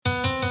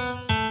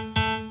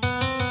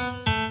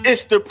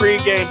It's the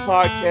pregame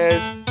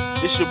podcast.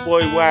 It's your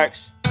boy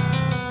Wax.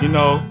 You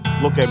know,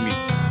 look at me.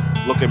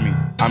 Look at me.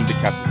 I'm the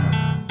captain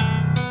now.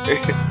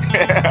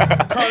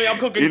 Carly, I'm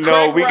cooking You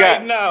know,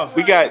 crack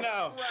we got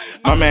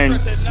my man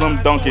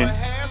Slim Duncan,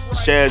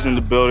 Shaz in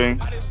the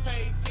building.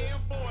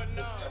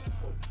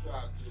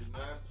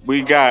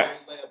 We got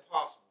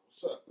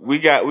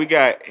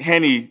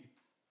Henny,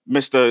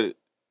 Mr.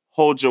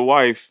 Hold Your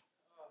Wife.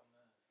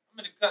 I'm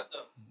in the cut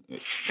though.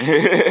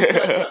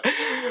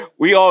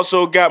 We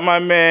also got my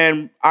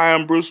man, I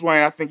am Bruce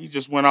Wayne. I think he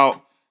just went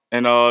out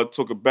and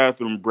took a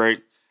bathroom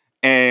break.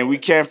 And we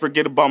can't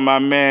forget about my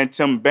man,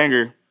 Tim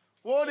Banger.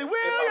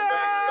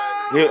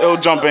 He'll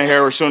jump in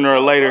here sooner or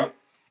later.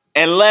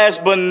 And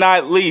last but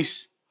not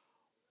least,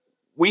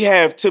 we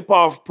have Tip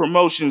Off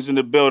Promotions in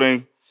the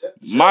building.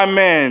 My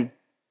man,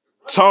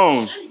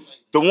 Tone,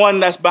 the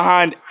one that's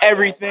behind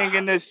everything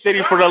in this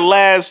city for the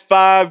last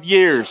 5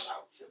 years.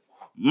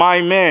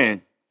 My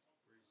man.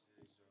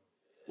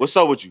 What's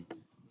up with you?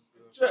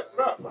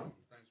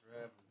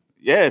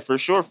 Yeah, for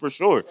sure.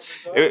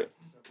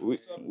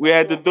 We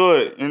had to do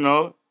it, you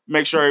know.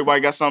 Make sure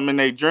everybody got something in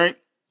their drink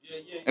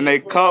and they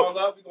cup.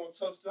 We gonna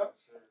toast up.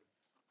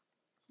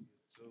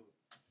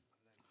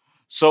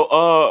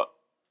 So,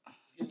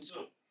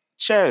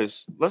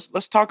 Chaz,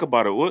 let's talk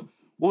about it.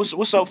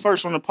 What's up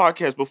first on the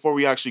podcast before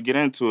we actually get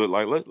into it?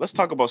 Like, let's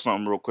talk about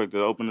something real quick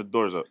to open the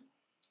doors up.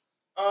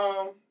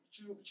 What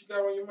you got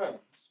on your mind?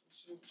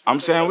 I'm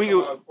saying we. As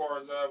far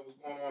as what's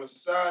going on in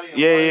society.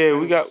 Yeah.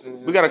 We got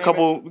a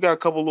couple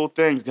little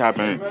things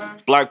happening. Yeah,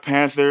 Black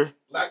Panther.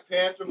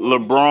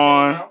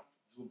 LeBron.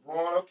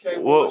 Okay.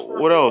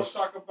 What else?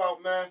 Talk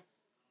about, man.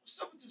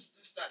 What's up with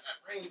that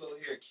rainbow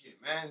hair kid,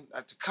 man?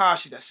 That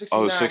Tekashi, that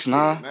 69. Oh,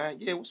 6ix9ine? Kid, man.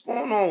 Yeah, what's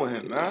going on with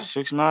him, man?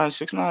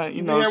 6ix9ine.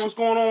 You know, what's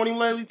going on with him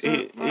lately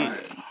too?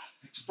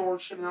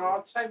 Extortion and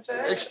all types of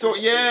about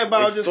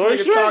this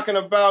Extortion? nigga talking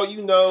about,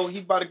 you know, he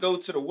about to go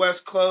to the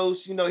West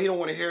Coast. You know, he don't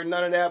want to hear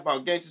none of that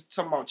about gangsters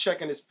talking about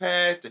checking his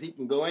pass, that he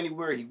can go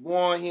anywhere he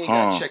want. He ain't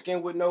got to check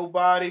in with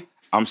nobody.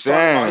 I'm Talking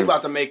about he saying.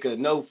 about to make a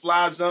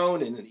no-fly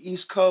zone in the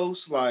East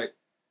Coast. Like,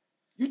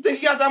 you think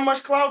he got that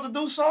much clout to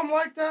do something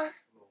like that?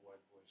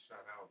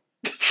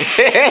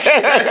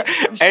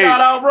 Shout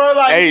out, bro.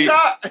 Like, hey, he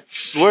shot.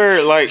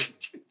 Swear, like,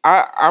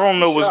 I don't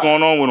know what's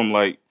going on with him.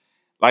 Like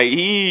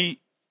he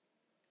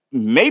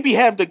maybe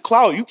have the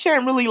clout. You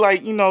can't really,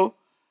 like, you know,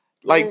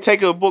 like,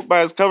 take a book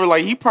by its cover.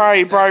 Like, he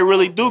probably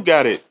really do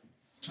got it.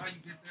 How you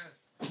get that?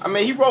 I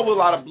mean, he rode with a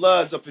lot of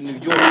Bloods up in New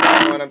York, you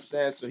know what I'm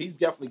saying? So he's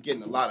definitely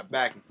getting a lot of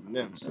backing from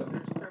them. So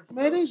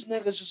Man, these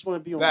niggas just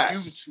want to be on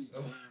Facts. YouTube.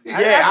 Fam.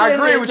 yeah, I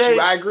agree with you.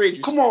 I agree with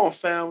you. Come on,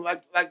 fam.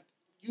 Like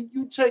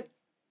you take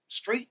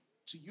straight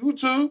to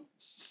YouTube.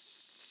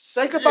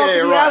 Think about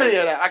the reality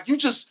of that. Like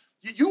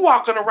you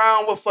walking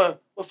around with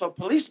a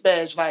police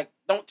badge. Like,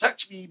 don't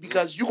touch me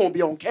because you gonna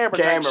be on camera.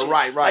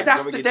 Right. Like,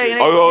 that's the day.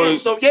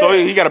 So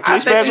he got a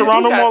police badge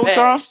around him all the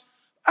time?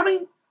 I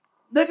mean,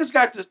 niggas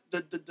got the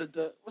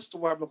what's the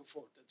word I'm looking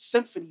for? The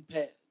symphony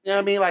pad. You know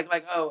what I mean? Like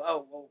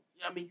well.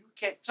 I mean, you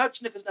can't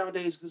touch niggas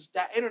nowadays because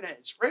that internet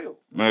is real.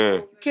 Yeah.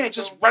 You can't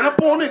just run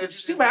up on niggas. You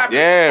see what happened?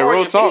 Yeah, to Safari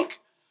real and talk. Meek?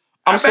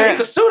 I bet he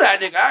could sue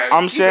that nigga.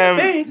 I'm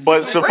saying,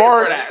 but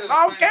Safari, it's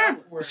on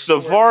camera.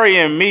 Safari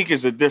and Meek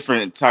is a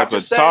different type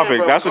of saying, topic.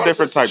 bro, That's a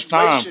different type of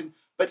time. situation,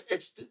 But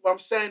it's what I'm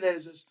saying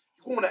is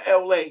you going to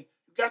LA, you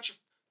got your.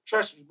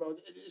 Trust me, bro.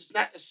 It's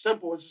not as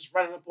simple as just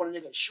running up on a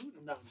nigga and shooting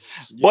him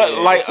nowadays. But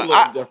like, it's a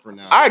little different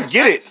now. I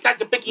get it. It's not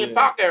the Biggie and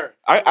Pac era.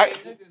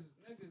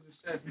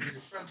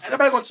 Ain't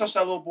nobody gonna touch that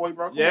little boy,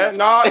 bro. Yeah, Hey,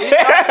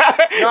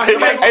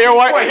 yo,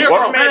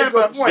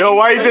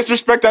 why you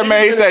disrespect that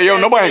man? He said, yo,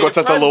 nobody ain't gonna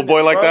touch that little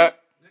boy like that.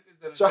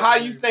 So how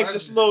you think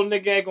this little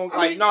nigga ain't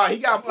gonna he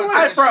got put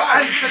Hey, bro,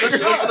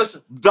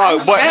 listen.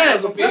 Dog, but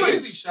Let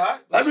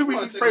me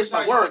rephrase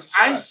my words.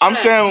 I'm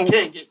saying you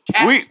can't get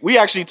capped. we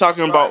actually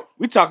talking about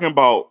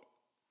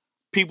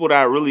people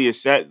that really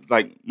is set,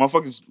 like,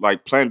 motherfuckers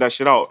like playing that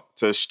shit out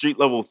to street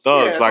level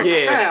thugs.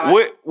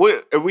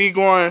 What are we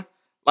going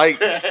like?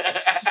 How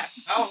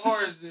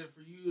hard is it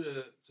for you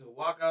to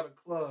walk out a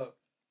club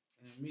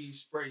and me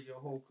spray your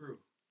whole crew?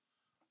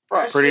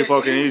 Bro, pretty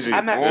fucking easy.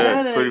 I'm not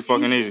saying it pretty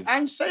fucking easy. I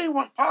ain't saying it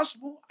wasn't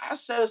possible. I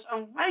said it's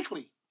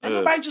unlikely. Ain't Yeah.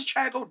 nobody just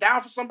trying to go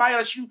down for somebody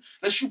unless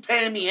you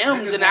paying me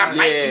M's and that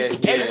might be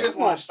the case.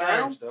 Come on,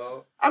 fam.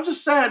 I'm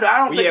just saying that I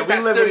don't think it's we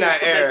that live in serious that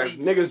to era. make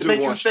me, Niggas to do make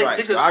you want think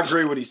strikes. niggas. I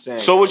agree with what he's saying.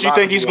 So what you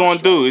think he's going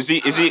to do? Is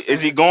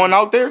he going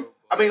out there?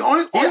 I mean,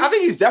 I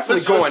think he's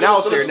definitely going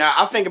out there. listen. Now,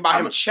 I think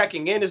about him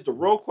checking in is the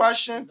real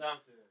question.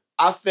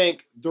 I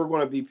think there are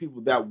going to be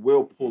people that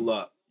will pull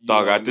up.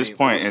 Dog, at this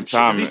point in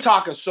time, he's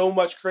talking so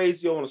much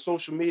crazy on the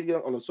social media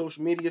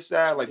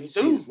side. Like, you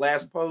see his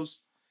last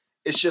post,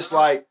 it's just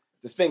like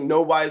the thing.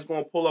 Nobody's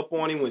going to pull up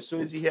on him as soon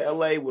as he hit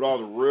LA with all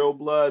the real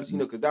Bloods. You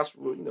know, because that's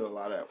really, a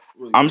lot of that.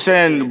 Really I'm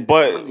saying,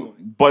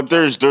 but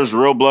there's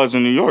real Bloods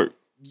in New York.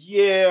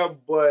 Yeah,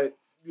 but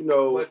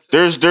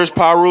there's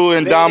Paru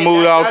and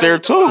Damu out there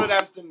too.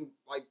 That's them,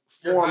 like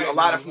formed a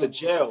lot of from the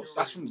jails.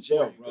 That's from the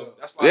jail, bro.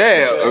 That's like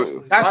Yeah,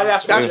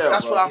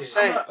 That's what I'm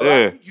saying.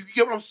 Yeah. You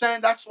get what I'm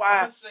saying? That's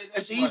why Let's say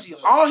this it's much, easy.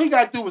 though. All he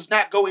got to do is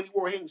not go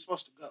anywhere he ain't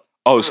supposed to go.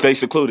 Oh, stay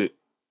secluded.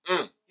 You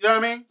know what I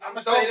mean? I'm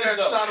gonna say this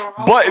though.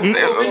 But I'm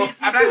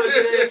not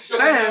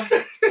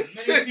saying. As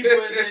many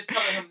people as is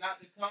telling him not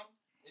to come,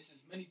 it's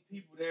as many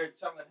people there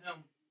telling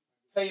him,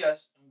 pay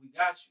us and we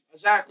got you.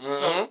 Exactly.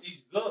 So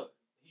he's good.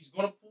 He's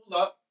gonna pull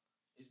up.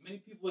 As many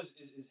people as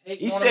hating.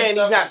 He's on him saying and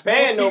he's stuff, not as more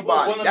paying people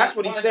nobody. willing That's to-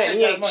 what he's willing to saying. take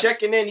He that ain't money.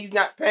 checking in. He's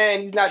not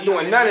paying. He's not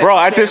doing none of Bro,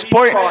 that. at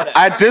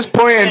this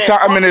point in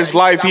time in his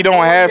life, he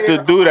don't have to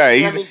do that.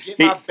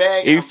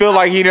 He feel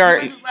like he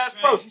don't. His last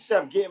post, he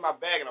said, "I'm getting my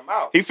bag and I'm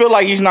out." He feel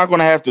like he's not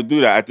gonna have to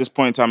do that at this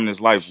point in time in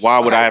his life. Why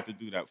would I have to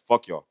do that?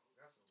 Fuck y'all.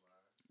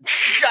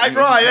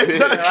 Right, that's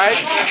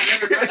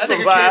That's a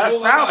lie.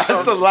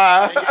 That's a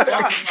lie.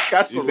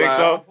 That's a You think lie.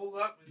 so? Pull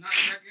up and not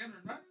check in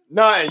or nothing.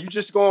 Nothing. You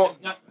just going,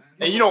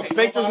 and you don't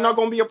think there's not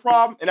going to be a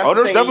problem. And that's Oh, the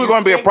there's thing, definitely you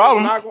gonna be a think there's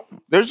problem. not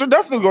gonna- There's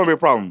definitely gonna be a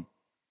problem.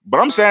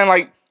 But I'm saying,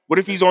 like, what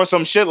if he's on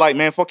some shit like,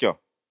 man, fuck y'all.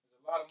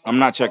 I'm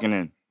not checking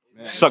in.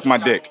 Suck my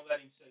dick.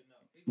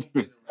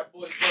 That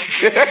boy's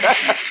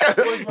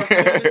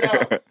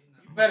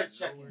you better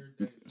check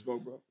in.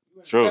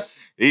 True.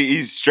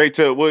 He's straight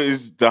to what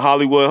is the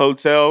Hollywood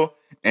Hotel,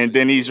 and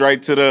then he's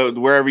right to the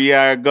wherever he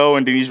gotta go,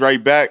 and then he's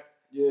right back.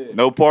 Yeah,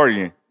 No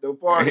partying. no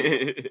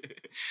party.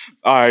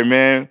 All right,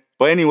 man.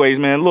 But anyways,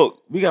 man,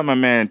 look, we got my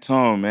man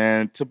Tone,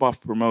 man, Tip Off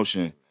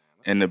Promotion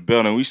in the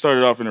building. We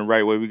started off in the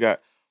right way. We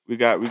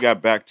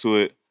got back to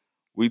it.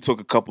 We took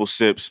a couple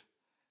sips.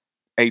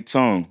 Hey,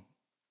 Tone,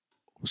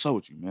 what's up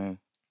with you, man?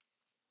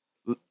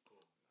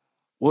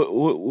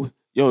 What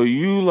yo,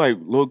 you like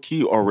low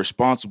key are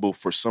responsible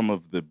for some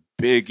of the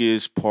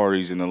biggest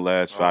parties in the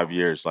last 5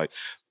 years. Like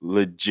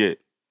legit.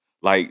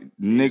 Like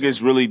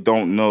niggas really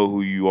don't know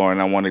who you are,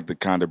 and I wanted to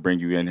kind of bring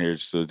you in here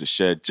to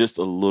shed just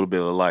a little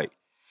bit of light.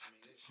 I mean,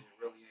 this shit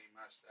really ain't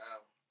my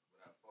style, but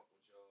I fuck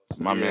with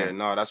y'all. My Yeah, man.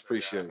 no, that's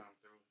appreciated. Come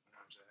through, you know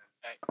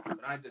what I'm saying?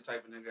 But I ain't the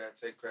type of nigga that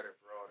take credit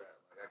for all that.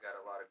 Like, I got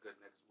a lot of good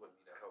niggas with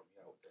me that help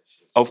me out with that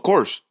shit. Of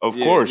course.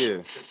 Yeah.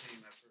 It's a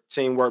team effort.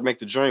 Teamwork make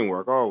the dream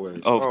work. Always.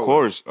 Of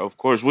Always.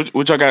 course.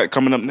 Which I got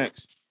coming up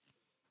next?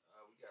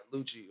 We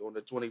got Lucci on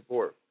the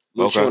 24th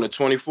Lucha Okay. on the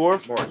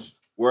 24th. March.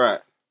 Where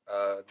at?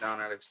 Down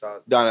at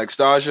Extasa. Down at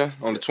Extasia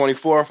on the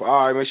 24th.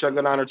 All right, make sure I go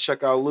down there and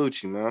check out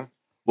Lucci, man.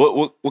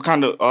 What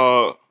kind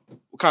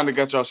of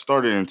got y'all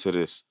started into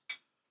this?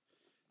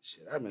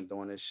 Shit, I've been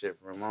doing this shit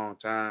for a long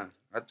time.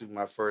 I threw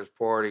my first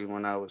party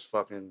when I was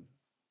fucking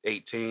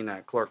 18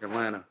 at Clark,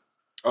 Atlanta.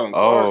 Oh, and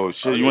Clark. Oh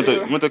shit, you went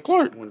to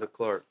Clark? Went to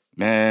Clark.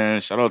 Man,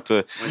 shout out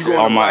to You going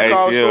all to my Black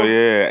College ATL, too?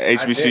 yeah,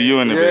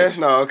 HBCU in the Yeah, bitch.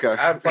 no, okay.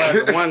 I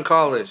applied to one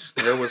college.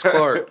 It was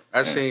Clark.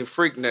 I seen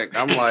Freaknik.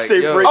 I'm like,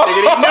 See, yo. Freak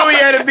nigga, he knew he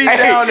had to be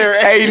down there.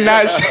 Hey,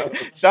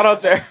 shout out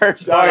to her.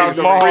 Shout out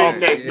to mom,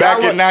 Freaknik. back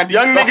Y'all- in 95.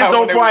 Young niggas don't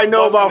when they probably was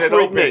know about busting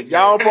it open. Freaknik.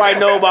 Y'all don't probably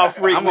know about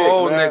Freaknik. I'm an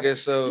old man. nigga,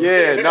 so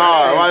Yeah, no,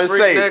 I want to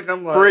say Freaknik,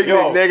 I'm like, Freaknik,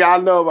 yo. nigga. I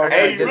know about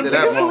Hey, Get to Freaknik.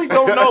 that niggas really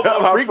don't know about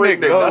About Freaknik,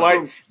 Freaknik. though. That's Like,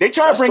 some- they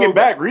tried to that's bring it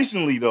throwback. back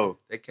recently, though.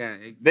 they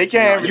can't. They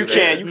can't. You No.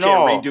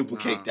 can't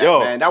reduplicate that, Yo.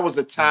 man. That was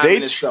a time They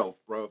in itself,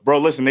 bro. Bro,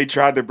 listen, they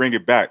tried to bring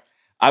it back.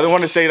 I don't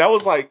want to say that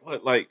was like,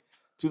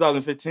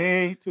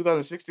 2015,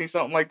 2016,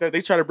 something like that.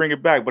 They tried to bring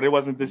it back, but it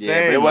wasn't the Yeah,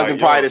 same. but it wasn't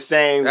Like, probably yo, the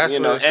same, That's you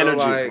know, what, so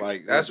energy.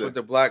 like, that's what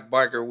the Black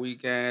Biker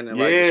Weekend and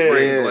like Yeah. the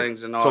Spring Yeah.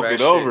 Blings and all Took that it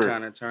shit over.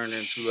 kind of turned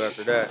into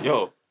after that.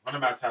 Yo, One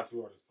of my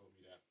tattoo artists told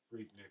me that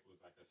Freaknik was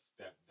like a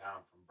step down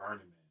from Burning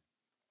Man.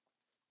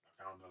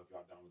 Like, I don't know if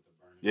y'all done with the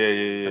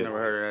Burning yeah. I never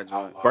heard of that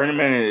joint. Burning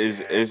Man is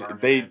Burning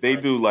they Man's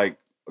like- do like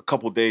a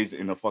couple days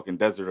in the fucking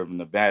desert of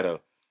Nevada,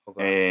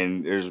 Okay.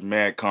 and there's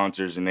mad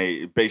concerts, and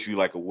they basically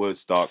like a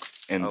Woodstock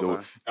in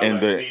Okay. in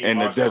the LSD, in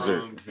the desert.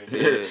 mushrooms, and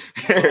Yeah.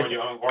 you go on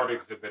your own art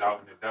exhibit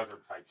out in the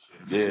desert type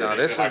shit. Yeah. No, They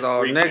this said, is like,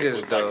 all Freaknik niggas,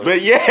 was, like, though.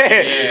 But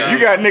yeah, you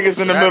got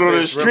niggas in the That middle of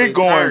the bitch street really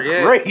going turned,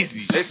 yeah.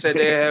 crazy. They said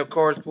they have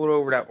cars pulled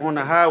over that on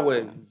the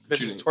highway.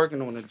 Bitches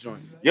twerking on the joint.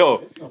 Yo,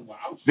 It's some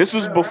wild shit. this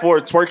was before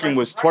twerking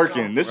was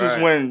twerking. This is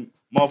Right. when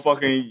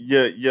motherfucking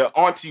your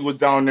auntie was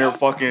down there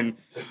fucking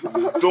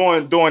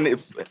doing it,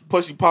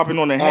 pussy popping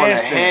on the on a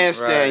handstand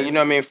handstand, Right. you know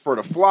what I mean, for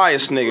the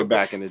flyest nigga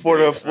back in the for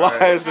day. the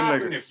flies and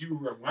Happened niggas. if you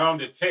rewound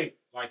the tape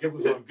like it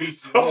was on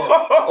VCR.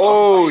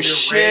 Oh Your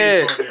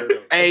shit! rage on there,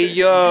 though. Hey You'd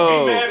be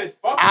mad yo, as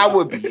fuck I about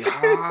would be that.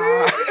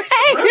 high.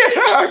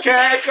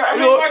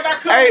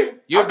 Hey,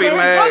 You'll I be couldn't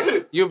touch mad.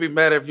 it. You'll be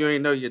mad if you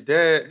ain't know your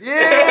dad.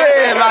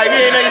 Yeah, like you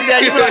ain't know your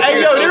dad. You be like,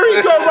 hey yo, there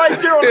he go right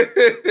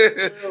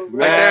there. Man,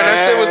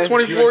 that shit was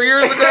 24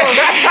 years ago.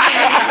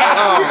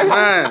 Oh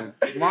man,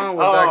 mom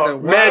was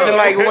acting wild. Imagine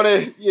like one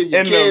of your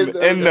in kids.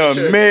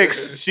 the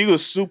mix. She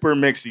was super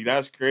mixy.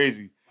 That's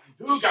crazy.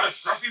 Dude got a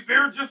scruffy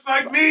beard just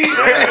like me.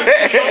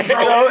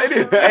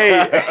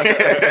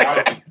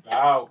 Hey,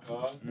 Wow,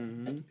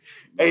 cuz.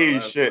 hey,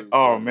 shit.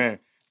 Oh man,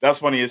 that's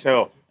funny as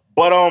hell.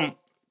 But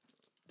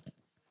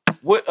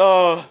what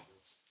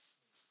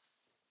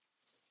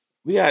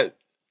we got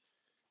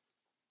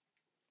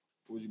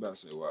What was you about to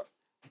say? What?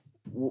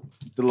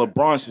 the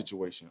LeBron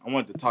situation. I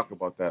wanted to talk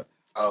about that.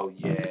 Oh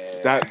yeah.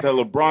 That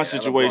LeBron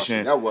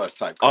situation. That was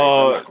type crazy.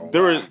 I'm not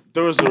gonna lie.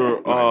 There was a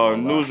lie.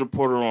 news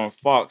reporter on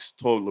Fox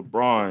told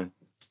LeBron,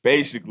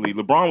 basically,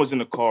 LeBron was in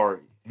the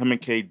car. Him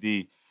and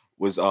KD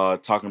was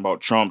talking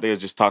about Trump. They were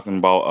just talking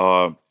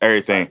about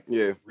everything.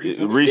 Yeah.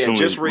 Recently.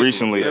 Just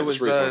recently. It was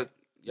recently.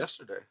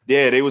 yesterday.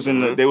 Yeah, they was in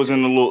the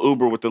little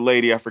Uber with the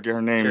lady. I forget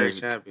her name. Carrie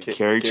Champion.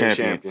 Carrie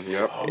Champion.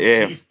 Yep. Oh,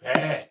 Yeah. she's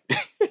bad.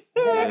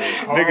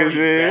 Niggas,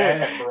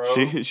 bad,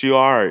 bro. she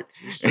all right.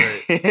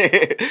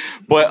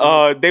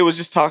 But they was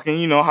just talking,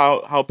 you know,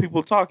 how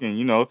people talking,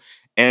 you know,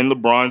 and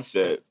LeBron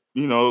said,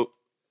 you know,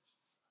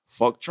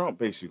 fuck Trump,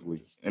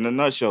 basically. In a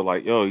nutshell,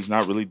 like, yo, he's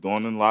not really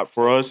doing a lot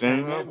for us.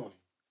 And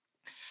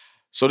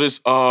so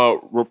this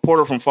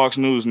reporter from Fox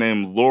News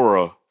named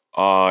Laura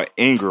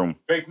Ingram.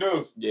 Fake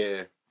news.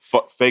 Yeah.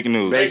 Fake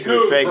news.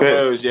 Basically, fake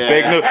news. Yeah.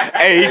 Fake news.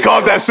 Hey, he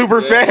called that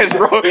super fast,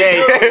 bro.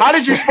 Yeah. How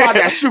did you spot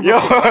that super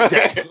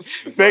fast?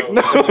 Fake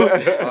news.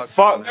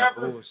 Fuck. I've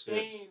never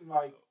seen,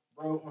 like,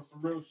 bro, on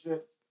some real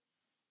shit.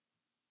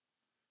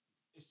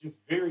 It's just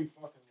very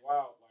fucking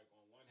wild. Like,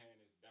 on one hand,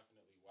 it's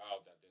definitely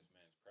wild that this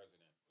man's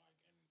president.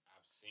 Like, and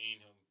I've seen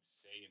him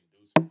say and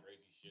do some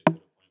crazy shit to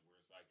the point where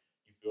it's like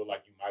you feel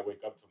like you might wake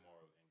up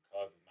tomorrow and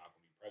cuz is not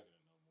gonna be president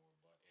no more,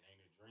 but it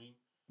ain't a dream.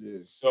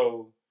 Yeah.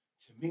 So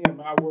to me, in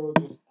my world,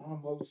 just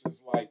almost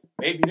is like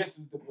maybe this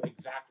is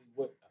exactly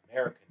what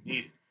America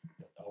needed.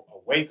 A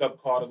wake up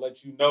call to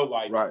let you know,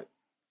 like, Right.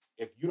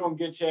 if you don't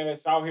get your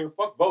ass out here,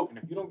 fuck voting.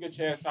 If you don't get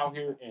your ass out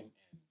here and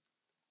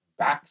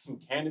back some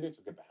candidates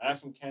or get behind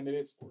some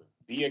candidates or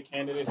be a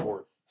candidate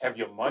or have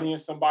your money in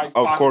somebody's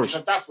Of pocket, course.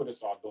 because that's what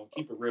it's all doing.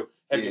 Keep it real.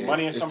 Have your Yeah,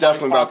 money in it's somebody's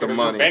definitely about pocket the or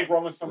money. you're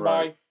bankrolling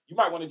somebody. Right. You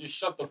might want to just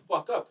shut the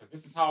fuck up because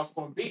this is how it's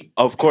going to be.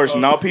 Of course,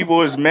 now Because-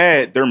 people is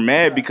mad. They're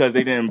mad because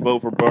they didn't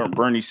vote for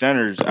Bernie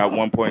Sanders at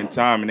one point in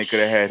time, and they could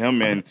have had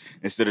him in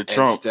instead of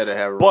Trump. Instead of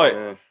having,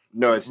 But-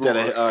 instead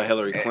of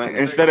Hillary Clinton.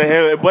 Instead of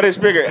Hillary, but it's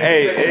bigger.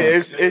 Hey,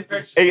 it's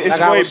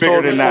Like I way was bigger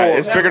told than that. before.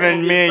 It's bigger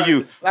than me and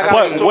you. Like I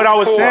was But told what I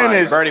was before,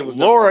 saying is, Bernie was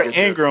Laura the-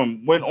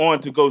 Ingram went on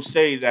to go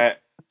say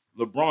that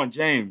LeBron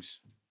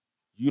James,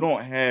 you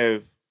don't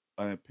have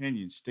an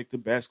opinion. Stick to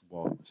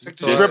basketball. Stick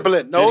to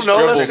dribbling. No, Just no,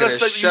 dribble. let's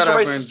use Shut up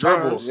and racist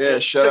dribble. terms. Yeah,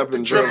 shut Stick up to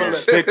and dribble. dribbling.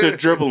 Stick to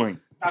dribbling.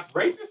 That's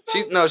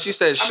racist? though? She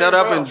said shut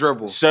up and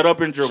dribble. Shut up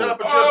and dribble. Shut up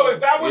and Oh, dribble. is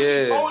that what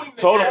Yeah. she told him?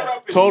 Told Shut him,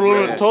 up and told him,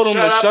 dribble? told him to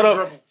Shut shut up up.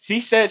 and dribble. She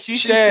said She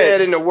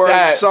said in the words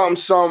that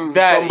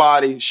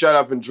somebody shut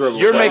up and dribble.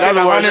 you're In making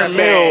other words, 100 she's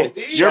saying,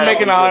 mil. shut You're up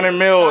making and 100 dribble.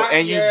 mil,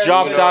 and you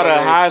dropped You know out what of I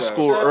mean? high So-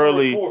 school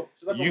early.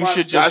 You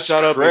should just That's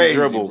shut up crazy,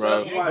 and dribble.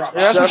 bro. Yeah,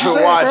 that's Shut what she up and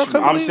said, watch bro. me.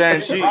 Couldn't I'm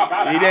believe saying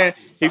it.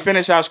 he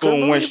finished high school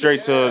and went Couldn't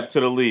straight believe to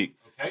the league.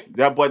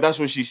 Okay. That's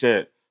what she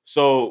said.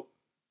 So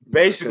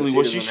basically, Because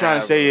what he she's doesn't trying to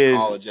have say a is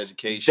college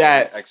education,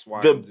 that X,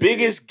 Y, the and Z.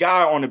 biggest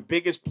guy on the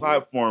biggest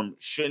platform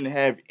shouldn't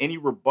have any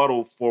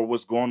rebuttal for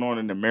what's going on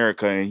in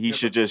America, and he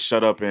should just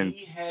shut up and.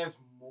 He has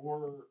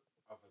more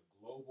of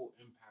a global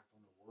impact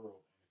on the world.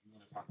 If you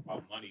want to talk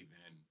about money,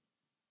 then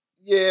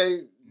Yeah,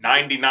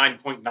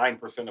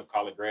 99.9% of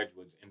college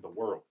graduates in the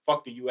world.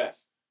 Fuck the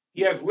U.S.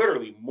 He has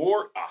literally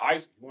more a high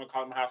school. You want to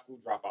call him a high school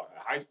dropout? A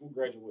high school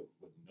graduate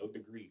with no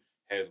degree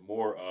has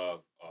more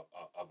of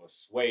a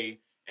sway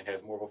and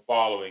has more of a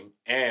following,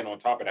 and on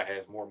top of that,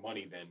 has more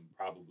money than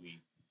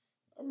probably.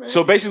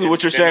 So basically,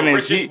 what you're saying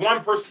is he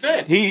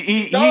 1%.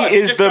 he does.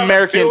 is Just the signed a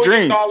American $1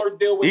 billion dream.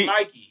 deal with He-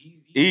 Nike.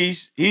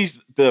 He's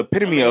the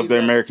epitome of the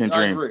American I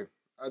dream. agree.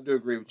 I do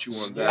agree with you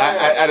on Yeah,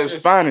 that. At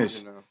his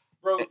finest. You know.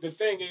 Bro, the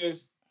thing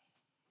is,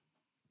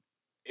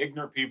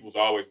 ignorant people's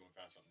always gonna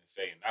find something to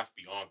say, and that's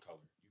beyond color.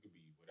 You could be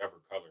whatever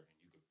color, and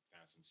you could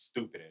find some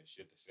stupid ass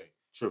shit to say.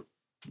 True.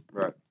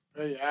 Right.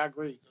 Yeah, I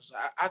agree because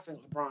I think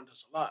LeBron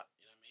does a lot. You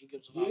know what I mean? He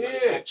gives a lot of money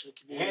Yeah, back to the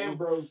community. and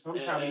bro,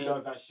 sometimes he And-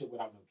 does that shit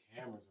without no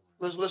cameras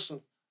around.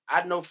 Listen,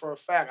 I know for a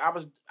fact I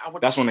went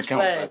That's to when it Six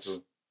counts. Flags,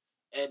 Actually.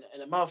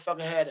 and the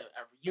motherfucker had a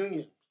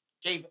reunion,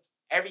 gave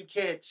every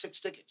kid 6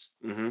 tickets.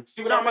 Mm-hmm.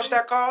 See You know how much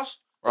that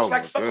cost? It's Oh,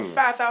 like my fucking goodness.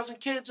 5,000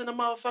 kids in the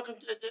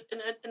motherfucking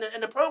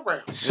in the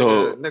program.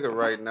 So nigga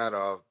writing that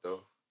off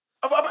though.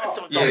 Yeah. End of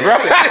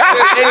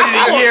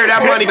the year,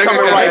 that money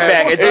coming right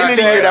back. At the end of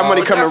the year, that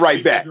money coming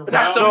right back. But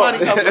that's the So-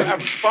 money of a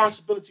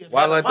responsibility. Of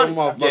Why having let them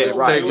money. motherfuckers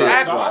Yeah, right, take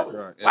exactly. it?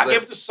 Right. Why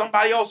give it to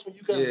somebody else when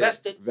you can Yeah.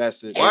 invest it?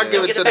 Vested. Why Just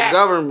give it get to it the back.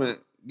 government?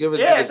 Give it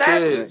Yeah, to the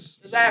exactly. kids.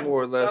 Exactly.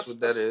 More or less So what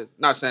that is.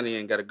 Not saying he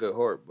ain't got a good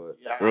heart, but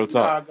Yeah, Real you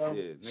know how talk. I go.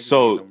 yeah. niggas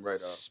So, get them right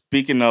off.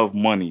 speaking of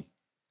money,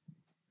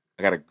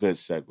 I got a good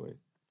segue.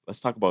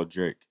 Let's talk about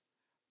Drake.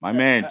 My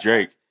man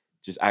Drake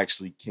just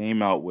actually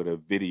came out with a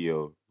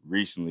video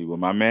recently with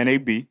my man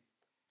AB.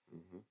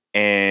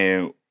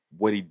 And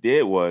what he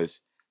did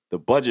was the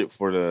budget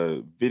for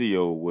the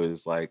video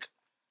was like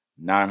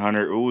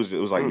 $900. It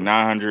was like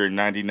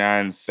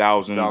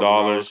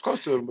 $999,000. Close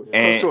to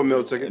And a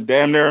meal ticket.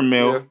 Damn near a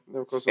mil.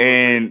 Yeah, close to a meal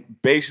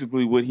And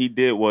basically, what he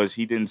did was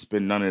he didn't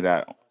spend none of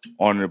that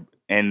on the,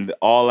 and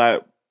all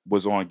that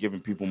was on giving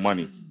people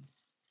money. ticket.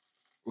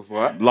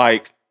 What?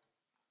 Like,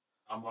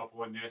 I'm up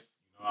on this.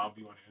 You know, I'll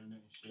be on the internet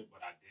and shit,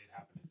 but I did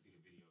happen to see the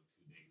video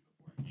 2 days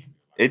before I came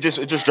here. It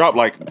just dropped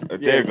like a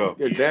day ago.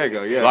 Yeah, there you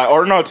go. Yeah. Like,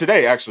 or no,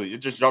 today actually. It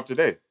just dropped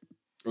today.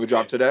 We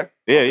dropped today.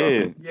 Yeah.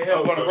 Yeah,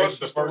 Oh, go to so this is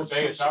the grocery first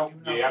day it's out?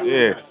 store. Yeah, I Yeah. seen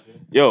that shit.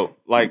 Yo,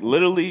 like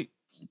literally,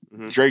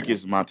 Mhm. Drake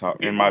is my top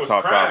People my was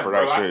top crying, 5 for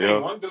bro. that I shit, seen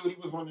yo. one dude, he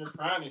was on there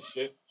crying and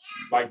shit.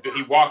 Like,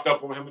 he walked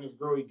up on him and his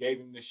girl, he gave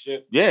him the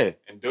shit. Yeah.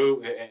 And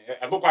dude,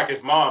 it looked like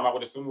his mom, I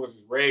would assume was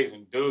his raised,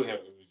 and dude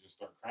had just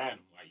start crying. I'm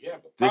like, yeah,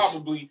 but This-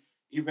 probably,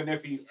 even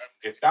if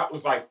that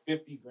was like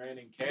 50 grand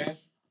in cash,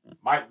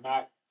 might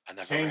not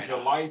change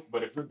your life,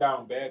 but if you're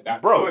down bad,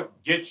 that could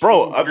get you.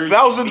 Bro, where you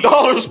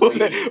 $1,000 need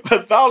to be.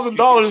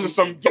 $1,000 is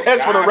some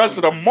gas for the rest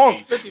of the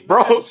month,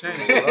 bro.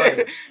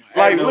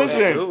 Like,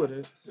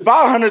 listen,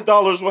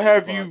 $500 will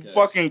have you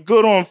fucking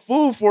good on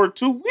food for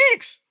 2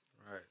 weeks.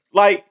 Right.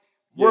 Like,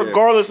 Yeah.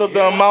 regardless of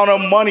the amount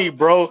of money,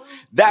 bro,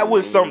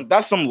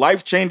 that's some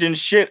life changing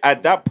shit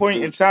at that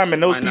point in time in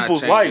those Might not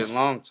people's change lives. it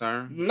long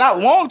term. Not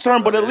long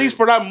term, but at least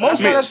for that That's not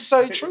moment,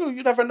 necessarily true.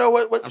 You never know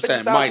what I'm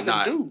saying 50,000 might can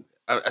not. do.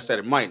 I said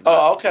it might.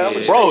 Oh, okay. I'm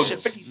Yeah. gonna Bro, say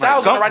shit.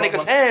 50,000 in the right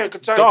nigga's hand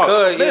could turn Dog. to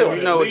a Could, yeah, bill.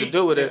 you know what to At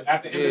do with least, it.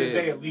 At the end of the Yeah.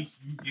 day, at least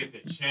you get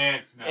the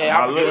chance now. Yeah,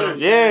 I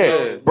literally-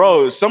 yeah,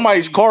 bro.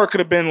 Somebody's car could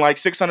have been like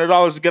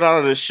 $600 to get out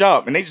of the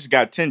shop, and they just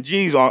got 10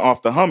 G's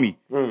off the Hummy,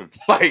 Mm.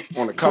 like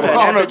On the come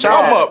on up. a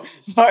come up.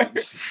 Like,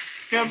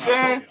 you know what I'm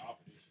saying?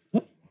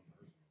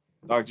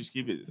 Dog, just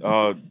keep it.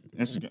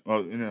 Instagram.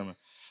 Oh, you know,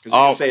 Because you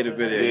can say the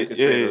video. You can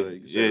say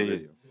the yeah.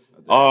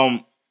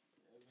 video.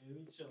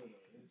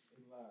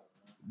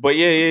 But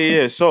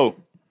yeah. So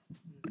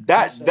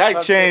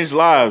that changed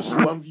lives.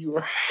 One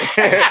viewer.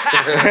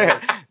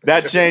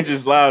 That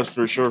changes lives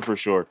for sure.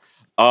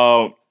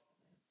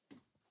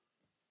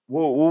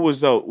 What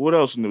was that? What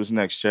else was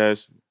next,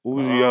 Chaz? What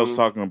was you else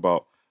talking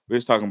about? We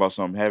was talking about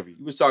something heavy.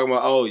 You was talking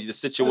about the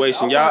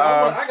situation. Listen,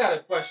 Y'all. I got a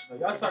question.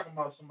 Y'all talking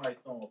about somebody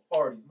throwing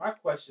parties. My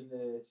question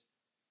is,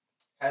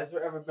 has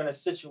there ever been a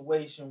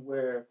situation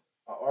where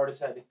an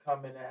artist had to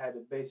come in and had to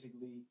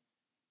basically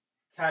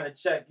kind of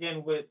check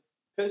in with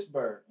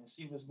Pittsburgh and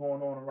see what's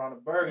going on around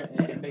the Bergen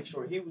and make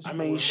sure he was. I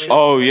mean, with shit.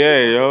 Oh, the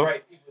yeah, yo.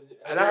 right people?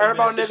 Has And I there heard ever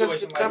been about a niggas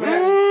situation coming like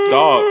in. that?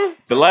 Dog,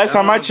 the last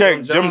time I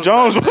checked, Jim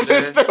Jones Jim was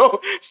Jones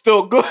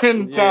still good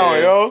in town,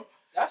 Yeah. yo.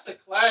 That's a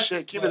classic.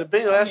 Shit, keep it but, a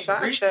bean. Last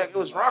time I recently, checked, it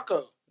was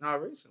Rocco. No,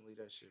 recently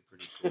that shit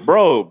pretty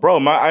cool.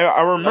 Bro, I That's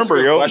a remember,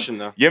 good yo. question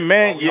though. Your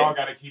man, Y'all yeah.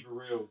 gotta keep it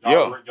real.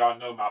 Yo. Y'all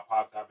know my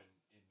pops. I've been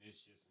in this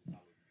shit since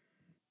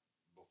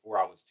before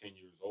I was 10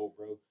 years old,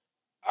 bro.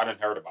 I done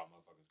heard about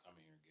motherfuckers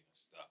coming here and getting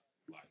stuff.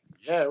 Like,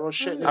 Yeah, real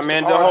shit. I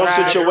mean, Niggas the hard whole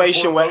drive.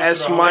 situation with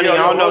S Money. I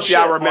don't know if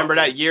y'all remember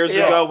that years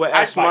Yeah. ago with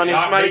S Money.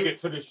 Y'all Money. make it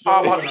to the show.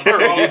 Oh, my and I'm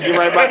God. like, You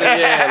right about that?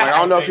 Yeah, like I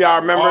don't know if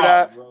y'all remember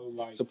that. Bro,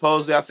 like,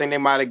 Supposedly, I think they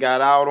might have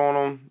got out on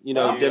him. You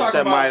know, I'm talking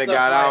Dipset about might have stuff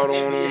got like out on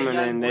NBA him, and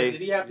then Youngboy.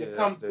 Did he have to Yeah,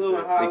 come they through and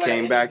did. holler they at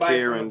came back anybody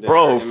here from and the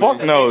Bro, Bergen?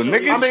 fuck no. Make sure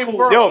he Niggas, was I mean, cool.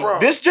 bro, yo, bro.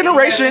 this Did he have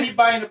generation,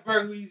 anybody in the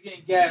Bergen who he's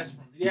getting gas from?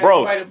 Did he have Bro,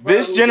 anybody in the Bergen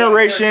this who he got a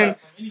generation, haircut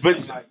from? Anything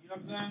but like, you know what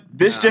I'm saying?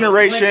 this Nah.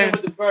 generation, Linking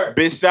with the Bergen.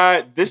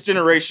 beside this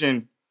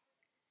generation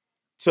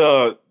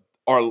to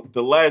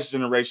the last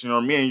generation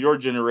or me and your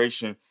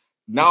generation,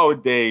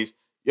 nowadays,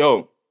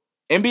 yo,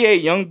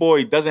 NBA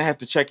Youngboy doesn't have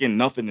to check in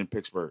nothing in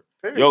Pittsburgh.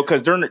 Yo,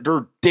 because they're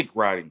dick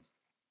riding.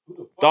 who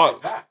the fuck Dog.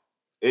 is that?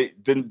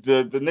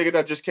 The nigga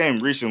that just came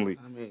recently.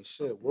 I mean,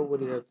 shit. What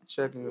would he have to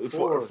check in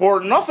For, for? for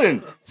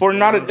nothing. For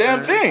not a damn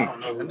I thing. don't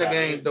know who That nigga that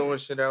ain't is. doing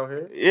shit out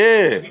here.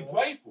 Is Yeah. he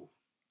playful?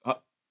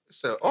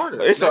 It's an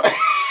artist. It's a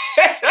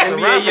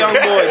NBA young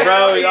boy,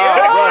 bro. You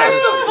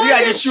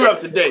gotta get you up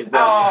to date, bro.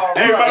 Oh,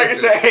 Hey, bro. my nigga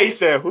said, hey, he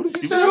said, who does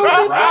he said, who's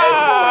he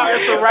Ah,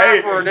 It's a hey,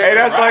 rapper, hey,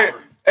 that's like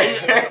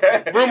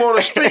Room on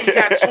the street, he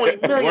got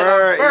 20 million.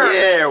 Word,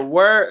 yeah,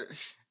 word.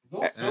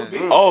 So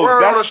big. Oh,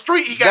 Word on the that's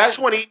street, he got that's-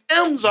 20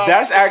 M's off.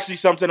 that's actually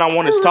something I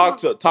want to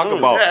talk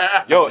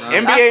about. Yo, That's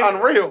NBA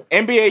unreal.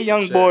 NBA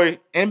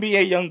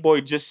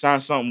YoungBoy just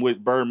signed something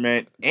with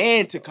Birdman,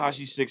 and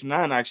Tekashi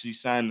 6ix9ine actually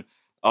signed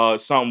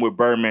something with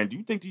Birdman. Do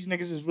you think these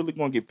niggas is really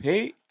gonna get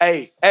paid?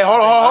 Hey,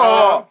 hold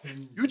on.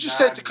 You just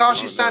said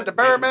Tekashi signed to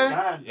Birdman?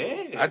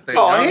 Yeah. I think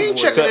Oh, he ain't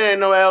Youngboy- checking in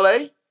no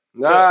LA.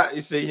 Nah,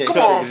 you see, yeah, Come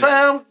on,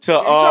 fam. To You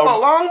talking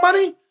about long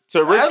money?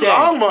 to Rich That's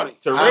long Gang. money.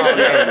 To Rich I don't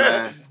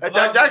Gang.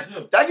 know,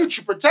 man. That gets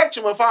you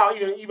protection without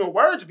even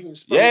words being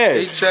spoken. Yeah.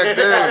 He checked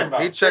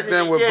in. He checked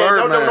in with Yeah,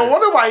 Birdman. no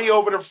wonder why he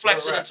over there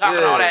flexing and talking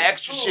Yeah. all that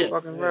extra shit.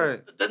 Fucking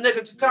right. The nigga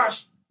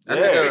Tekashi. That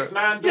Yeah.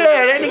 nigga, Yeah,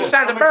 that nigga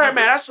signed to Birdman.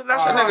 That's that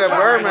a nigga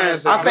Birdman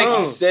is a I think he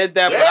goon. said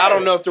that, but Yeah. I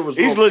don't know if there was.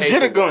 He's real legit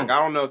a paperwork. goon. I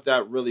don't know if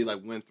that really like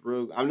went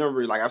through. I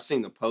remember like I've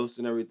seen the post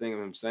and everything of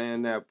him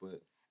saying that, but is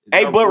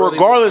Hey, that but really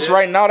regardless, legit?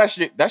 right now,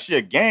 that's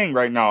your gang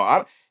right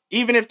now.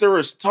 Even if there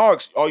was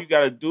talks, all you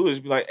gotta do is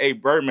be like, hey,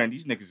 Birdman,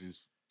 these niggas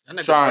is That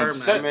nigga trying to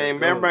Birdman set- is a Man, goon.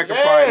 Birdman could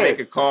Yeah. probably make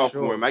a call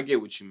Sure. for him. I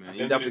get what you mean. At He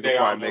the end of definitely the could day,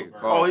 probably I make a know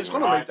call. Oh, he's for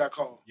him. gonna make that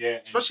call. Yeah.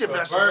 Especially if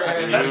that's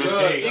Birdman that's is good.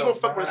 good. He gonna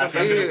fuck with At his the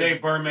end of the FA. day,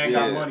 Birdman Yeah.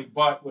 got money,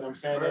 but what I'm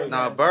saying is,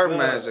 Nah,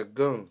 Birdman is a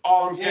goon.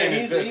 all I'm Yeah,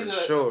 saying he's is he's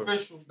this. a sure.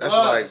 official. That's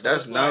blood, like so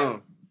that's it's like-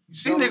 known. You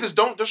see, niggas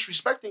don't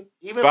disrespect him.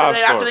 Even Five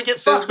after star. they get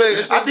It's his fucked. big- it's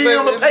his After you big-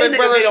 don't his pay big niggas,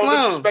 brother they don't Slim.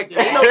 disrespect him.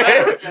 They know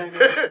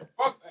better.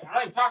 Fuck,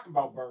 I ain't talking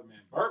about Birdman.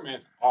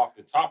 Birdman's off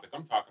the topic.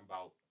 I'm talking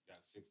about that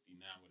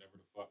 69, whatever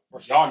the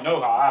fuck. Y'all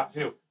know how I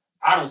feel.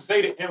 I don't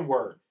say the N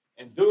word.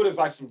 And dude is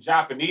like some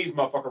Japanese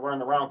motherfucker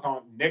running around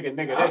calling nigga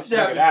this,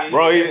 nigga that.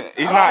 Bro,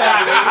 he's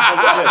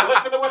not.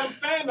 Listen to what I'm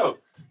saying though.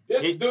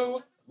 This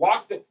dude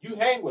walks in. You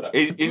hang with us.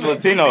 He's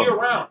Latino. Be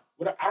around.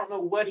 I don't know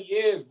what he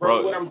is,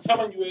 bro. What I'm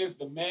telling you is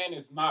the man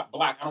is not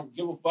black. I don't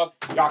give a fuck.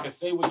 Y'all can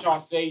say what y'all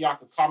say. Y'all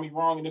can call me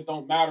wrong, and it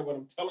don't matter. What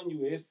I'm telling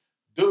you is,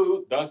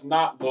 dude does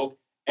not look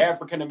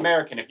African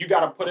American. If you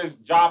got to put his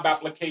job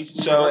application.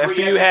 So if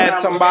you had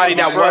somebody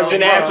that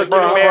wasn't African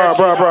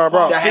American,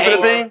 bro,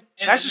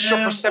 that's just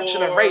your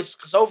perception of race.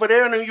 Because over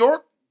there in New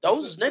York,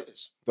 those is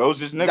niggas.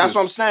 Those is niggas. That's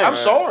what I'm saying. I'm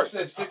sorry.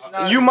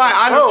 You might,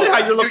 I understand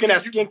how you're looking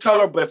at skin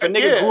color, but if a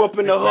nigga grew up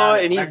in the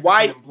hood and he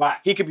white,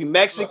 he could be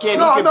Mexican, he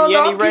could be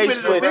any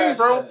race. But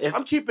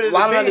I'm keeping it a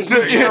lot of in this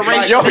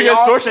generation, Yo, your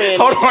source.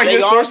 Hold on, your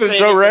source is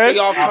Joe Red. They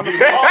all coming from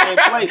the same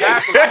place.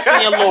 I'm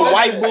seeing little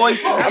white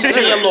boys. I'm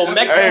seeing little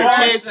Mexican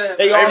kids.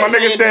 They all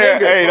saying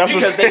nigga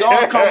because they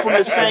all come from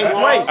the same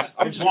place.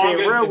 I'm just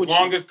being real with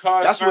you.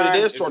 That's what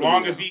it is.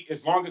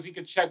 As long as he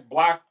could check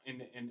black in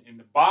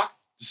the box.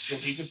 Then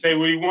he can say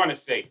what he want to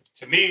say.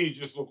 To me, he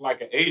just look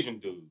like an Asian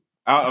dude.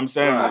 I'm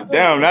saying,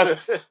 damn,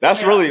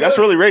 that's really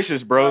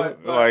racist, bro.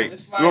 Like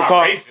you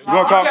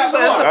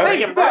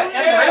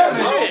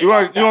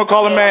gonna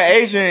call a man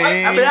Asian?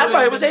 I mean, I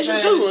thought it was Asian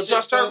too until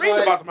I started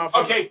reading about the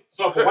motherfucker. Okay,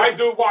 so if a white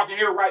dude walking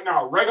here right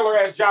now, a regular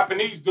ass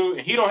Japanese dude,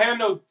 and he don't have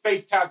no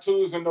face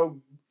tattoos and no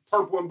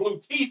purple and blue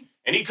teeth,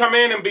 and he come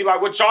in and be like,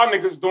 "What y'all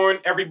niggas doing?"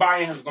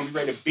 Everybody in here is gonna be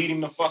ready to beat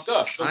him the fuck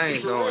up. I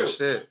ain't doing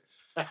shit.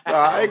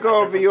 I ain't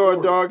go over your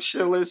dog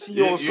shit. Let's see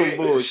you on some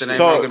bullshit. Shit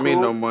ain't making me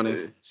no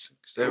money.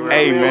 Hey,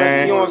 man. Let's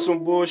see you on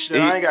some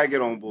bullshit. I ain't gotta get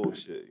on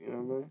bullshit. You know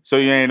what I mean? So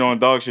you ain't on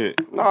dog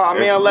shit? No, I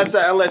mean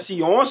unless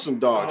he on some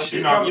dog shit.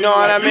 You know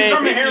what I mean? You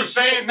coming here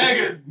saying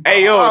niggas.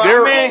 Hey yo,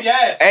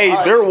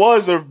 there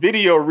was a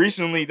video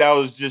recently that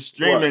was just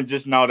streaming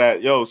just now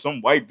that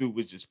some white dude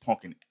was just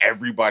punking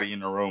everybody in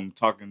the room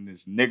talking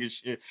this nigga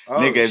shit,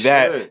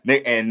 that,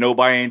 and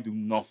nobody ain't do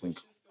nothing.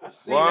 I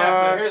seen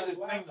that, but here's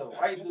the thing though.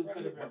 White dude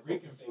could have been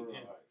Rican for you know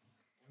what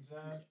I'm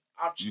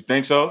saying? You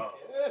think so?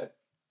 Yeah.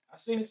 I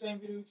seen the same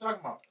video you talking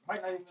about.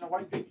 Might not even been a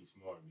white dude.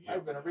 Might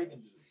have been a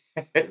Rican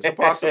dude. It's a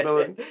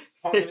possibility.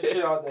 Punking the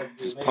shit out that dude.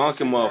 Just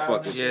punking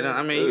motherfuckers. Yeah,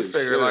 I mean, you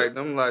figure like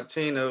them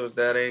Latinos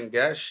that ain't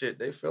got shit,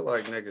 they feel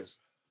like niggas.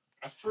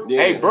 That's true. Yeah,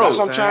 hey, bro. That's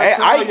what I'm trying to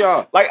tell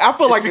y'all. Like, I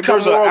feel like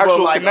there's an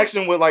actual like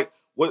connection with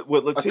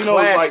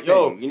Latinos. Like,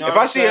 yo, you know if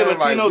I see a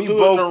Latino dude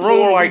in the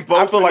room, like,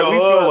 I feel like we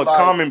feel a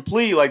common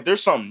plea. Like,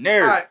 there's something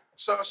there. All right,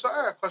 so I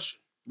got a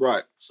question.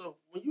 Right. So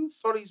when you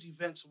throw these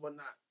events and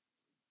whatnot,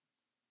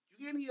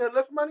 you get any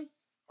liquor money,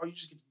 or you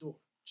just get the door?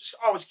 Just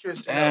always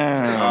curious to know.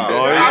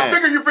 I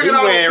figure you bring it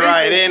out.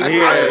 Right in. I'm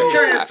just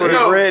curious for to the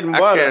know. bread and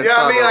butter.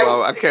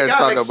 I can't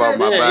talk about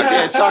my back. You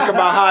can't talk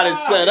about how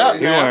it's set up.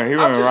 He went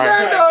I'm just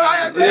right.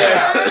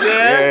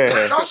 saying,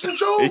 yeah. Talk some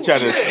jokes. He tried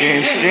to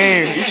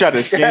scheme. He tried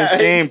to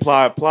scheme,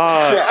 plot.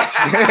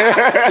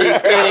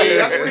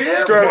 Scheme.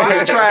 Scrub through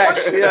the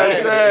tracks. You know what I'm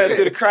saying?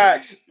 Through the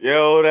cracks.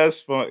 Yo,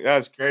 that's fun.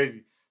 That's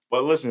crazy.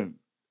 But listen,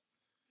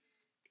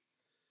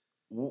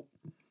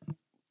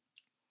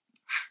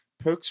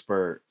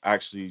 Pittsburgh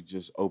actually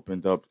just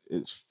opened up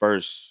its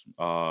first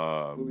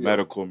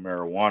medical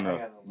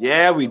marijuana.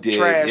 Yeah, we did.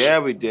 Trash. Yeah,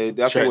 we did.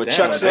 I think what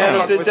Chuck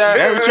Sanders did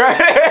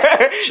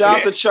that. Shout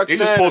out to Chuck He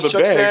just Sanders. pulled the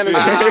Chuck bag, Sanders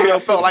too.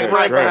 felt like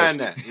right Trash. behind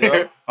that. You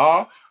know?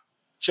 Huh?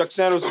 Chuck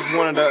Sanders is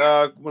one of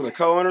the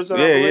co-owners of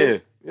it, I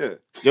believe. Yeah.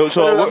 Yo,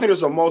 so I think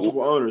there's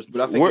multiple owners,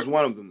 but I think it's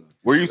one of them.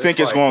 Where you think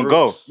it's going to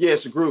go? Yeah,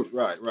 it's a group.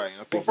 Right. I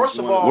think Well, first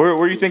of all,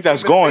 where you think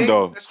that's going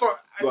though? It's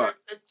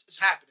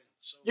happening.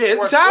 So yeah,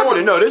 it's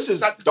happening. No, this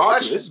is dark.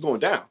 This is going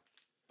down.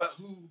 But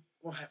who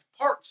gonna have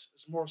parts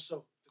is more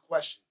so the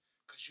question.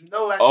 Because you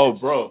know that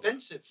shit's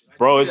expensive. Like,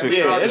 bro, it's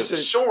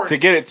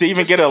expensive. To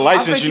even get a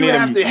license, you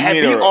have to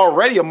be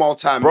already a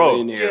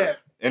multi-millionaire.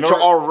 Yeah. To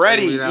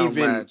already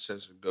even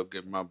go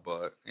get my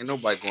butt. Ain't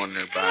nobody going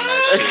there buying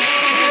that shit.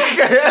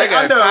 They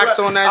got a tax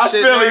on that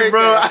shit. I feel you,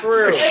 bro. For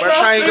real. By the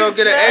time you go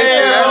get an A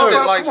for that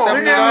shit, like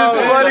 $70.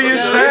 It's funny you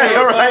saying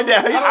right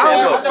now.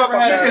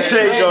 You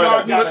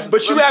said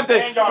but you have to.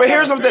 But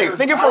here's the thing.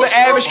 Think it for the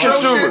average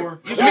consumer.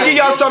 Let me give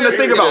y'all something to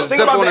think about. Think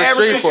about the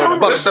average consumer.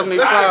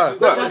 $1.75.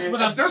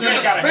 There's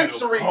a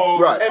dispensary in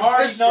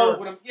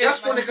Pittsburgh.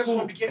 That's when niggas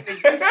gonna be getting their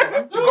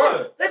weed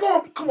from. They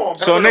gonna come on.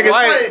 So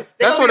niggas,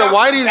 that's where the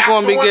whitey's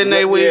gonna be getting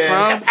their weed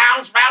from. 10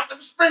 pounds route to the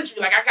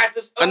dispensary. Like I got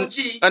this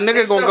OG. A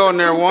nigga gonna go in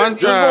there one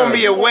time. There's gonna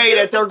be a way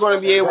that they're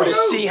gonna be able to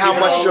see how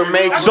much you're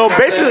making. So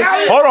basically,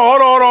 hold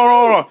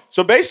on.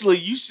 So basically,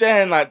 you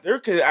saying like there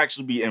could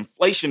actually be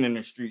inflation in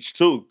the streets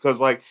too, because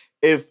like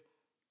if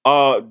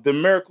the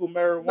miracle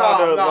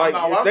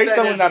marijuana, if they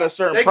selling at a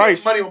certain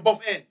price, they get money on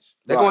both ends.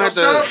 They're gonna have to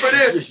sell it for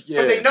this,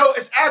 but they know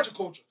it's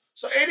agriculture.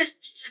 So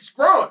it's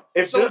growing.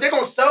 So they're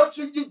gonna sell it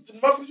to you. The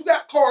motherfuckers, you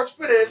got cards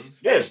for this.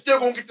 Yeah. They're still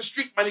gonna get the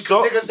street money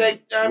because niggas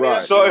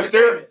ain't. So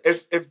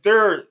if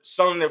they're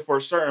selling it for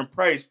a certain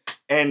price,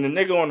 and the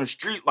nigga on the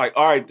street like,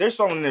 all right, they're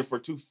selling it for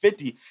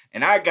 $250,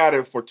 and I got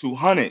it for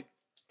 $200.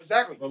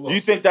 Exactly.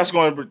 You think that's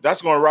going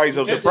to rise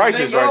up the Here's the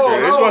prices thing. right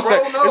there? It's going to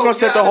set it's going to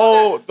set the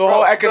whole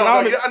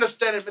economic.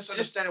 You're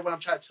misunderstanding what I'm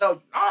trying to tell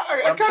you.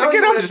 I kind of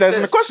get it. I'm just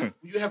asking the question.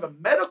 When you have a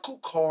medical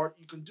card,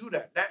 you can do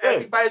that. Not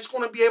everybody's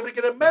going to be able to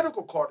get a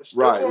medical card. It's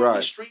still going to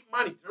be street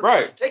money. They're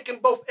just taking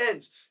both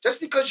ends.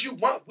 Just because you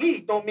want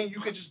weed don't mean you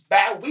can just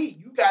buy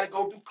weed. You got to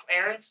go through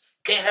clearance.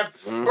 Can't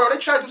have, bro. They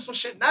try to do some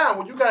shit now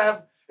where you gotta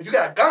have. If you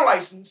got a gun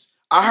license.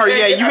 I heard,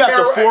 you have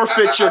to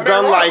forfeit your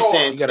gun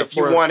license if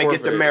you want to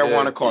get the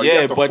marijuana card.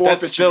 Yeah, but that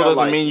still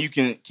doesn't mean you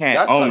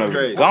can't own a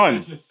gun.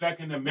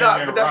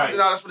 No, but that's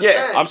what it's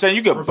saying. I'm saying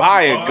you could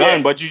buy a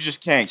gun, but you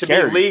just can't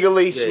carry. To be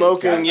legally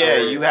smoking,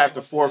 you have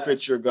to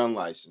forfeit your gun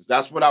license.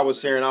 That's what I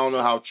was hearing. I don't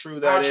know how true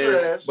that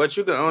is. But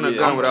you can own a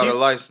gun without a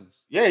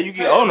license. Yeah, you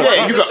can own a gun.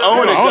 Yeah, you can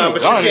own a gun,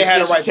 but you can't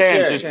have the right to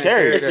carry. Just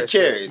carry. It's a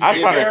carry. I'm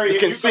trying to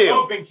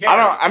conceal.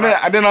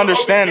 I didn't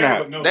understand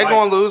that. They're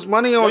gonna lose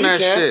money on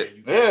that shit.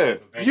 Yeah.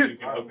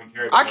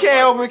 I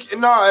can't open.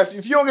 No,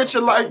 if you don't get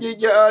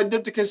your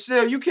dip to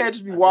conceal, you can't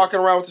just be walking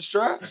around with the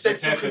strap. You said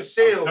to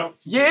conceal.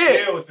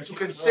 Yeah, to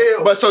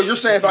conceal. But so you're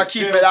saying if I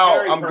keep it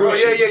out, I'm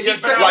Gucci? Yeah.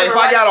 Like if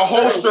I got a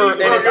holster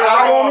and it's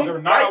out on me,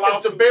 right? It's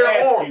the bare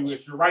arms.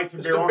 It's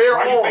the bare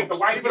arms.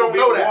 People don't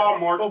know that,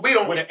 but we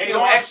don't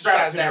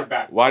exercise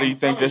that. Why do you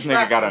think this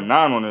nigga got a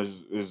 9 on his?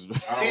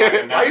 See,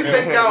 why you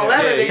think down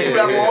Atlanta they do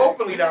that more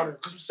openly down there?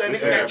 Because we say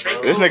niggas got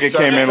drink. This nigga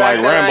came in like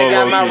Rambo.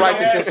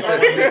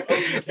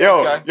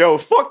 Yo,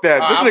 fuck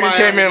that. This nigga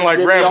came in like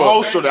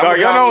Rambo. Dog,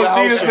 y'all don't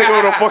see this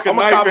nigga with a fucking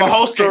knife in a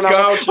holster.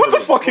 What the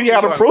fuck he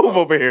got to prove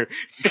over here?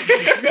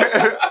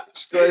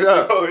 Straight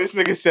up. Yo, this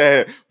nigga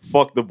said,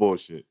 fuck the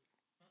bullshit.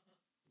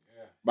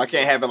 But I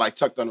can't have it like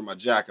tucked under my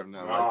jacket or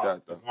nothing like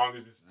that though. As long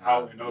as it's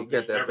out and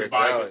open,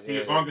 everybody can see.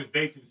 As long as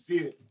they can see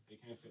it,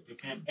 they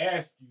can't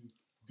ask you,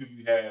 do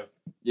you have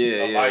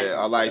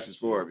a license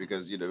for it,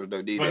 because there's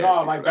no need. But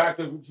no, like back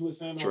to what you were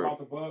saying about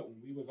the bud, when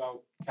we was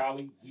out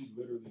Cali, we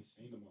literally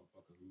seen a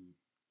motherfucker who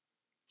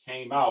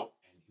came out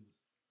and he was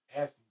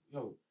asking, yo,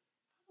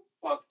 how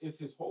the fuck is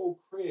his whole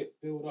crib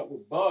filled up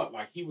with bud?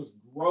 Like he was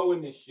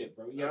growing this shit,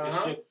 bro. He had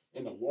this shit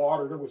in the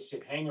water. There was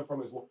shit hanging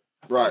from his wall.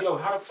 I said, yo,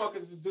 how the fuck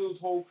is this dude's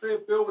whole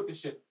crib filled with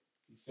this shit?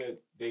 He said,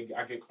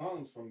 I get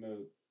clones from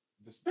the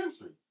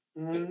dispensary.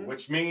 Mm-hmm.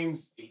 Which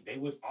means they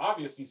was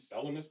obviously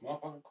selling this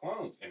motherfucking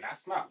clones, and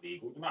that's not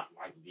legal. They're not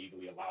like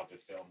legally allowed to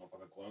sell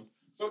motherfucking clones.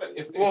 So that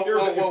if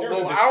there's a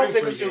I don't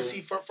think it's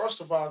see. First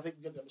of all, I think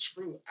you get them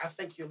screwed. I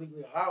think you're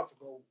legally allowed to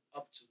go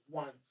up to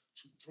 1,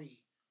 2, 3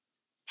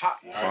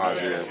 pots.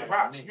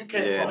 You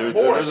can't go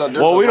more.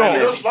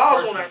 There's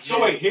laws on that.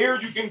 So wait, here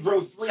you can grow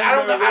 3. I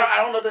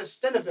don't know the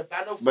extent of it, but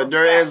I know. But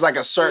there is like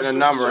a certain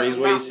number. He's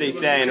what he's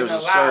saying. There's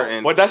a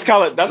certain. But that's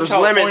there's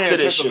limits to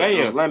this shit.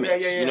 There's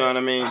limits. You know what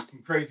I mean? That's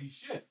some crazy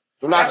shit.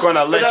 They're not going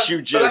to let you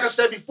just. But like I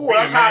said before,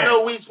 that's how I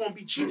know weed's going to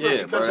be cheaper.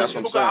 Yeah, because that's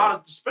people got out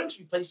of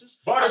dispensary places.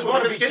 That's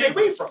where niggas get their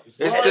weed from. It's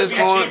just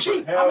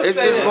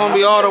going to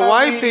be all the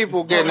white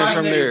people getting it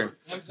from there.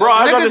 Bro,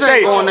 I was about to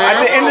say,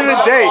 at the end of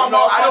the day.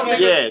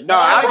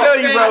 I feel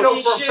you,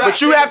 bro.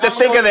 But you have to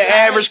think of the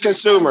average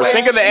consumer.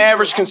 Think of the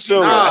average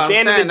consumer. At the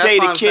end of the day,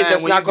 the kid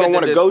that's not going to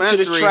want to go to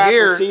the trap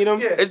and see them.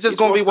 It's just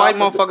going to be white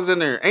motherfuckers in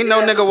there. Ain't no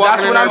nigga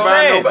walking in there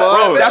buying no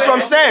bud. That's what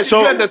I'm saying.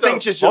 So you have to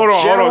think just your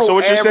general. So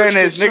what you're saying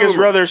is niggas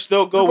rather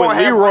still go with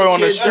Leroy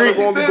on the street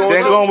than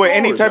going with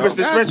any type of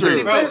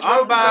dispensary. Bro,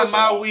 I'm buying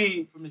my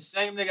weed from the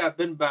same nigga I've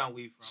been buying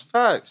weed from.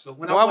 Facts. So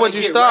why would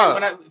you stop?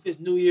 If it's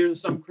New Year's or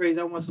something crazy,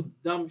 I want some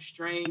dumb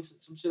strains,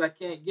 some shit I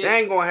can't get. They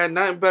ain't gonna have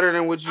nothing better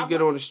than what you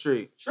get on the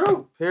street.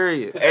 True.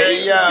 Period.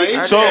 Hey,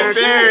 yo,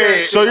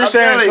 so you're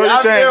saying,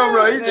 but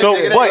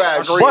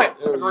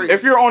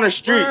if you're on the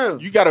street,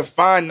 you gotta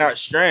find that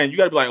strand. You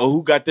gotta be like, oh,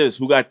 who got this?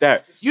 Who got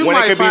that? You when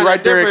might it could be find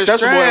right there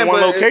accessible in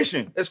one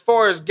location. As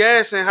far as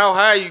gas and how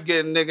high you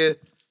getting, nigga,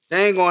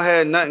 they ain't gonna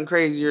have nothing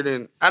crazier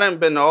than. I done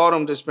been to all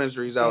them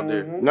dispensaries out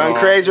there. Nothing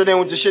crazier than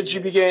with the shit you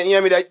be getting. You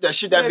know what I mean? That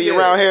shit that be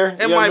around here.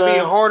 It might be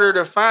harder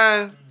to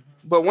find,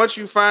 but once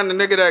you find the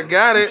nigga that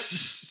got it,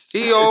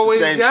 he always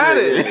got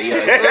it.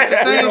 It's the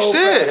same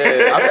shit.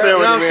 Yeah, I feel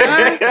what you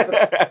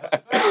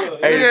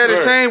saying. He had the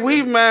same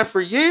weed man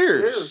for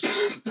years.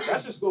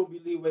 That's just gonna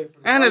be leeway for.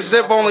 And the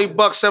zip only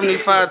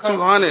 $1.75,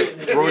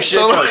 $200.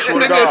 So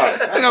nigga,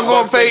 I'm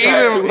gonna pay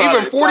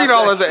even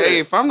 $40 an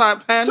eighth. I'm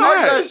not paying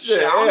that.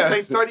 Shit, I only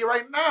pay 30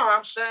 right now.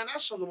 I'm saying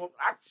that's something.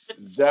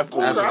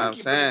 Definitely. That's what I'm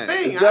saying.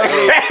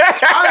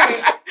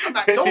 I'm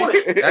not doing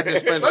it. That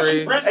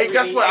dispensary. Hey,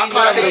 guess what? I'm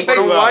not gonna pay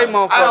some white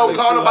motherfuckers. I don't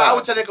call nobody. I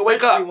would tell nigga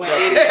wake up.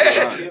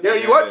 Yo,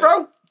 you what,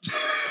 bro?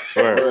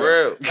 For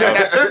real. I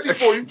got 50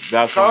 for you.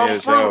 That's Come funny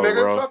as through, hell,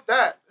 nigga. bro. Fuck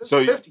that. It's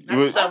So 50.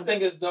 That's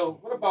something is though.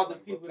 What about the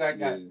people that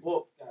got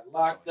booked, got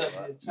locked up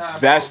in time?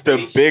 That's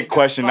the big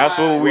question. That's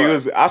what we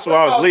was. That's what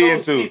I was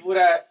leading to. People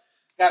that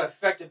got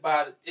affected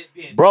by it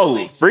being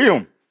bro,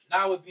 freedom.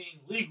 Now it being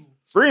legal.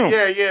 Freedom.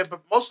 Yeah,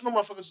 but most of them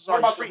motherfuckers is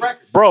already free.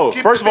 Bro,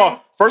 first of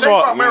all,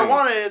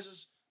 marijuana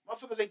is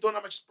motherfuckers ain't doing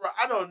that much. Bro,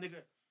 I know a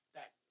nigga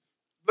that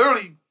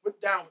literally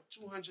went down with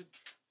 200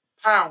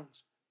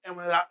 pounds and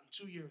went out in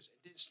 2 years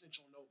and didn't snitch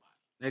on nobody.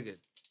 Nigga,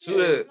 To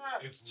the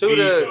It's to weed,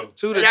 the though.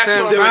 to the That's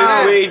 10 what I'm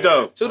pounds. Serious weed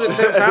though. To the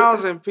 10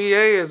 pounds in PA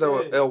is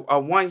a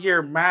 1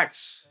 year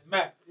max.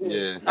 Mac.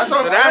 Yeah. That's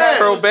what I'm So that's saying.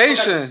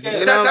 probation. That-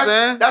 You know what I'm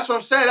saying? That's what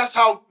I'm saying. That's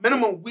how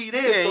minimum weed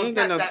is. Yeah, so you it's ain't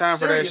got not no time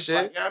for that serious, shit.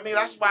 Like, you know what I mean,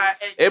 that's why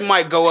It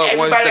might go up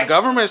once Everybody- the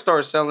government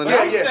starts selling it.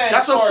 Yeah, yeah.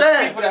 That's what I'm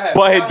saying.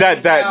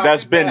 But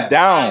that's been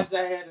down.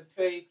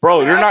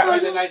 Bro, they're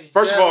not.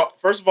 First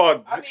of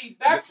all, I need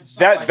that. From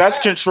something like that's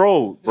that.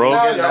 controlled, bro.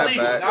 Now it's Get that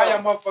illegal. back. Now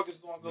y'all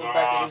motherfuckers gonna go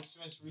back to the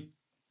dispensary.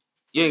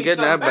 You ain't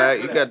getting that back.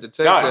 You got to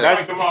take Nah, that.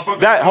 that's- Like the motherfuckers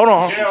that- hold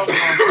on. in jail on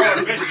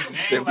prohibition. They ain't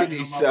Said we letting need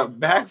them something motherfuckers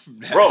back from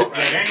that. Bro. go.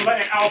 They ain't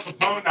letting Al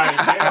Capone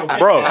out of jail.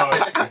 Bro.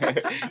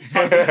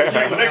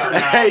 Drink liquor now.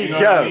 Hey, You know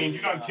what yo. I mean? You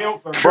done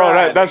killed for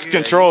Bro, that's Yeah,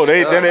 control.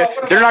 you They're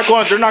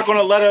suck. not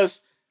gonna let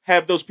us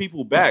have those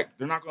people back.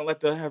 They're not gonna let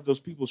them have those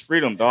people's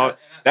freedom, dog.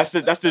 That's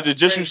the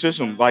judicial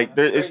system. Like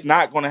it's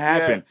not gonna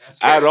happen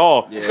at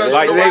all. Yeah,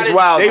 Like it is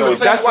wild. they though. was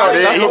that's how I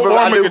that's do a believe-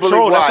 I form do of believe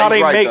control. That's why how he's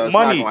they right, make though. It's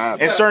not money gonna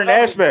happen. in certain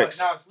aspects.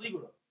 Now it's legal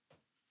though.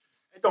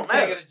 it don't You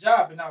can't matter. get a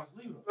job, and now it's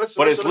legal. Listen,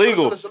 But it's listen,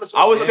 legal. listen,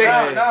 I would listen,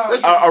 say listen. Now-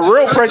 Listen, a real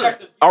listen.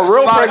 president, It's a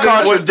lot of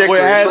contradictory.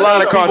 It's a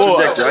lot of people-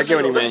 contradictory. I get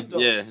what you Listen, mean. though.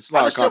 Yeah, it's a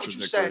I lot of understand what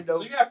you're saying, contradictory. though.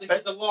 So you have to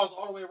get the laws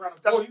all the way around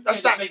the That's- board. You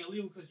that's can't just not- make it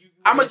legal because you.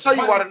 I'm gonna tell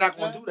you why money, they're not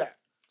you know gonna what do that.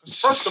 Because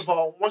first of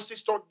all, once they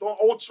start doing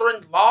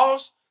altering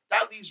laws,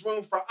 that leaves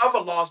room for other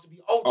laws to be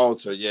altered.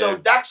 Alter, yeah. So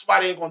that's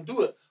why they ain't gonna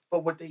do it.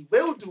 But what they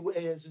will do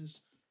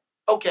is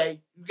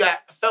okay, you got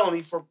a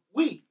felony for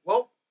weed.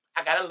 Well,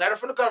 I got a letter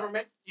from the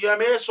government. You know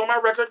what I mean? It's on my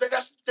record.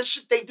 That's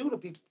shit they do to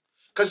people.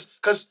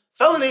 Because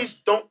felonies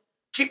don't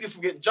keep you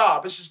from getting a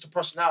job. It's just the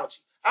personality.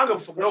 I don't give a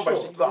fuck what nobody sure,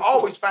 says. You can for sure.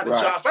 always find a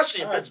Right. job,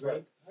 especially in All right,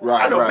 Pittsburgh.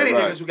 Right, I know right, many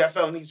right. niggas who got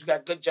felonies who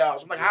got good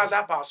jobs. I'm like, how's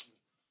that possible?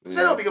 So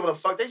they don't be giving a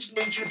fuck. They just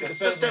need you to be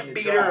consistent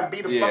beater and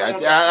beat the fuck Yeah, on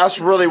time. that's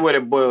really what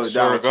it boils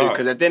Swear down to to. God.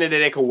 Because at the end of the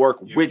day, they can work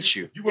with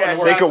you.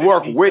 Yes, They can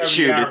work 50, with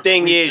 70 you. The hours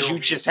thing a week, is, they'll you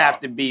be just fine. have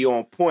to be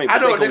on point. I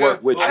But know they a can nigga.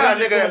 work with I you. got a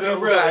nigga who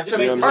real. I It took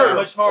makes his it Yeah. so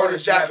much harder on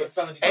his to have a jacket.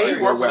 felony. And he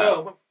Right, works right.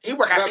 well. He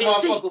work at That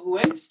PNC. motherfucker who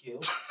ain't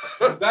skilled,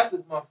 who got the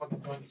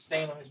motherfucking joint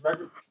stain on his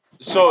record.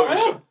 So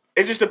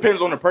it just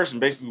depends on the person,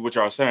 basically what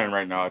y'all saying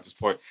right now at this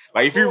point.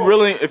 Like if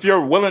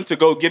you're willing to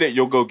go get it,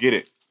 you'll go get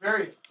it.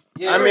 Period.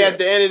 Yeah, I mean, at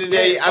the end of the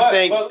day, Yeah, I but-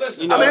 think but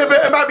listen, you know. I mean,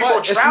 it might be more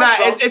It's trounced. not.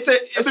 so- It's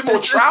bit more a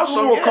trounced,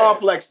 little more yeah.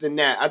 complex than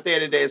that. At the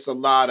end of the day, it's a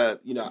lot of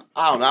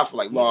I don't know. I feel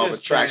like law of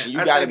just attraction.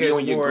 can't- You I got to think be it's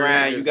on your more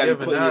grind. niggas You got to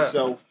giving put up.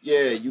 yourself. Yeah,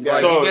 you got.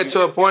 Like So- you get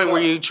to a point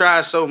where you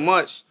try so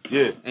much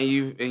Yeah. and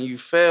you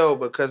fail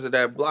because of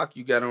that block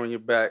you got on your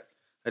back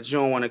that you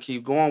don't want to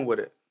keep going with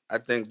it. I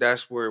think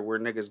that's where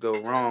niggas go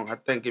wrong. I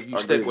think if you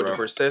I stick agree, with the bro.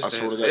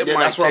 persistence, Yeah, it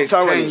might that's what I'm take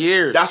telling 10 you.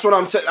 years. That's what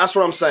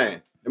I'm saying.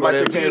 It But might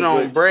take if 10 you years.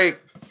 don't but break,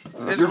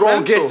 it's You're gonna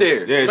mental. get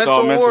there. Yeah, it's mental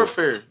all mental.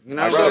 warfare. You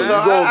know what Bro, I'm you saying?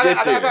 gonna get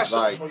I there. got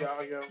something Like for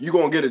y'all, yo. you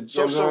gonna get it.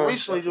 So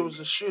recently there was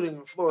a shooting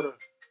in Florida.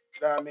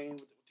 You know what I mean,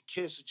 with the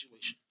kid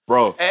situation.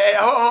 Bro. And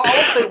I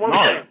will say one No,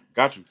 thing,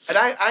 got you. and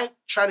I ain't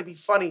trying to be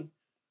funny,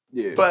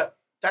 Yeah. but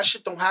that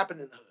shit don't happen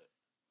in the hood.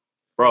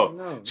 Bro.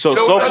 No. So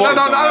No, so no, far no.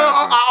 don't happen.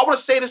 I want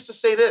to say this to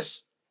say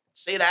this,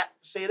 say that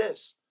to say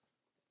this.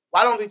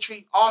 Why don't they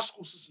treat all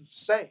school systems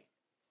the same?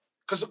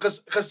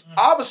 Because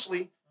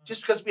obviously,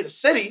 just because we're the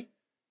city,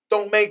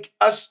 don't make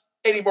us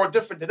any more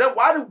different than them.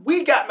 Why do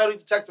we got metal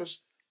detectors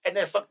and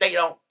then fuck they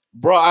don't?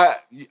 bro, I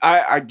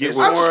get It's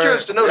what I'm just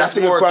curious to know That's that.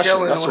 a good more question.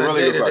 killing That's on a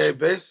really good day-to-day question.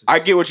 basis. I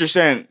get what you're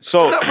saying.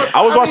 So No, but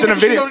I was how watching many a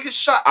niggas you video. know to get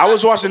shot I was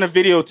after watching school? a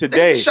video Niggas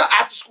today. get shot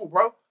after school,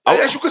 bro. I-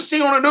 As you can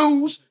see on the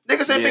news, niggas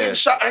ain't been Yeah. getting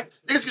shot.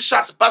 Niggas get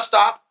shot at the bus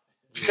stop.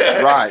 Right, You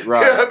know what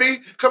right. I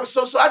mean?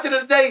 So at the end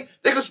of the day,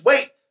 niggas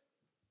wait.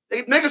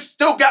 Niggas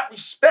still got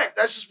respect.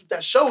 That's just what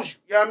that shows you.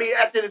 You know what I mean?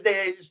 At the end of the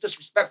day, it's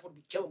disrespectful to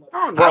be killing them.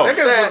 I don't Bro. know.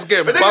 Niggas was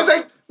getting But niggas bucked.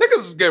 ain't Niggas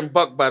was getting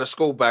bucked by the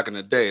school back in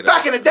the day. Though.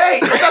 back in the day.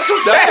 That's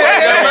what I'm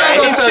Yeah,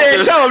 saying. He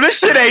said, "Tell him this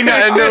shit ain't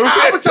nothing new.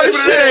 I'ma tell you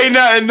This what shit it is. ain't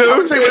nothing I'm new."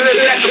 gonna tell you what it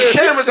is. They got them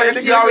cameras I can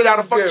see all the way down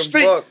the fucking Getting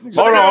street. bucked.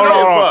 So Hold they on, gonna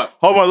hold know. on.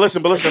 Hold on,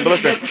 listen.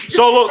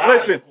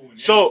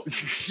 So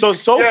listen.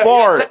 So Yeah,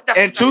 far that's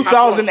in my point.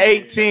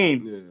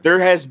 2018, there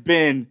has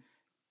been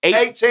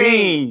 18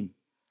 18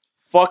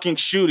 fucking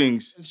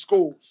shootings in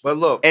schools. But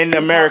look, in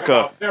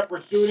America.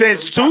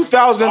 Since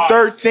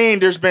 2013,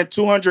 there's been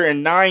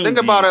 290 think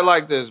about it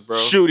like this, bro.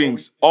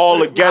 shootings all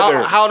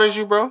together. How old is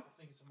you, bro?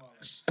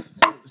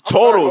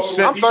 Total,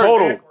 I'm 30.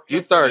 total.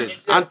 You 30.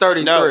 I'm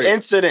 33. No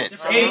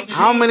incidents.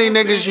 How many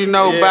niggas you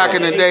know back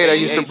in the day that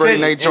used to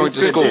bring their joint to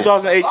Since school?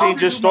 2018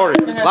 just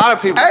started. A lot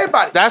of people.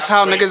 Everybody. That's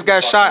how niggas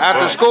got shot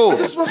after school.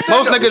 This is what I'm saying,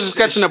 Most though. niggas is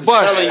catching a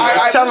bus.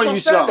 It's telling you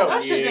that's what I'm saying, something.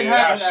 That shit didn't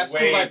happen at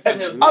schools like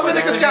this. Other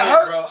niggas got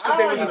hurt because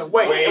they was in the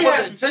way. It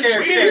wasn't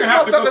intentional. These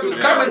motherfuckers is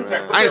coming with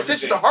I ain't-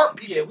 intention to hurt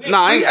people. Yeah, we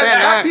Nah, I ain't We as saying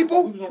black that.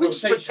 people, We was on we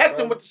just rotation, protect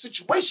them bro. what the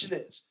situation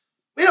is.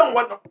 We don't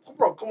want no,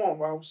 bro. Come on,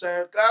 bro. I'm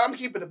saying I'm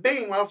keeping it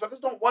being. Motherfuckers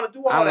don't want to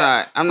do all I'm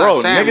that. not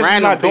Bro, saying niggas is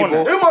random not doing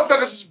people. Them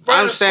motherfuckers is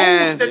running I'm schools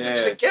saying-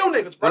 that kill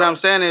niggas, bro. What I'm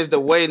saying is the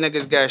way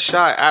niggas got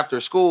shot after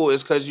school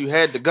is because you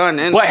had the gun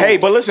in But school. hey,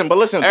 but listen.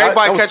 Everybody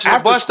that was catching the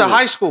after bus to school.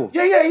 high school.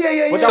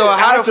 Yeah. But So that was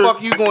how after- the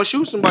fuck you gonna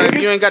shoot somebody if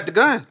Niggas- you ain't got the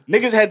gun?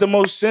 Niggas had the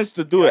most sense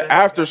to do it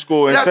after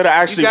school instead of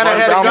actually gotta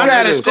running have a down gun with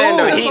at niggas. school.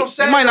 though, That's what I'm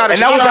saying. You might not have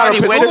And that shot was out of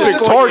already went to Pacific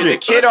school. Target. The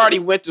kid already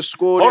went to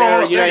school Hold on, there.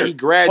 hold on, You know, nigga. he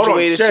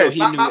graduated, Hold so on, he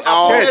Chess. knew My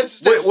all. point is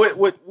this. What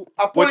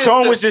My point what is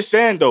Tone was this. just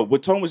saying though,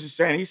 what Tone was just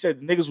saying, he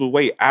said niggas would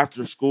wait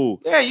after school.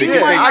 Yeah, you Thinking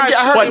might they- not I shoot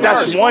heard But him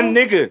that's first. one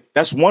nigga.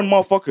 That's one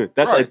motherfucker.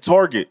 That's a Right.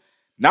 target.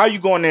 Now you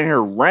going in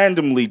here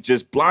randomly,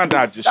 just blind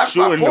eye, just That's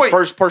my shooting the point.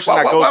 first person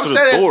that what goes I'm to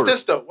saying the is door.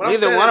 this though. What I'm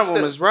Neither saying one is of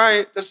them this. is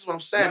right. This is what I'm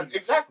saying.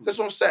 Exactly. This is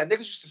what I'm saying. Niggas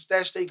used to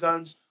stash their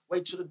guns,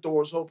 wait till the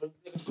doors open.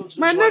 Niggas go to the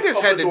Man, joint, niggas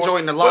open had the to doors.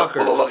 join the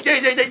locker. Look, yeah,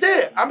 they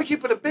did. I'm gonna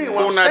keep it a bean.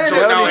 What I'm Doing that saying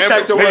joint is, now every-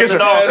 Detector Niggas-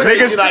 wasn't all niggas-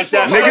 crazy like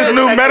that. niggas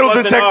knew metal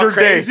Wasn't all detector day.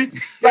 crazy.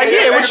 Like,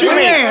 yeah, what you We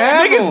mean? ain't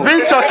have Niggas them.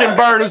 been tucking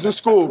burners in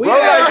school, bro. We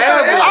Like, ain't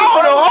have them. I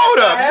don't know, hold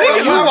up. Niggas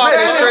Niggas you was walking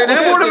been- straight in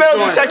before the the metal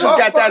joint. detectors got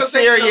that Motherfuckers in the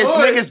serious,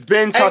 hood niggas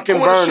been ain't tucking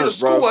going to shoot a burners,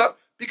 school bro. up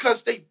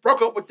because they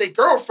broke up with their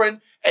girlfriend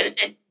and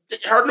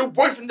her new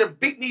boyfriend then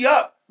beat me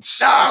up.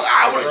 Nah,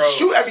 I would Bro.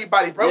 shoot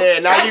everybody, bro. Yeah,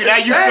 now you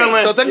That's insane.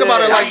 feeling. So think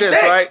about it like That's this,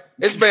 sick. right?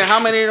 It's been how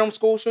many of them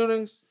school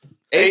shootings?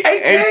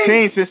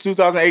 18 since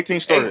 2018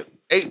 started.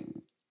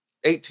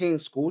 18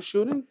 school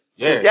shootings?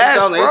 Yeah. Yes,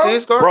 2018 bro.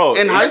 score? Bro,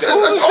 In high it's-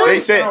 school? It's and shit? only- They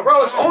said-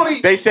 bro, it's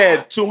only They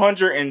said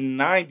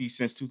 290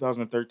 since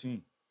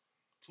 2013.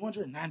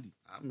 290.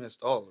 I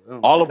missed all of them.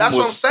 All of them that's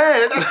what I'm was,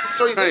 saying. That's the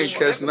serious I ain't issue.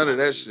 catch none of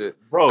that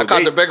shit. bro. I caught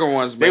They, the bigger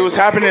ones, they man. was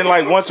happening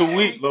like once a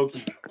week, low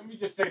key. Let me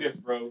just say this,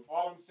 bro.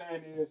 All I'm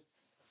saying is,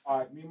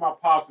 me and my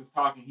pops was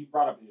talking. He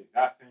brought up the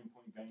exact same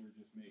point Banger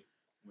just made.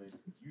 When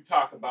you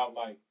talk about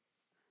like,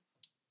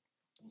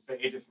 we'll say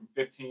ages from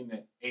 15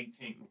 to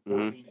 18, from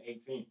 14 to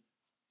 18,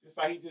 just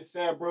like he just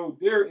said, bro,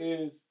 there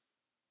is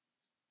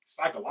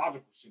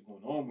psychological shit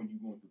going on when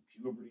you're going through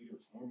puberty.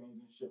 There's hormones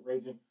and shit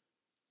raging.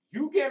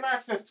 You getting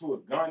access to a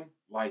gun,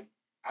 like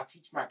I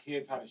teach my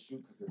kids how to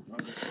shoot because they're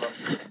young as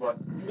fuck. But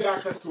you get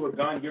access to a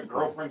gun, your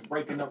girlfriend's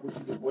breaking up with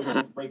you, your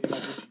boyfriend's breaking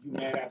up with you, you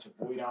mad at your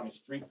boy down the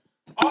street.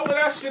 All of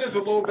that shit is a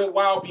little bit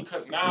wild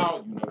because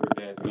now you know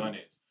where dad's gun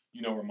is.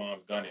 You know where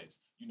mom's gun is.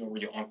 You know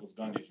where your uncle's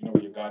gun is. You know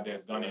where your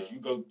goddad's gun is. You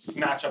go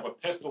snatch up a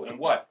pistol and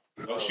what?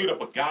 Go shoot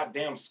up a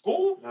goddamn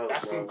school?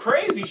 That's some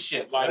crazy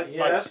shit. Like,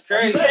 Yeah, like, that's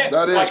crazy.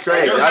 That is like,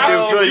 crazy. there's I do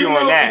not- feel if you on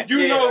know- that. If you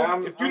Yeah, know,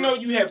 I'm- if you know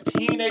you have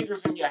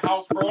teenagers in your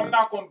house, bro, I'm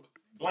not going to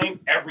blame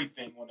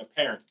everything on the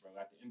parents, bro.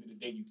 At the end of the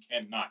day, you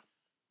cannot.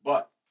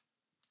 But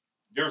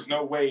there's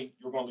no way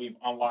you're going to leave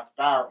unlocked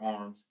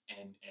firearms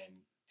and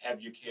have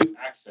your kids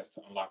access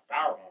to unlocked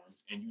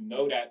firearms, and you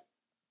know that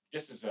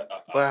this is a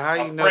But how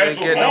a you know they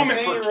fragile getting them? moment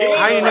for kids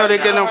How you know right they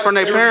getting now. them from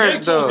their Their parents,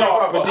 mentals though?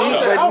 are- But Hold these,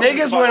 up. but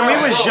niggas, when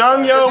we was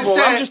young, yo, Because he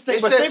bro, I'm said- just he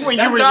thinking, but said think when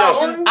since you were young,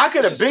 2000, I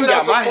could have been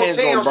got my hands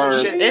 2014 on or some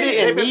burns. shit. It They've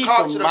didn't been need caught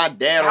from to the my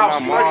dad or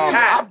house my 30 mom. I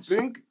times.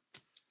 think.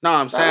 No,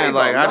 I'm saying, ain't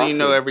like, no how do you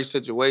know nothing. every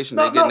situation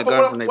No, they getting no, the but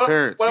gun what- from their what-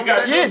 parents? what I'm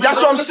Yeah, saying- Yeah, that's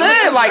what I'm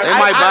saying. Like, They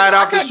might buy it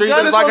off the got street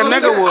guns just like a on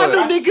nigga them. would.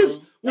 I knew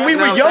niggas when we That's were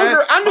what I'm younger.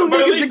 saying. I knew But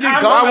at niggas to least get I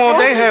guns. Why won't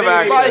from. they have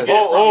Like, access?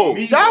 Oh,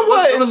 that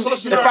wasn't- listen, if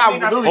listen.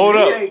 I really Hold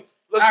up. I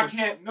Listen.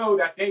 can't know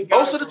that they got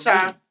Most it of the from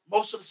me.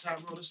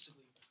 time,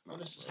 realistically, when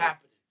this is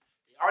happening,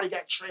 they already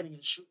got training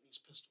in shooting these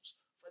pistols.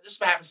 This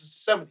has happened since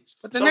the 70s.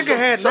 But the nigga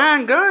had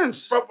 9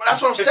 guns. Bro,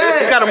 that's what I'm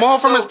saying. He got them all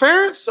from So- his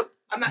parents? So,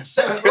 I'm not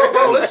saying,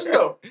 bro, listen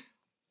though.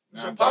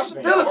 There's a Nah,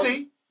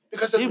 possibility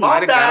because his He mom might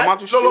have got him died. out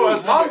the street. No,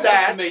 his mom died.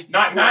 Underestimate these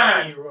Not 9.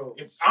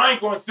 14-year-olds. If I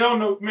ain't gonna sell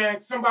no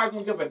man, somebody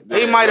gonna give a.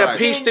 They Yeah, might have right.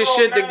 pieced this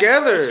shit You're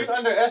together.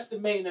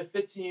 underestimating a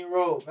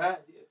 15-year-old, man.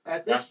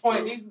 At this That's point,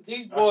 true.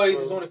 these That's boys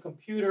true. is on the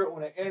computer,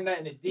 on the internet,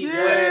 in the deep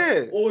Yeah.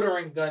 web,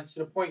 ordering guns to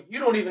the point you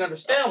don't even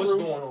understand That's what's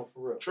true. going on for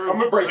real. True. I'm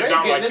gonna break So it they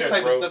down getting like this this,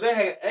 type bro. of stuff.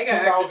 They got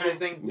access to this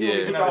thing. You don't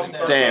even Yeah, understand.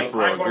 stand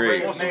for I it. ain't gonna Agree.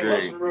 bring his name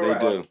Agree. up.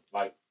 They do.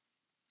 Like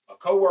a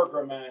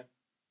coworker, man,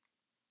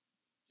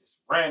 just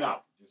ran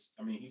out.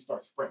 He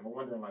starts sprinting. We're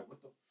wondering, like,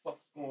 what the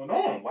fuck's going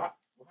on? Why is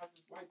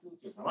this white dude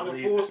just running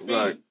full speed?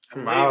 Right.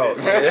 I'm out.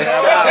 Yo.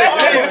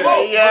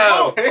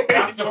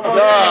 That's the first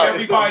Dog. thing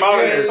everybody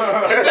did.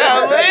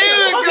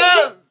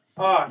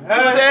 Oh,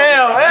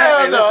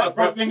 Hell That's no. the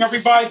first thing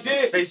everybody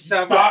did. They You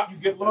sound stop, you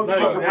get loaded.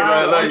 Like,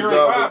 Like,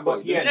 like, but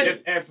like, he had shit.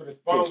 just answered his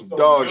phone. Some so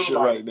dog we knew, shit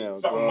like, right now,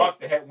 Something dog.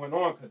 must have had went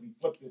on because he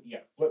flipped it. He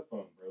had a flip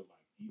phone, bro. Like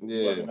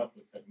he Yeah. wasn't up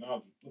with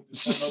technology. Flipped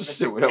his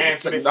Shit phone with up open, with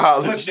answered it,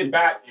 technology. flipped it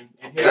back, and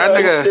hit That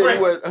it. nigga- Shit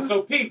with-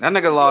 So Pete. That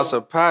nigga lost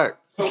a pack.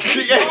 So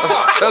Pete.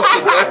 That's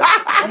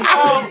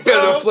what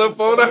Get a flip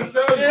phone. Nigga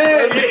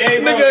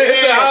Nigga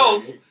hit the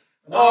house.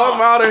 Oh,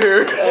 I'm out of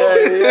here.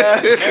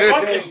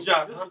 Fuck this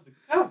job. This was the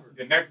cover.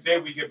 The next day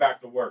we get back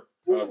to work.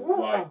 It's like, we're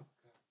like,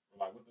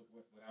 what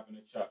happened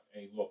to Chuck?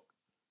 Hey, look,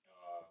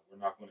 we're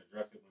not going to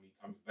address it when he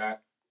comes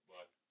back,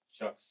 but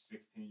Chuck's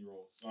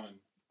 16-year-old son,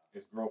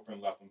 his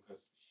girlfriend left him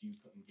because he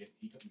couldn't get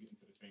into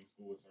the same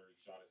school as her.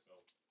 He shot himself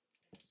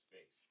in his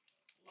face.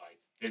 Like,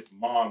 his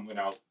mom went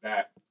out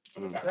back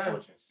on the back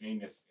porch and seen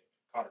this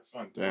caught her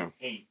son, Damn.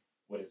 16,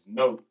 with his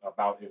note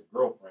about his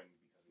girlfriend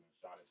because he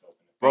shot himself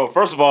in the face. Bro,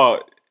 first of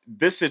all,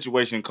 this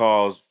situation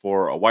calls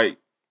for a white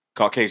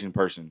Caucasian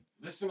person.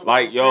 Listen to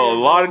Like, what I'm yo, saying, a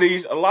lot bro. of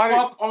these,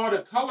 Fuck all the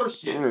color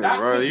shit. Mm, That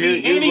bro, could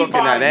you be looking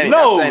at anybody. any-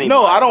 No, that's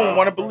no, I anybody, don't bro.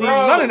 want to believe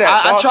Bro, none of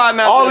that. I dog. try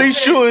not All to- these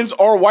shootings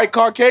are white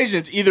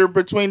Caucasians, either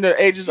between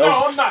the ages No,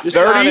 of I'm not 30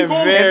 saying sounding and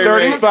very-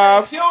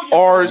 35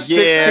 or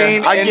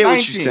 16 Yeah, I and get what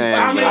 19. you're saying.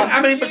 I mean, bro.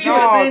 but No, you know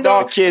what I mean,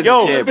 dog. dog? Kid's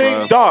Yo, a kid,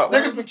 bro. Dog,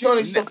 Niggas been killing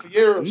themselves for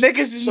years. niggas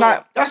is So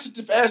not. That's a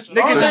different aspect.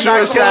 Niggas All I'm is saying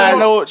not is- killing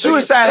no-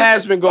 Suicide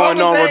has been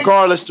going on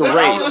regardless to Listen,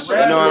 race. You listen,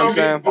 know what I'm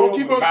listen, saying? Don't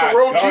keep on some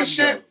real G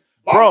shit.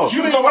 Bro. Long as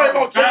you ain't worried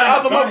about taking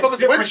other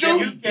motherfuckers with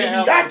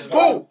you, that's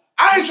cool.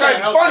 I ain't trying to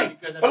be funny.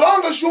 But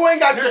long as you ain't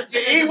got the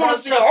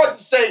evilness in your heart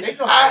to say,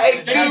 I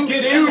hate you, I'm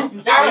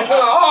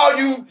gonna haul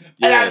you,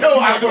 and I know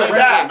I'm gonna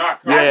die.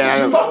 Yeah, I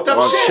know. fucked up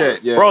Well, shit.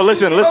 yeah. Bro,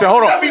 listen, hold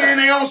That on. be in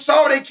their own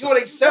soul, they kill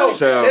themselves.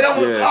 They don't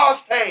want to Yeah.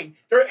 cause pain.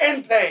 They're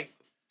in pain.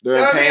 They're You know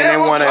in what I mean? pain They they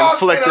don't want to cause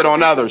inflict pain it on on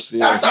people. others.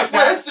 Yeah. That's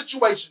what his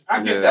situation.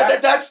 I get Yeah.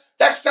 that. That's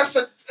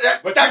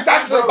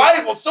the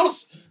Bible. So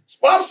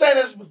what I'm saying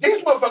is, what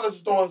these motherfuckers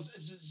is doing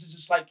is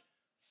just like,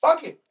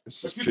 fuck it.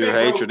 It's just But you pure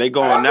think, bro, hatred. They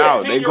going that's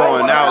out. They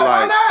going out Why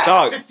like. not?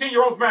 Dog,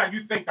 16-year-old man,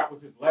 you think that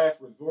was his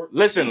last resort?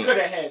 Listen, He could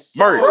have had so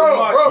Murray.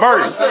 much.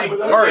 Murray.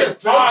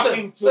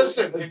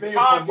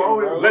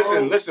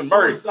 Listen. Listen,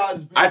 Murray.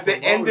 At the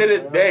end of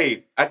the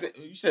day,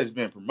 you said it's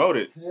being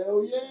promoted.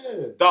 Hell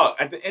yeah. Dog,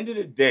 at the end of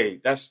the day,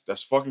 that's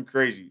fucking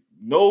crazy.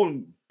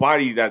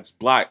 Nobody that's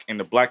black in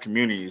the black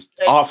community is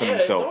offing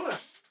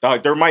themselves.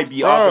 Dog, there might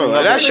be offing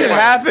Bro, that shit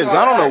happens.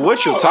 I don't know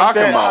what you're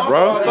talking about,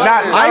 bro. Not-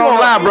 I ain't gonna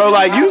lie, bro.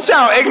 Like, you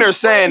sound ignorant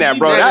saying that,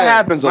 bro. That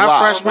happens a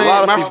lot. A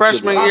lot of My people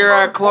freshman do this. year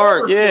at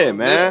Clark, Yeah,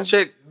 man. this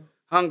chick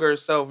hung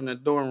herself in the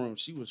dorm room.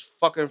 She was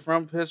fucking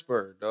from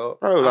Pittsburgh, dog.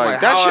 Bro, I'm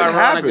like, that how shit ironic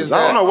happens. is I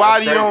don't that? know why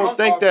you don't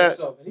think that.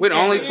 We the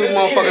only two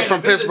motherfuckers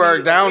from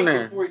Pittsburgh down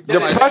there.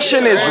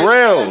 Depression is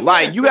real.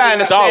 Like, you gotta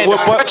understand, Dog,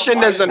 but-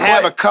 depression doesn't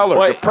have a color.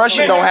 but-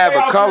 Depression don't have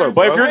a color,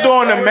 But if bro. you're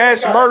doing a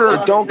mass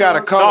murder, It don't got a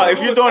Dog, color. if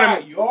you're doing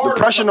a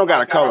Depression don't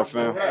got a color,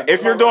 fam.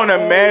 if you're doing a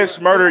mass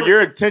murder,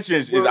 your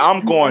intentions is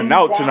I'm going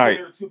out tonight.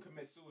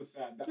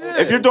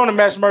 If you're doing a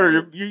mass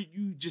murder, you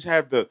just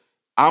have the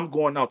I'm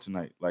going out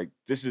tonight. Like,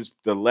 this is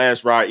the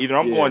last ride. Either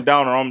I'm Yeah. going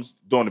down or I'm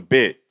doing a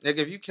bit. Nigga,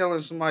 if you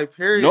killing somebody,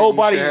 period.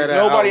 Nobody- you should have that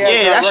nobody out.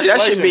 has- Yeah,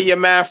 that should be your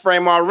mind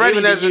frame already.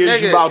 Even The as a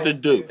years you nigga, about to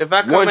do. If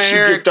I come Once in you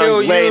here get and kill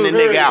done laying the you,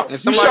 nigga out, and you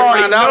somebody should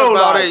already find out know,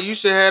 about like, it, you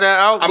should have that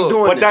outlook. I'm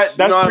doing But this. that's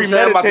You know what I'm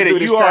saying? I'm about to do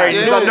premeditated. this You already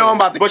time. knew. I know I'm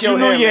about to But kill you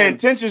knew him, your man.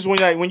 intentions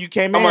when you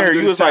came in I'm about here. to do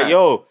You was this like, time.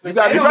 yo, You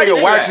gotta be this ready nigga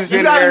for Wax that. is You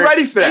in gotta be there.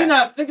 ready for They're that.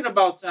 not thinking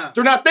about time.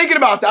 They're not thinking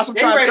about that. That's what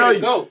They I'm trying to tell ready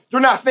to you. go. They're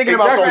not thinking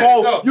about the Exactly.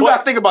 whole. Go. You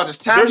gotta think about this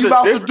time There's you a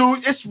about to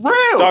difference. do. It's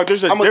real. Dog,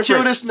 there's a I'm gonna kill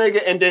difference. this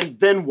nigga and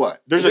then what?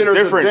 There's Then a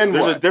difference. then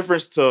There's what? a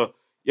difference to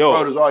yo.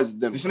 Bro, there's always a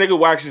This difference. nigga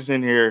Wax is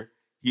in here.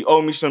 He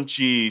owed me some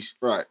cheese.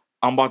 Right.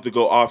 I'm about to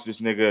go off this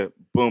nigga.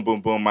 Boom,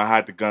 boom, boom. I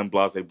had the gun.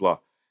 Blah, blah, blah.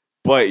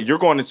 But you're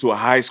going into a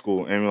high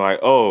school and you're like,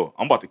 oh,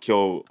 I'm about to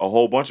kill a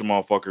whole bunch of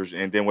motherfuckers,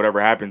 and then whatever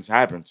happens,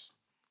 happens.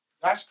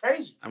 That's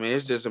crazy. I mean,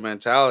 it's just a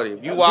mentality.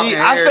 If you walk in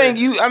I here, think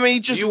you. I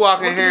mean, just you walk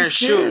in look at here and these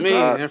shoot kids, me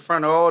dog. in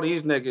front of all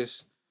these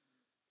niggas,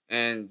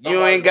 and you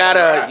Somebody ain't gonna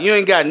got die. you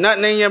ain't got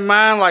nothing in your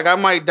mind like I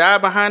might die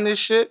behind this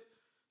shit.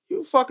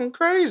 You fucking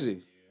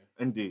crazy.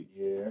 Indeed.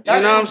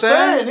 That's know what I'm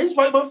saying? These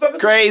white motherfuckers.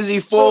 Crazy,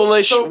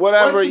 foolish,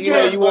 whatever once you know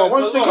again, you want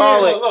once to again,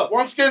 call it.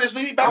 Once again, this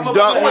lead me back It's to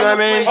dumb, the you know point.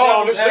 what I mean?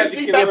 Oh, this leads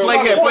me back Yeah, to play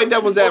my point.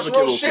 devil's What's advocate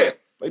real real shit? quick.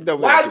 Play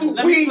devil's Why advocate. do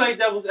Let me we play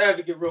devil's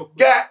advocate real quick.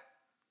 got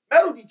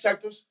metal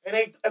detectors, and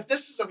if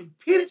this is a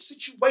repeated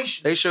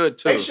situation, They should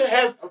too. they should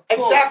have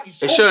exactly. It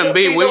School shouldn't should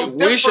be. no We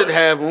different. should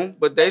have them,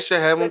 but they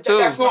should have them too.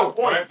 That's my So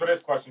point. answer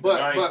this question, because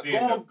I But ain't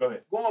seeing them. Go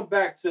ahead. going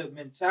back to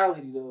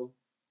mentality though,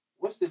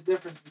 what's the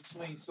difference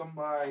between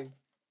somebody?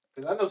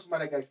 Because I know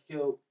somebody that got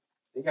killed,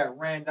 they got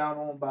ran down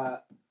on by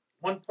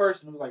one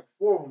person. It was like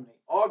 4 of them. They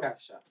all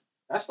got shot.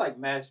 That's like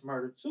mass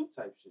murder too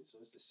type shit. So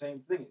it's the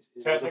same thing. It's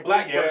a Technically,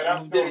 black yeah, person that's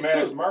who still did it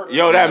mass too. murder.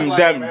 Yo,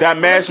 that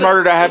mass Listen,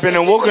 murder that happened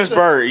in listen,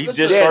 Wilkinsburg, he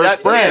listen, just Yeah, first that-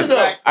 spread.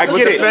 listen, I with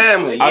get the it.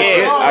 family. I Yeah,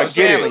 get I with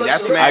get family. it.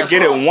 That's I mass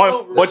get it.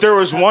 murder. But there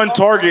was one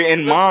target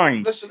in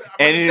mind. Listen, I'm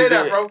And gonna say it-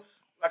 that, bro.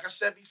 Like I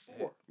said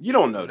before, You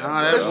don't know that.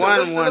 Nah, bro. that's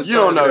one. You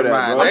don't know that,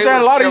 bro. I'm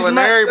saying a lot of these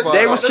men-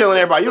 They was killing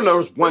everybody. You know, there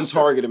was one Listen,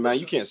 targeted, man.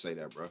 listen. You can't say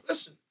that, bro.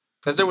 listen.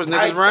 because there was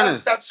niggas running.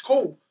 That's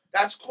cool.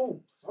 That's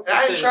cool. I'm And I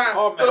ain't saying trying it's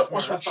all to mass put murder.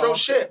 on some That's all true I'm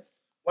saying. shit.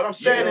 What I'm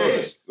saying Yeah.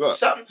 is Look.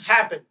 something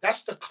happened.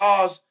 That's the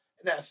cause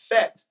and the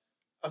effect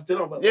of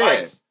dealing with Yeah.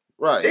 life.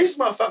 Right. These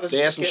motherfuckers They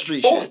had just some get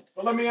street bullied. shit.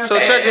 Well, let me ask So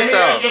you- check this let me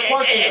out. ask you a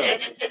question,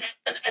 though.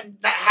 And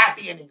not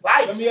happy in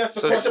life. Let me ask the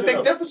So- It's a question, big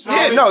though. difference.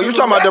 Yeah, no, you're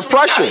talking about That's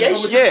depression.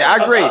 retaliation Yeah,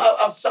 I agree.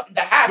 Of something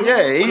that happened.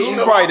 Yeah, he's You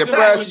know, probably that's-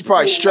 depressed. He's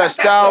probably stressed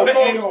that's out. so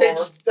long, they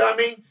just- you know what I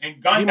mean?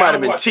 And gunned He might down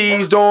have been what, the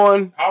teased first-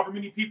 on. However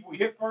many people he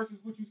hit first is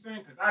what you saying?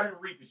 Because I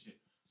didn't read the shit.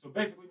 So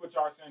basically what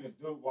y'all are saying is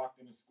dude walked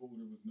into school,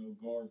 there was no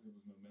guards, there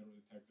was no metal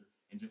detector,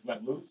 and just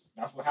let loose?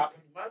 That's what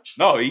happened? Much.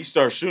 No, he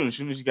started shooting as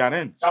soon as he got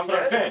in. That's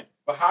what I'm saying.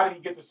 But how did he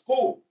get to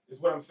school is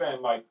what I'm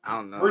saying. Like, I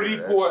don't know. where did he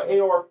that pull shit.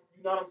 an AR?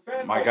 You know what I'm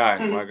saying? My Like, guy,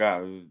 my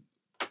guy.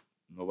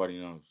 Nobody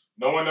knows.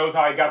 No one knows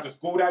how he got to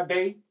school that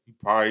day. He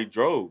probably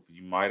drove.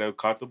 He might have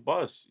caught the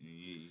bus.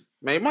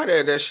 Man, he might have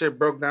had that shit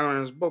broke down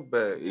in his book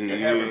bag.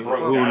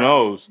 Who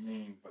knows?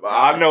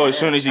 I know as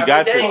soon as he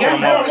got there, He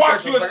didn't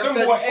watch you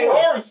assemble an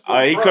AR in school.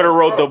 he could have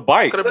rode the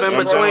bike. Could have been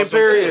Listen, between bro,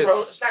 periods. Listen, bro,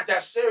 it's not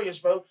that serious,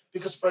 bro.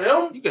 Because for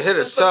them, You can hit a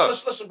listen, tuck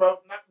listen, bro.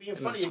 Not being in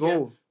funny school.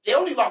 again. They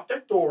only lock their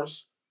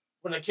doors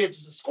when the kids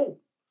is in school.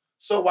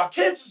 So while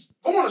kids is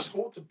going to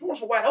school, the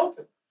doors are wide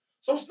open.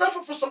 So it's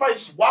nothing for somebody to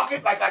just walk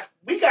it. Like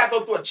we gotta go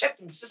through a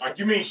checking system. Like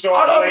you mean show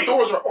All the up other late?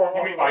 doors are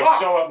You mean like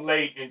locked. show up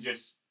late and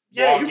just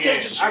Yeah, walk you can't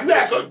in. just. I You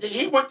get gotta go.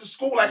 He went to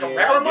school like a Yeah,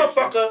 regular I get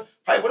you. motherfucker,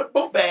 probably with a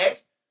book bag,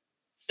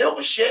 filled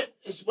with shit.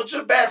 Went to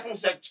the bathroom,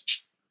 said,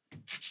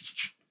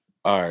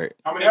 All right,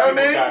 How many You know what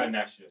people I mean? got in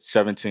that shit?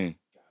 17.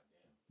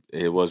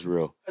 it was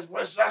real.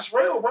 "That's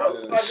real, bro.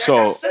 Like, So-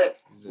 I got sick."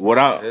 What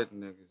I- Hit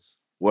niggas.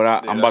 Yeah,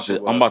 I'm that about shit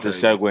to was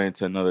crazy. segue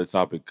into another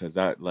topic because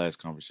that last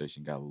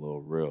conversation got a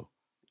little real.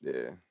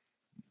 Yeah.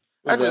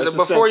 I It's just, a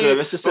before sensitive- you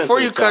it's a before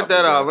you sensitive cut that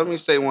topic, off, bro. let me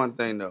say one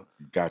thing though.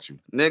 Got you.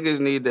 Niggas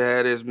need to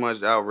have as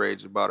much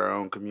outrage about our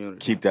own community.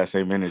 Keep that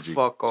same energy.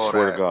 Fuck all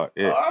Swear that. to God.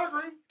 Yeah. I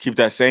agree. Keep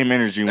that same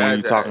energy when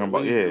you're talking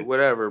about we-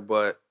 whatever,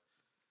 but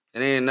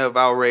it ain't enough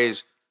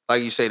outrage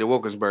like you say the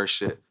Wilkinsburg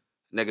shit.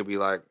 Nigga be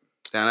like,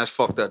 damn, that's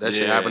fucked up. That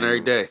shit Yeah. happen every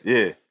day.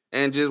 Yeah.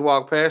 And just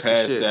walk past the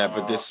Past shit. that,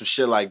 but there's some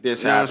shit like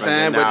this You know what I'm happening.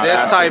 saying? and But now this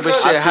that's- type of I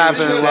shit see what you're happens,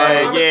 saying, like,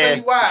 I'm gonna tell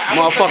you why.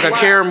 Motherfucker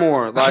care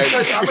more. I'm Like,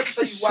 gonna tell you why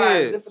the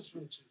shit. difference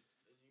between the two.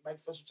 You might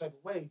feel some type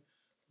of way,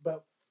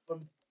 but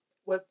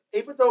what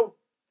even though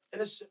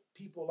innocent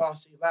people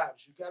lost their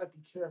lives, you gotta be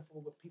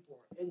careful what people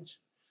are into.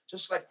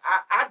 Just like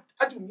I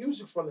do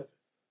music for a living.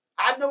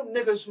 I know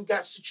niggas who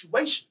got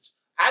situations.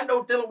 I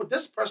know dealing with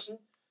this person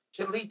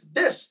can lead to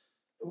this,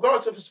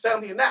 regardless of his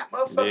family or not.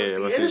 Motherfuckers Yeah,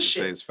 be let's in this say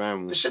shit. his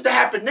family. The shit that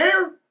happened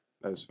there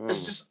That's family.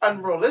 is just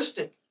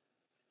unrealistic.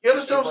 You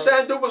understand what I'm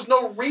saying? There was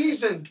no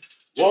reason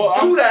to Well,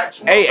 do that.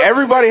 To Hey, motherfuckers.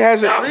 everybody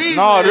has Now, a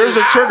no. There's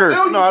a trigger.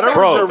 No, there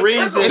Bro, was a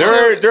reason.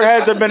 There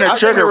hasn't been a I think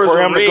trigger there was for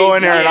a him to go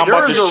in there and reason. I'm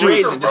about to There was a shoot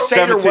reason. To say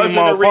there 17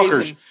 wasn't a motherfuckers.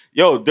 reason.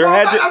 Yo, there No,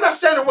 had I'm to. not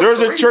saying it was There's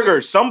the a reason.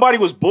 trigger. Somebody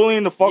was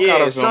bullying the fuck Yeah,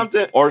 out of him,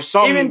 something- or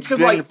something even 'cause,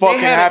 didn't like, they fucking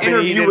had an happen. He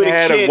interview didn't with a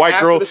had a kid white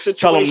after girl the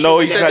tell him no.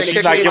 situation. She's They not. said She's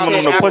the not kid giving him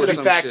said no after pussy.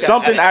 the fact that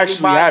Something actually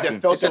anybody that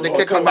happened. felt They said that they was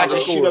kicked him coming out back of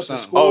and school shoot or up the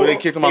something. school. Oh, they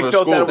kicked him out of felt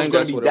that school. it was I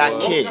going think to be that's that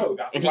what it kid, was.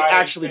 and he That's why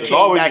actually they It's came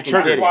always back a and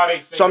trigger. did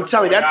it. So I'm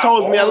telling you, that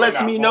tells me, that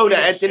lets me know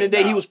that at the end of the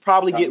day, he was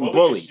probably getting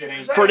bullied.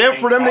 For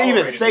them to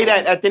even say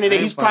that at the end of the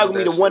day, he's probably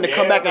gonna be the one to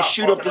come back and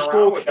shoot up the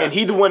school, and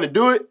he the one to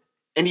do it,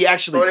 and he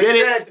actually Bro, they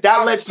did said it. the That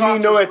cops lets talked me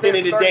to know his at the end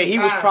of the kid day, he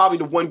 30 was times. probably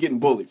the one getting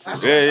bullied. For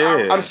That's real. Yeah,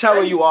 just yeah. I'm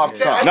telling you off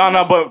Yeah, top.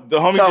 No, but the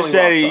homie Telling just you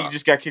said off he top.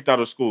 just got kicked out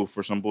of school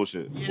for some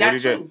bullshit. Yeah, What that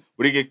did he get? too.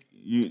 What did he get?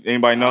 You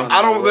anybody know?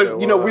 I don't, What it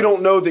but, you know, we was.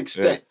 don't know the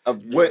extent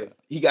of what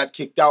he got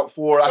kicked out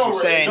for. That's what I'm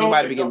saying. He might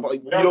have been getting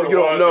bullied. You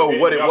don't know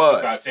what it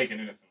was.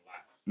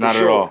 Not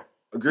sure. at all.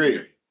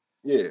 Agreed.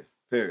 Yeah.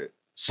 Period.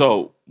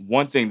 So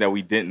one thing that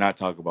we did not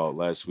talk about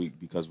last week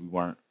because we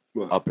weren't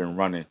What? up and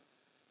running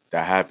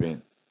that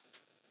happened.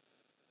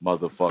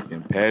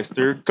 Motherfucking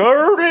Pastor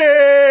Curtis.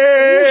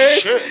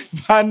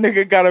 My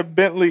nigga got a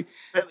Bentley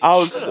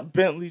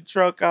Bentley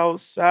truck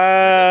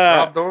outside.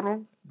 dropped on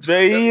him.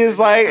 Jay, he is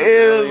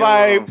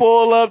like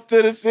pull up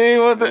to the scene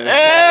with the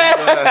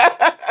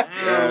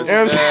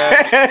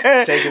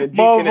Taking the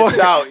deaconess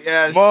out.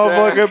 Yes.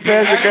 Motherfucker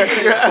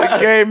Pastor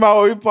came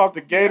out, we popped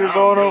the gators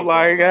on him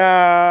like All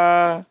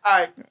right.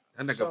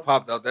 That nigga So,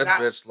 popped out that not-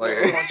 bitch like,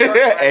 we're going church,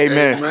 right?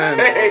 Amen. man,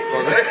 I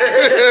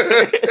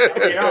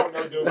don't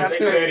know, dude. They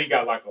said he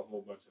got like a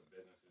whole bunch of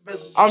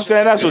businesses. I'm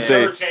saying that's what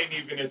they Church ain't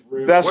even his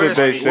real. That's what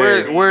they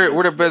say.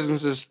 Where the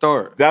businesses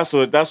start? that's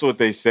what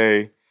they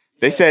say.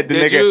 They said the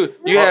Did nigga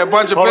you had a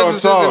bunch of Hold on,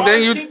 businesses Saul. and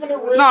then you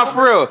nah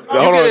for real.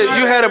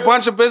 You had a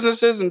bunch of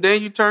businesses and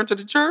then you turned to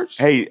the church.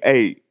 Hey,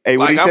 what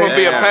Like he I'm gonna say?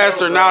 be a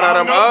pastor now that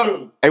I'm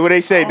up. Hey, what they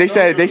say? They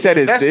said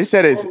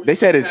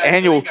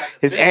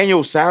his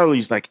annual salary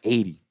is like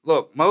 80.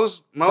 Look,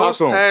 most Talk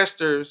to 'em.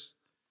 pastors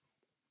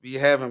be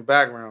having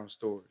background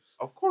stories.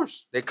 Of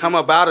course. They come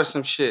up out of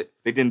some shit.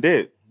 They didn't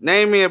did.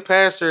 Name me a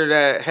pastor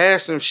that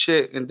had some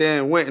shit and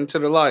then went into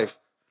the life.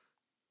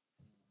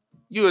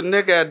 You a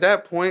nigga at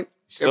that point.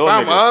 Still if a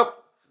I'm nigga.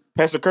 up,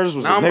 Pastor Curtis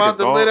was now a I'm nigga, about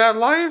to dog. live that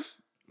life.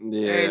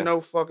 Yeah. Ain't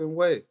no fucking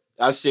way.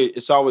 I see.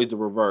 It's always the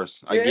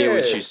reverse. I get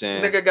what you're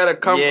saying. Nigga gotta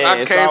come. Yeah, I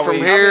it's came from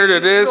always- here to You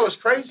know what's this.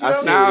 crazy? I though?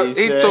 see Now what he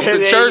said. took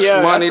the church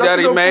Yeah, money that's that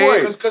a he good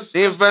made. point.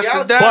 He invested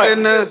reality that is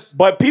in the. this.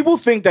 But people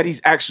think that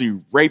he's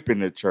actually raping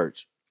the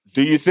church.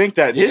 Do you think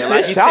that Yeah, his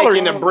like he's salary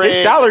taking the bread,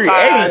 his salary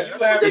tithes,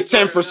 80? the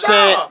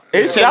 10%,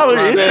 His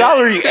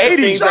salary 80.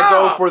 things that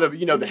go for the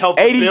the help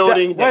the 80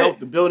 building, the what? help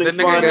the building The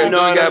nigga fund. got- You know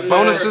he what got I'm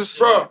saying? bonuses?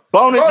 Bro,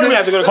 Bonuses. Oh, we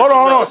have to go to Hold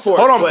on, of course, hold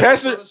on, but-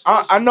 Pastor.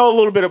 I know a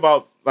little bit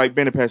about like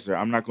being a pastor.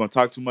 I'm not going to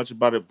talk too much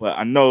about it, but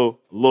I know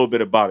a little bit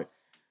about it.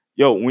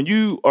 Yo, when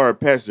you are a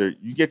pastor,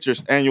 you get your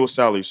annual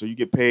salary, so you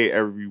get paid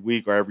every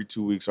week or every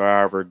 2 weeks or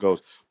however it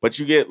goes. But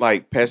you get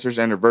like pastor's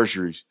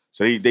anniversaries.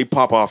 So they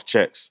pop off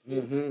checks.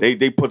 Mm-hmm.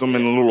 They put them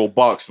in a little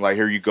box like,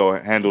 here you go,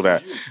 handle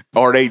that.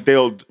 Or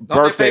they'll Don't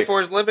birthday they pay for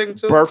his living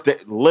too?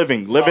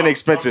 living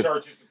expenses.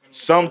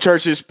 Some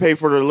churches pay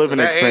for their living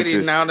that 80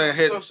 expenses. now that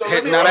hit, So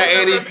hit let me- now that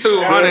 80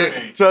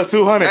 200. So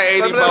 200. That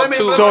 80 Let about me-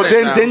 200.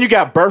 So now. then you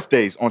got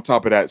birthdays on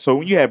top of that. So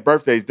when you have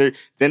birthdays, then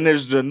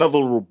there's another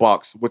little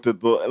box with the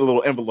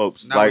little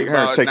envelopes. Now like, we here,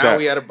 about, take now that.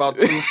 we at about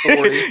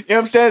 240. You know what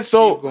I'm saying? Keep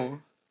So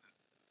going.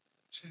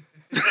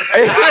 We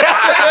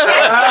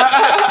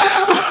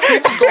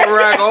just gonna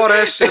rack all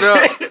that shit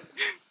up.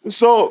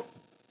 So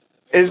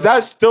is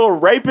that still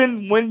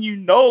raping when you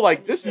know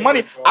like this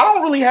money? I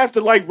don't really have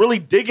to like really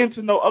dig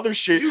into no other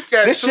shit. You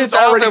got This shit's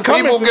already 2,000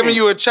 coming people to giving me.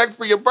 you a check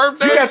for your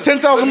birthday. You got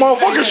 10,000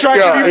 motherfuckers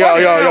tracking you. Yo,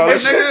 money. yo, my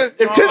listen. nigga.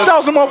 If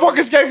 10,000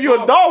 motherfuckers gave you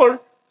 $1,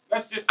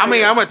 Let's just I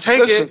mean, I'm gonna take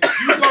Listen. it,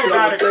 you go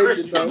down to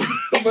Christian.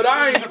 but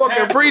I ain't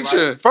fucking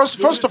preaching.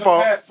 First of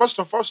all,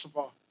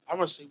 I'm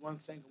gonna say one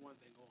thing and one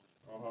thing only.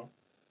 Uh-huh.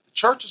 The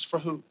church is for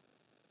who?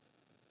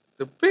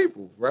 The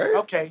people, right?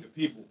 Okay. The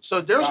people.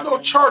 So there's no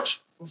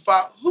church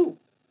without who?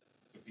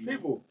 The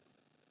people.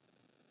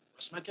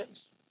 That's my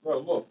case. Bro,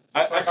 look.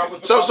 I- It's like I-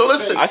 was So about to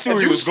listen. say. I see where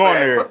if you was going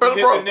spend- there. Bro,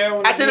 You hit the nail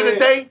on at the end of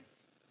the head.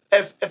 day,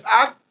 if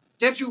I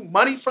give you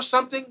money for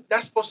something,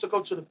 that's supposed to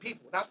go to the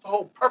people. That's the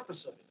whole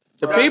purpose of it.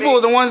 The You know what I people mean?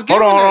 are the ones Hold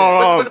giving on,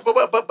 it. hold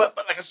on. But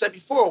like I said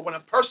before, when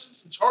a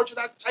person's in charge of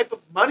that type of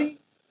money,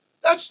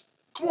 that's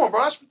come on,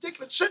 bro. That's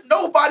ridiculous. Should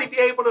nobody be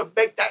able to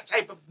make that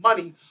type of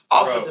money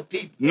off Bro. of the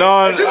people?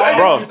 No, If you-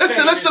 bro.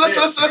 Listen.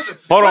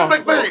 Hold on.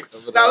 Wait.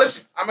 Now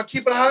listen, I'm gonna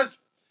keep it 100.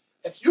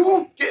 If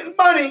you getting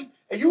money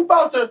and you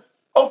about to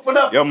open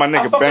up, Yo, my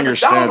nigga a fucking Banger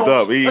stand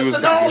McDonald's, up. He was-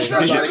 listen, no, sure, He's shit,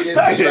 about to just get-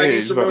 pass he's about to it.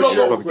 get some real Look, shit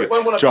look, real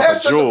quick. when a Drop a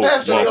pastor's a jewel,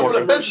 pastor, they open a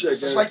motherfucker. business,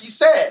 just like he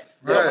said.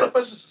 They open Right. a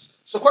business.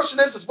 So the question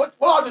is what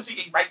all does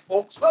he eat, right,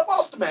 folks? What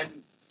else the man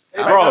do?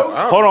 Anybody Bro, know?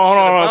 hold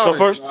on. So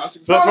first,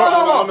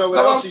 No, No. What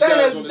I'm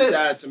saying is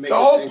this: the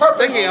whole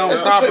purpose He owns is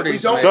to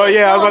properties, put- man. no,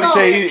 yeah, I was about to No,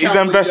 say no. he's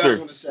an investor.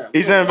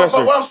 He's an But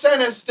investor. what I'm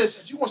saying is this: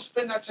 if you want to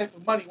spend that type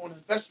of money on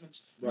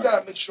investments, you Right.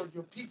 gotta make sure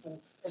your people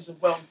is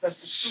well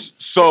invested too.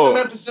 So- Get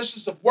them in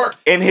positions of work.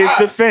 In his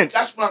defense-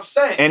 that's what I'm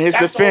saying. in his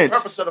That's the whole defense,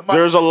 purpose of the money.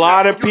 there's a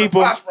lot Not of for you to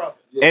people- prosper of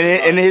it.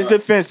 And in his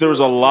defense, there was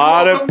a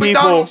lot You of open a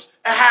people. McDonald's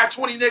and hire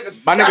 20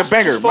 niggas. My nigga That's what you're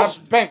Banger, my supposed to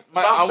do. bank,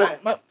 That's what I'm saying.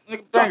 my nigga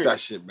Talk Banger. that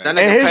shit, That man.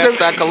 nigga his passed def-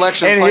 that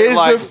collection in plate his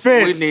like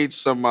defense-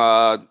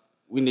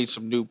 we need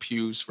some new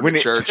pews for We the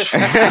need- church.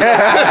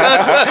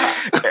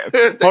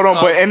 Hold on,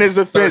 but in his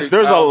defense,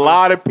 there's a 30,000.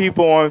 lot of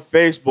people on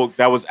Facebook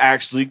that was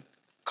actually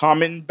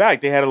commenting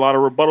back. They had a lot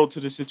of rebuttal to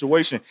the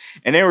situation,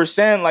 and they were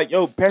saying like,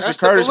 "Yo, Pastor That's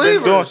the Curtis been doing."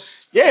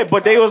 believers. Yeah,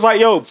 but they was like,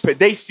 "Yo,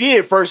 they see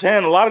it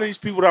firsthand." A lot of these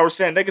people that were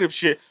saying negative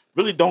shit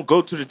really don't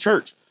go to the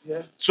church.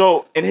 Yeah.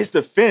 So in his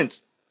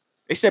defense,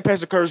 they said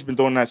Pastor Curtis been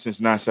doing that since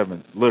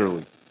 9/7,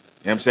 literally.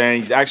 You know what I'm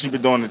saying? He's actually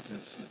been doing it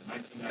since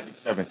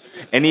 1997.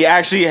 And he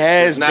actually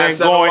has Since been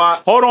 9/7 going.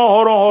 what? Hold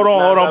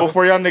on, 9/7?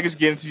 before y'all niggas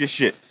get into your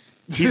shit.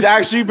 He's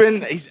actually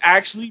been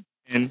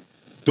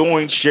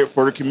doing shit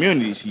for the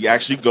communities. He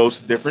actually goes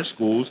to different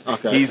schools.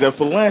 Okay. He's a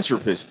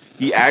philanthropist.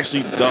 He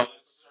actually does certain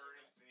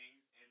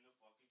things in the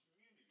fucking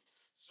community.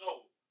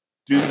 So,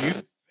 do you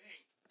think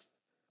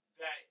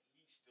that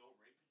he's still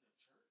raping the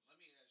church? Let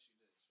me ask you this,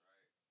 right?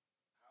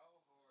 How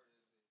hard is it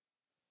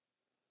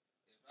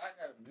if I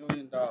got $1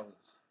 million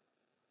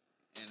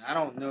and I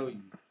don't know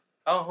you?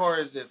 How hard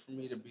is it for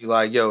me to be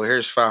like, yo,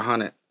 here's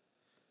 500?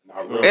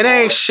 Not real It ain't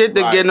hard. shit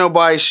to Right. get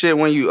nobody shit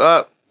when you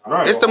up.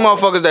 Right. It's the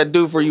motherfuckers that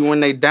do for you when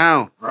they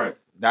down. Right.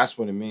 That's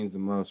what it means the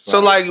most. So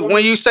like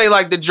when you say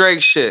like the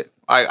Drake shit,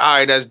 like all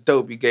right, that's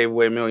dope. He gave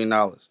away $1 million.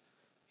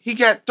 He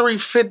got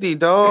 $350,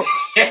 dog,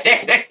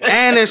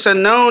 and it's a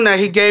known that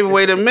he gave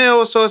away the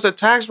mill, so it's a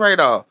tax write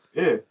off.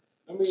 Yeah.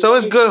 So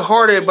it's good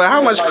hearted, but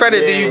how much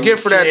credit do you get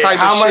for that type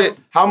how of much, shit?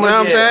 How much? You know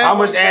what I'm saying? How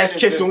much ass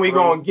kissing we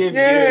gonna give you?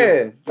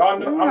 Yeah. Y'all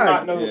know, I'm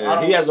not no. Yeah, I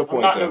don't, he has a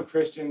point, I'm not though. no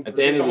Christian. At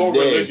the end of the whole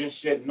day. religion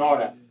shit and all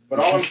that. But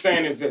all I'm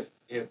saying is this: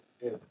 if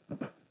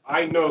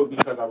I know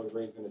because I was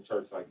raised in the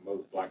church like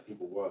most black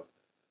people was,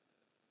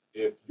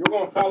 if you're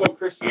gonna follow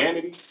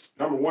Christianity,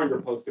 number one, you're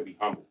supposed to be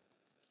humble.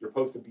 You're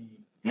supposed to be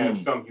have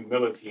some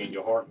humility in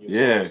your heart and your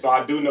Yeah. soul. So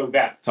I do know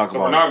that. Talk so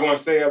about we're not gonna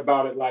say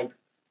about it like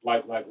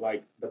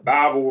the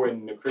Bible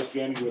and the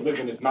Christianity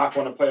religion is not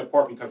going to play a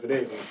part because it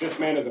is. And if this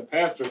man is a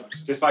pastor,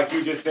 just like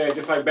you just said,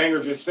 just like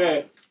Banger just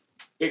said,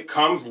 it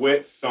comes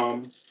with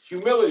some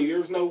humility.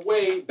 There's no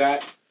way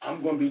that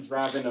I'm going to be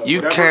driving a. You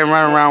whatever- can't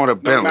run around with a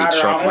Bentley matter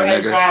truck, how my much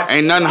it nigga. costs,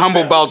 Ain't nothing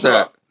humble about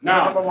that.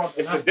 Now,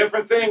 it's a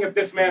different thing if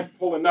this man's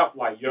pulling up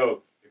like,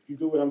 yo, if you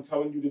do what I'm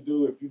telling you to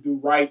do, if you do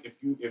right,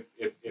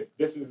 if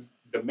this is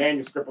the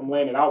manuscript I'm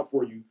laying it out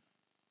for you,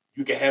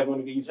 you can have one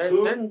of these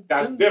too.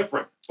 That's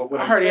different. But what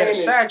I I'm heard he had a saying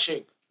is, side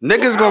chick.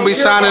 Niggas gonna be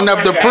signing up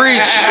to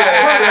preach.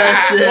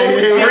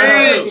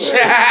 Preach.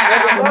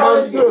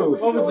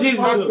 What would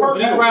Jesus do?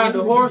 Would he ride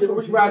the horse or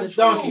would he ride the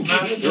donkey, man?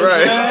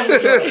 Right.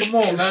 Come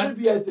on, man. Should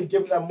be out there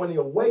giving that money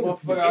away. Nah,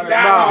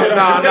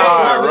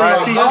 Right.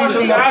 see. No.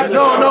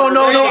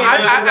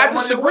 I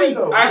disagree.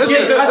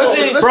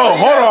 Listen. Bro,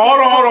 hold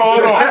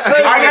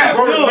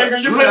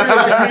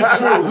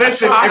on.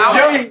 Listen.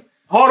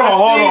 Hold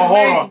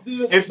on.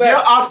 If your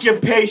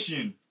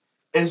occupation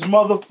is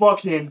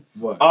motherfucking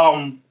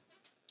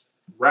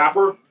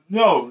Rapper.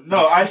 No,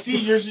 I see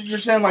you're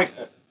saying like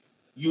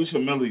use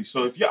humility.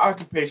 So if your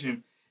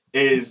occupation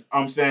is,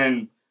 I'm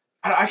saying,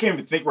 I can't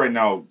even think right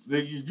now.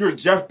 You're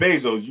Jeff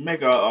Bezos. You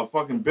make a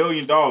fucking $1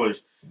 billion,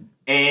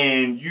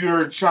 and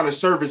you're trying to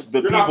service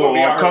the people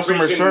on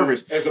customer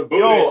service. As a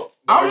Yo,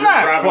 I'm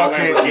not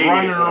fucking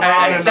running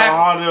around in the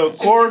Honda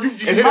Accord.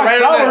 If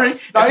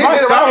my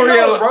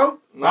salary, bro.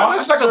 No,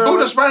 it's like a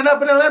Buddhist running up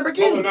in a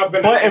Lamborghini.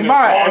 But if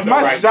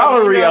my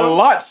salary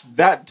allots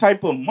that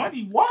type of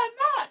money, why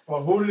not?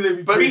 Well, who do they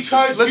be?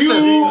 Because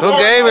Who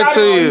gave it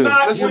to you?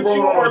 That's what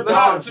you are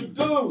taught to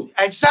do.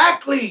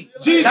 Exactly.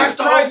 Jesus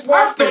Christ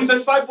washed them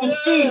disciples'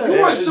 feet. You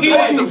weren't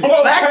supposed to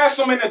blow flex. past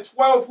them in a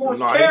 12-horse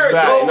Nah, carriage. he's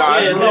back. Nah,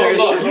 that's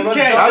real nigga shit.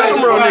 That's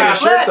some real nigga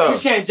shit though. You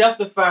can't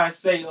justify and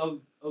say, oh,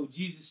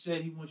 Jesus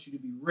said he wants you to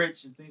be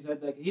rich and things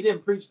like that. He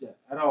didn't preach that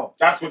at all.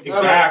 That's what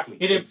exactly.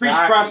 He didn't preach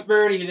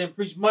prosperity. He didn't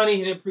preach money.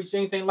 He didn't preach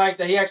anything like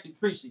that. He actually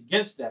preached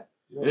against that.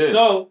 Yeah.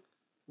 So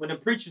when the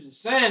preachers are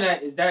saying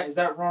that, is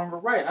that wrong or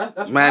right?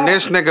 That's Man, wrong.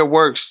 this nigga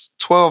works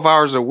 12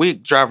 hours a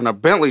week driving a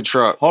Bentley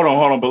truck. Hold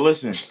on, but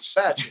listen.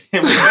 Satchel.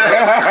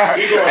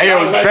 Hey,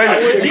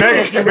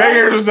 yo,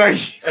 Beggar was like,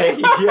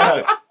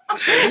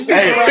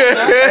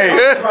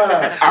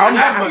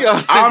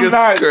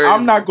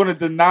 I'm not going to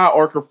deny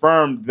or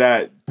confirm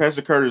that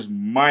Pastor Curtis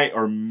might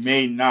or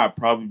may not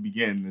probably be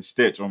getting the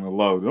stitch on the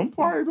low.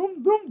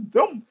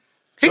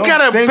 He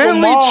got a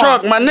Bentley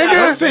truck, my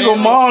nigga. Single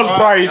moms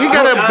probably. He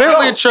got a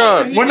Bentley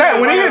truck. When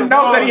he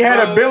announced that he had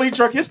a Bentley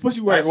truck, his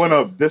pussy went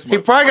up this much. He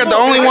probably got the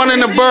only one in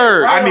the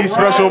bird. I need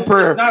special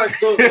prayer. It's not a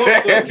good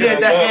look.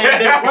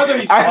 Whether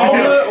he's I-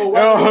 old or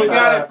whether he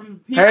got it from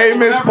people. Hey,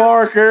 Miss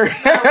Parker.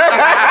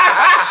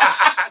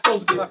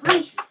 Supposed to be a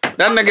preacher.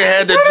 That nigga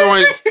had the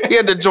joints. He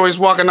had the joints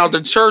walking out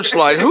the church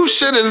like, who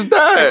shit is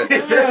that?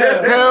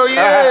 Hell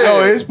yeah.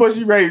 Yo, his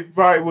pussy rate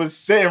probably was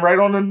sitting right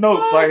on the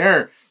notes like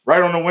her.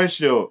 Right on the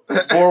windshield.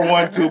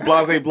 412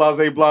 blase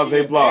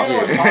blah.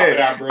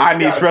 I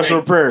need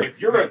special prayer. If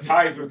you're a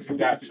tither to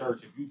that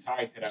church, if you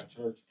tithe to that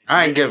church,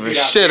 I ain't giving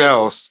shit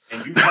else.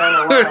 And you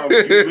turn around,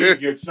 you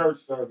leave your church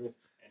service,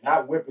 and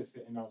that whip is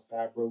sitting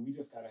outside, bro. We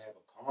just gotta have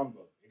a convo.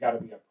 It gotta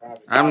be a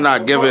private. I'm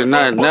not giving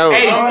nothing else.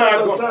 Hey,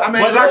 I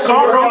mean, but that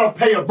convo,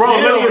 pay a bro,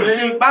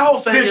 listen. See, my whole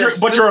thing is,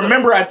 But you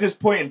remember at this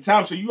point in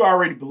time, so you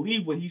already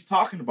believe what he's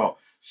talking about.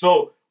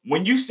 So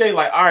when you say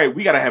like, all right,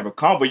 we gotta have a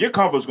convo, your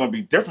convo is gonna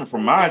be different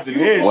from mine and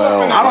his.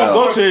 Well, I don't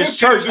go to his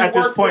church at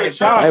this point in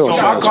time, so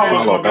my convo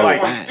is gonna be like,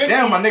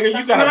 damn, my nigga, you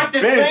That's gotta not the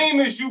bend. same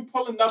as you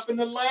pulling up in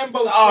the Lambo.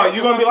 Oh,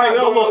 you gonna be like,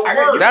 yo, look, I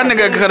got That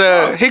nigga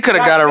could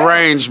have got a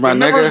range, my The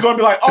number's nigga. gonna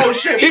be like, oh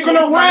shit, He could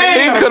have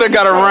He could have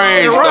got a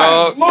range,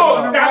 dog.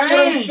 Look, that's what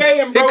I'm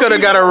saying, bro. He coulda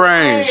got a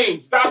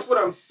range. That's what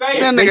I'm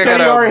saying. That They nigga said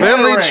got he a already had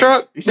Bentley range.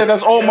 truck. He said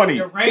that's old money.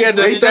 He had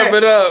to step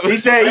it up. He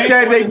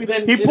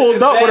said he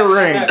pulled up with a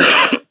range.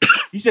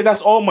 He said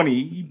that's all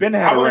money. He been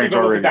had I a wouldn't range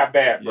even look already. at that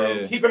bad, bro.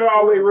 Yeah. Keeping it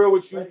all the way real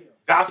with you,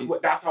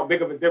 that's how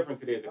big of a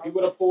difference it is. If he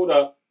would have pulled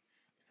up,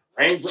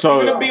 Range So-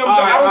 Rover, even a BMW,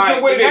 I don't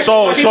care what it is.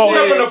 So- If he so- pulled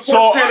up in a so-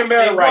 Porsche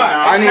Panamera right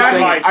now. A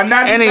I'm like,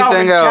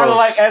 90,000 else.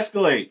 Cadillac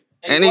Escalade.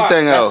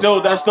 Anything That's else. still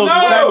the no,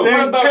 same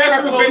thing. about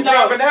Pastor's Creflo been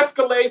Dollar? driving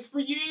Escalades for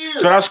years.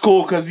 So that's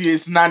cool because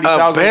it's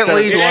 90,000. A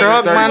Bentley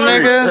truck, my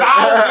nigga.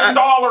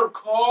 $1,000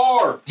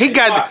 car. He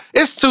got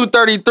it's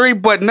 233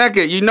 butt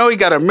naked. You know he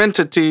got a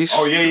Mentatis.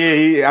 Oh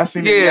yeah. I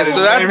seen. Yeah,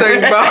 so that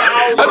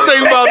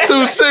thing about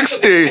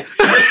 260.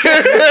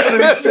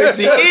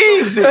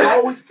 easy.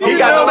 He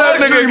got that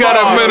nigga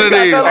got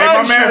amenities. Hey,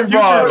 my man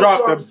Future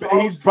dropped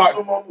the. He's brought.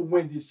 Some of them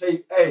when they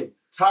say, "Hey,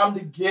 time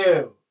to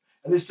give,"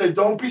 and they say,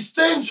 "Don't be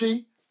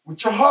stingy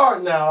with your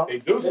heart now." They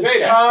do say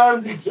It's that.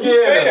 time to give. They do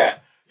say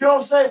that. You know what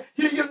I'm saying?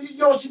 You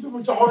don't see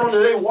people to hold on to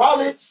their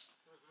wallets.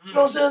 You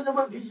know what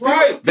I'm saying?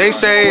 Right. They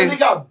say- they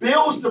got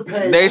bills to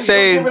pay. They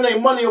say- giving their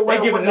money away.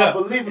 They giving and not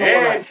up. believing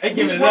And it. they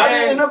giving He's up.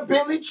 riding in a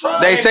Bentley truck.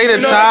 They say the You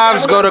know,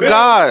 tithes go to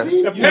God.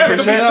 The pastor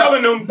be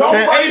telling them, don't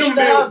pay Nobody them should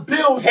bills. have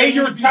bills. Pay that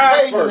your need to be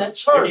tithes paid in that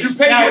first. church. If you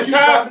pay Now your you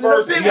tithes driving in a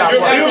first, Bentley. your At the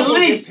bills will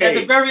least, get at the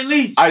paid. very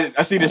least.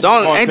 I see this.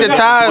 Ain't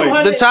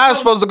the tithes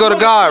supposed to go to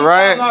God,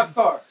 right?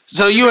 Car.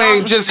 So you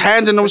ain't just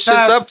handing them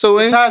shits up to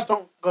The him. tithes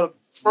don't go to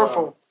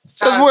Furfo.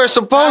 That's where it's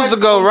supposed to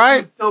go,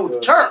 right? No, the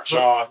church.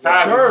 No,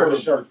 tithes is for the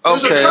church.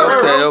 There's a Okay, church,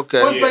 okay, bro.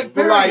 okay. Point blank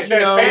period. Like, you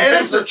know, And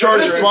it's a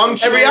church listen,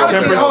 function. In reality,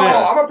 10%. hold on,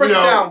 I'm gonna break You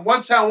know. it down.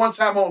 One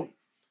time only.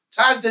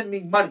 Tithes didn't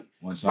mean money.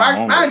 One time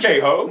only. Mind Okay,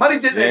 you, ho. money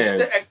didn't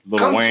Yeah, Lil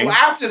come Wayne. to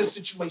after the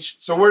situation.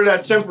 So where did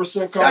that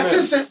 10% come That in?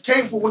 10%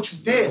 came for what you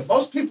did.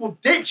 Most people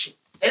did shit.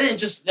 They didn't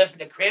just live in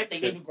the crib. They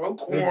didn't grow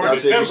corn.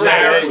 That's it. You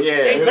Temporary. said,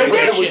 They yeah. did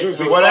that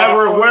shit.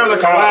 Whatever the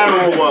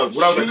collateral was.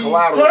 Whatever the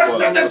collateral So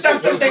was.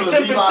 that's their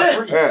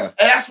 10%. Yeah. And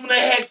that's when they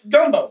had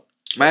gumbo.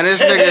 Man,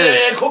 this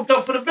nigga. and cooked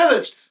up for the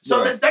village.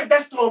 So Right.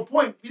 that's the whole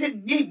point. We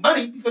didn't need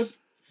money because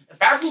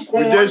if I grew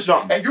corn did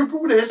something. and you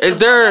grew this, Is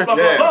there- blah,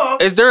 blah, blah,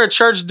 Is there a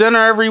church dinner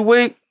every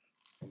week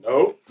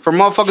Nope. for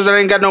motherfuckers that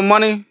ain't got no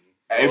money?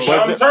 Hey,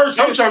 Some but churches.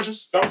 some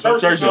churches. Some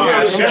churches. churches, don't.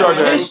 yeah, some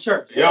churches. His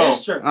church. Yo.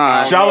 His church.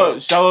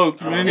 Alright. Shallow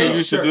community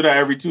used to do that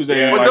every Tuesday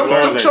Yeah, and But like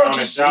them Thursday.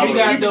 churches, They He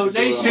got keep-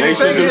 donations. They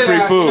should do free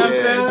food. You know what I'm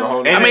Yeah, saying? the whole-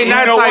 And I mean, you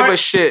that know type what? of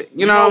shit. You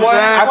You know know what what?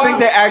 I'm I saying? think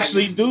they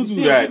actually do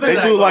See, that. it's They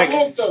been do like-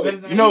 like,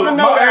 you know, Even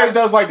my though area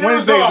does like there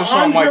was Wednesdays or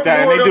something like that,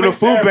 and they do the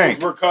food bank.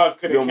 Where Cuz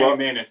could You have know what?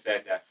 came in and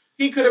said that.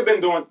 He could have been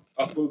doing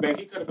a food bank.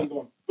 He could have been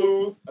doing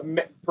food,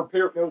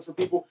 prepared meals for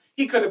people.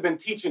 He could have been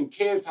teaching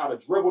kids how to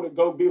dribble to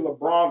go be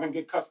LeBrons and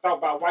get cussed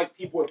out by white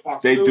people at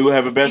Fox They News. do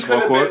have a He basketball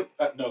could court.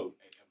 have been, no,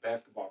 a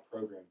basketball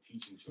program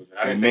teaching children.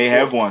 I They didn't may say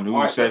have kids. one. Who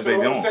All right, says they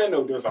what I'm don't? saying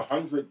though, there's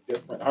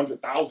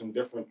 100,000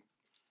 different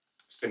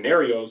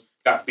scenarios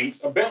that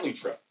beats a Bentley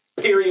truck.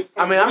 Period.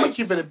 I mean, I'm gonna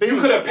keep it a big.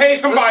 You could have paid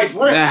somebody's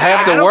rent. Man,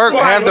 half I the know work,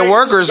 somebody half the Like,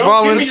 workers don't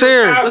give me your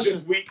volunteer. tabs Listen,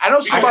 this week. I know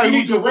somebody You who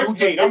need your do rent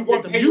paid. I'm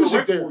going to the pay your music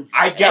rent there. for you.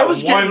 I They got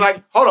was one. getting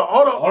like, hold on.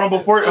 Hold on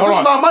before. There's Hold a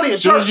on. lot of money in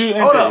Soon as church. you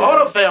Hold enter,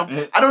 up, fam.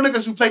 I know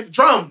niggas who played the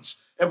drums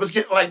and was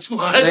getting like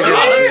 $200.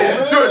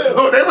 Niggas- Dude,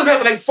 look, they was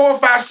having like 4 or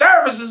 5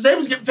 services. They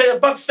was getting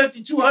paid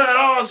 $150,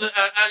 $200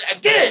 a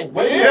gig. You know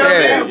what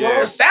I mean? Yeah.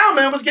 The sound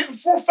man was getting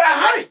 $400,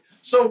 $500.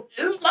 So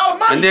it was a lot of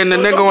money. And then the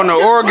So nigga don't on the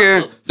get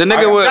organ, twisted. the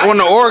nigga on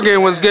the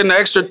organ was getting an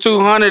extra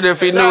 200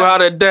 if he knew how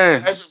to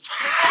dance.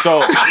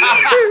 So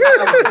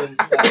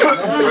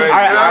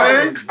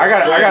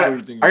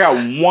I got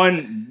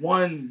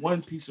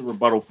one piece of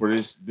rebuttal for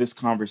this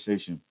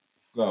conversation.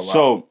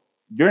 So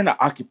you're in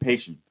the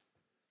occupation.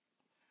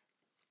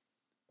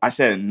 I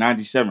said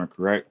 97,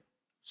 correct?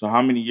 So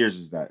how many years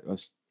is that?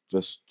 That's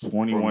just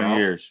 21 From now?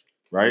 years,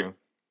 right? Yeah.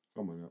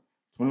 Come on,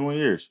 21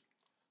 years.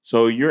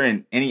 So you're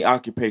in any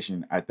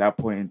occupation at that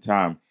point in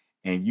time,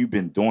 and you've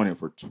been doing it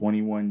for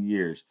 21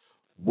 years.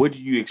 What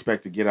do you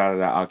expect to get out of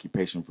that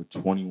occupation for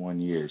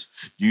 21 years?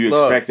 Do you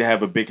Look. expect to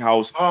have a big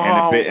house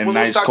and a well,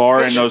 nice what's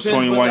car in the those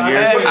occupation? 21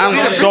 years?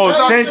 I'm- So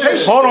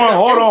since hold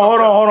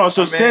on.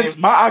 So Man. since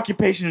my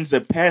occupation is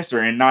a pastor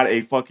and not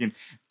a fucking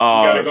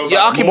gotta go Your back.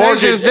 occupation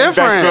mortgage is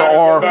different.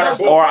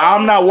 investor or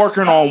I'm not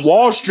working on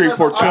Wall Street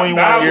for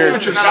 21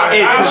 years, it's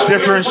a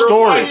different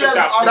story. I'm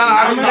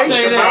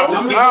saying that.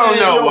 I don't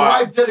know Your why.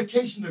 life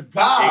dedication to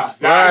God.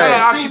 Exactly.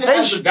 Right. See that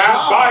as a That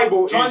job.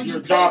 Bible Trying is to your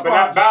get job, paid and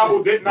that for Bible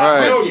shit. did not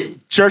Right. tell you.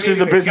 Church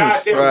is a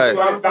business. Right.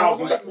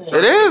 $5,000.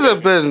 It is a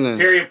business.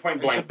 Period.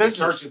 Point blank. It's a business.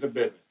 The church is a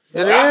business.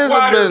 It That's is a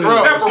why there's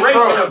business. separation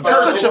Bro, of it's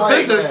church such a and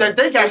business state. that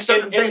they got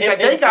certain things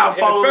that they got to in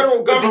the follow federal to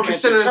be government,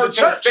 considered the as a church and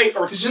church. state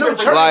are Because you know two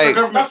churches different- Like- are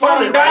government That's why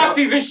funded, right?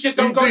 diocese and shit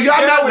don't go Do y'all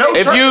not together. know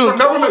If churches you- are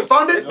government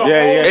funded? It's a Yeah,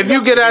 yeah. If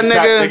you get that They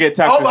nigga, get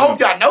Hope taxes.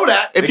 y'all know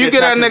that. if They you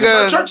get get that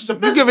taxes. Church is a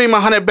nigga, you give him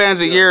 100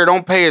 bands a year,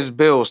 don't pay his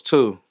bills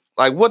too.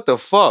 Like what the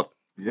fuck?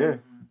 Yeah.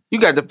 You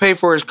got to pay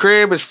for his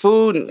crib, his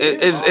food,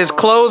 his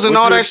clothes, and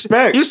What all you that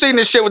expect? shit. You seen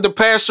this shit with the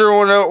pastor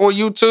on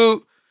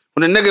YouTube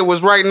when the nigga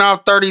was writing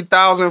off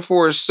 30,000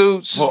 for his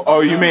suits.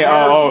 Oh, you mean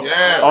Rollo?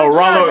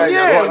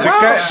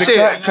 Yeah,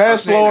 shit.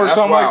 Tesla or That's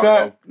something like wild,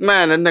 that?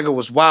 Man, that nigga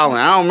was wilding.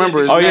 I don't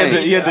remember his Oh, yeah,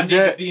 name. he had the I need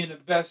jet. to be in the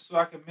best so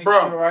I can make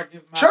Bro, sure I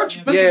give my Church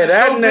team- business Yeah, is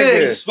that so nigga.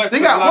 big. Sweats They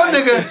a got lot, one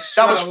nigga sweats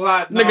that was a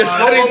lot. nigga No,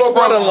 said he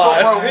sweat a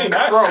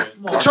lot. Bro,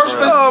 the church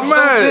business Oh, is so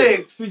man.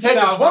 big. Had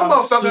this one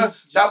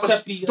motherfucker that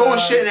was doing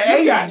shit in the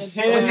You got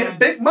 80s, was getting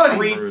big money.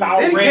 Then he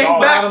 $3,000 came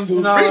back bottoms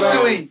and all that.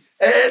 recently,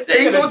 and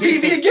he's on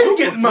TV again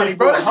getting money,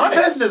 bro. That's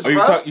business, Oh,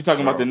 bro. you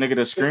talking about the nigga that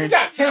You screamed?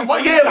 got 10 One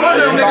of them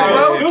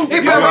niggas, bro. He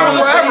been around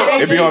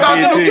forever. It be He on found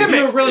a new BET. gimmick.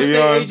 You're a real If estate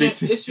you're on agent,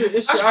 BT. it's your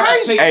That's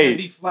occupation crazy. Hey. to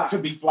be fly. to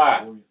be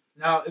fly.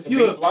 Now, if To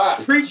you're be fly.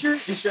 a preacher,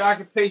 it's your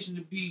occupation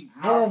to be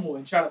normal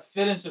and try to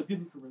fit in so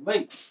people can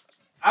relate.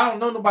 I don't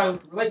know nobody who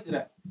can relate to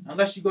that.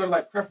 Unless you go to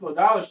like Creflo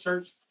Dollar's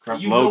church,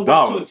 you know Creflo what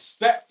Dollar. to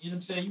expect. You know what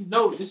I'm saying? You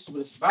know this is what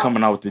it's about.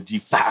 Coming out with the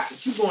G5.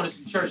 But you going to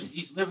some church in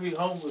East Liberty,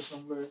 Homeless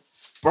somewhere.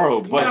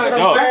 Bro, but not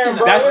yo, expecting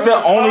that. that's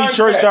the only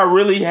church that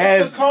really It's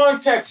has the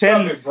context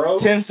 10 of it, bro.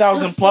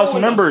 10,000 You're plus still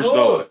in the members,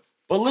 though. hood.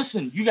 But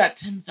listen, you got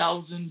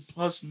 10,000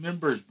 plus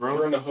members, We're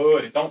bro. in the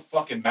hood. It don't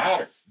fucking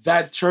matter.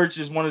 That church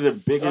is one of the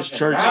biggest Doesn't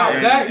churches matter.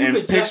 Now that you in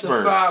could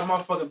Pittsburgh. justify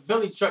motherfucking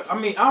Billy truck. I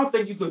mean, I don't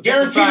think you could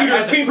Guarantee justify you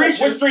there's as a people.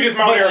 preacher, What street is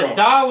Mount but Airy on?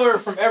 $1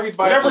 from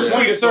everybody Whatever for street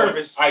one is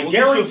service. I will get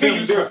you a guarantee Billy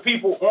you there's truck.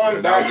 people on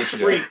I'll that get you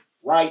street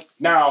right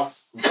now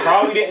who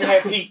probably didn't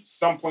have heat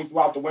some point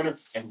throughout the winter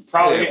and who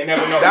probably Yeah. didn't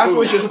have enough That's food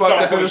what's just some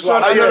fucked up, point 'cause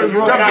throughout I the know winter. there's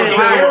real And I people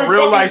can in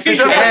real life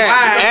guarantee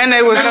situations. And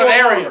they was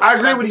I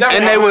agree with you.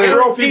 And they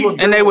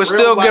would- and they was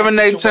still giving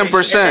they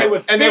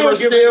 10%. And they were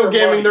still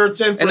giving their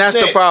 10%. And that's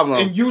the problem.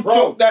 And you Bro,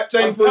 took that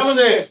I'm telling you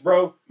this, 10%.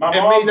 bro. My and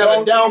mom made that a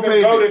don't down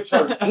even go payment.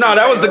 to church. No,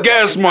 that was the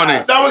gas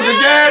money. That was the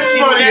gas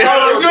money. Yeah.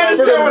 bro. You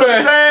understand what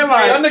I'm saying?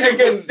 Like,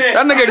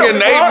 That nigga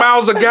getting 8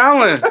 miles a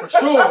gallon.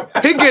 Sure.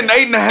 He getting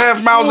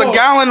 8.5 miles a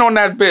gallon on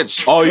that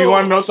bitch. Oh, you want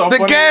want to know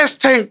something The funny? gas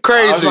tank I was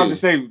crazy. about to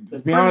say, to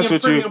be honest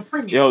with you,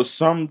 yo,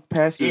 some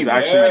pastors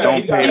actually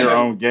don't pay their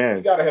own gas.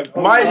 You gotta have.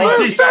 Might What I'm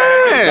be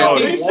saying.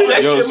 You see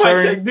that Yo, shit might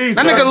certain- take these.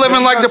 That nigga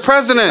living like the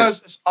president.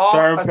 Because it's all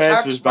Certain a tax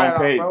pastors don't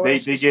write-off, pay. bro. They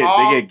It's get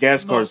all- they get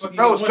gas cards.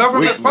 Bro, it's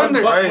government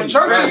funded. Crazy.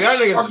 Churches, Y'all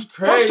niggas is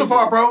crazy. first of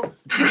all, bro,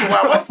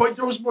 at one point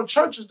there was more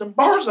churches than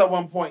bars at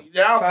one point.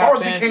 Yeah,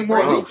 bars became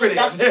more lucrative.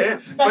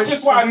 That's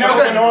just why I never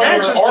went on there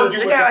and Manchester, argue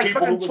they with got the like people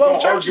who fucking was 12 going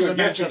to churches argue in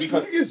against you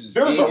Manchester. because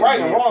there's a right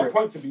and wrong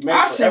point to be made.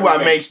 I for see why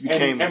everything. Mace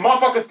became- and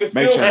motherfuckers could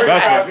Mace still and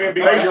criticize Bethel. me and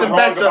be like, Mace you're and wrong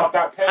Bethel. about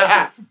that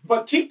pastor.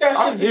 But keep that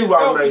I shit to see why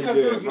yourself Mace because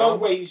did, there's bro. no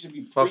way he should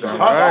be Fucking preaching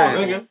hustle, his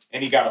nigga. gospel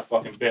and he got a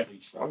fucking Bentley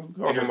truck. What you And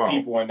talking there's about?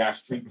 people in that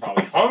street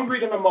probably hungry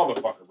than a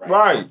motherfucker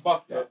Right.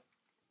 Fuck that.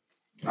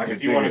 I can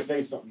If you dig want to it.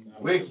 say something.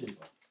 Wicked.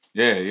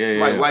 Yeah.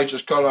 Like light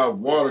just cut out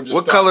water. Just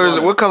What stopped color is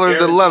running. what color is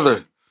the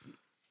leather?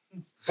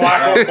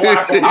 Black on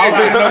black on I don't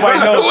think black. nobody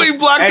knows. We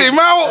blocked Hey, him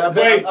out.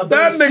 Wait,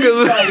 That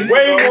nigga's.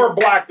 way more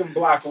black than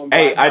black on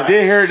black. Hey, I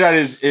did hear that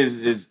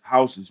his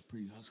house is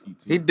pretty husky too.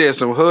 He did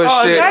some hood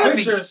Oh, it shit gotta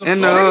be. in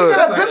the Nigga hood.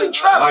 got a Bentley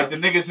truck. Like the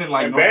niggas in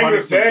like And no Banger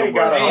funny said he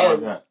somewhere. got a something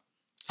hard- like that.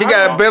 He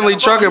got a Bentley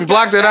truck and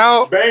blocked it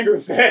out. Banger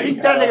said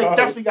That nigga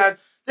definitely got.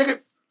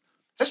 Nigga,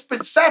 this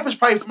bitch Sappers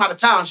probably from out of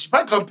town. She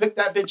probably come pick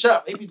that bitch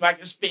up. He be like,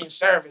 it's being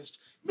serviced.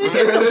 Man,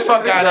 get the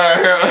fuck out of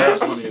here.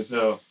 That's Man. funny as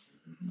hell.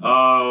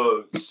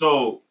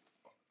 So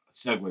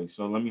segue.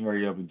 So let me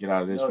hurry up and get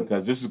out of this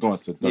because this is going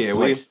to the Yeah,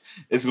 place.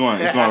 It's going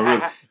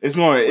really. It's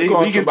going.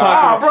 going We to can buy-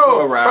 talk. Ah,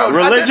 bro, Right. bro.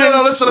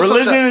 Religion, Listen.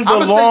 religion is a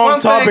I'ma say long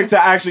one topic thing,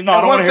 to actually. No, I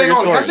and don't one want to hear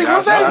thing your only. story. Can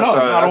I say one thing?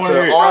 No, I don't want to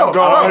hear it. ongoing, I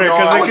don't want to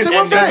I would say hear it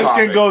one because this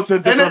thing. can go to a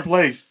different then-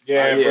 place.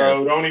 Yeah, Yeah.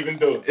 bro, don't even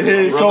do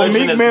it. So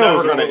Religion Meek is never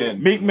Mill's gonna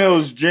end. Meek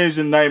Mill's Dreams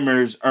and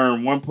Nightmares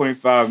earned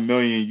 1.5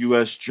 million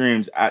U.S.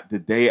 streams at the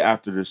day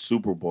after the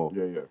Super Bowl.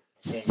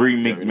 Yeah. Free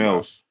Meek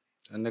Mills.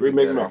 Free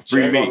Meek Mill.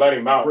 Free They gonna Meek. let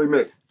him out. Free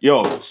Mick.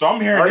 Yo, so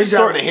I'm hearing Already this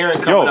story. starting a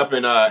hearing coming Yo, up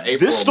in April.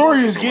 This or story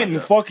March or is something getting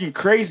like that. fucking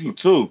crazy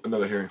too.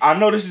 Another hearing. I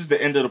know this is the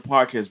end of the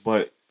podcast,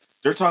 but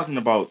they're talking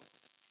about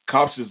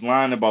cops is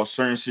lying about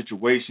certain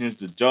situations.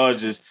 The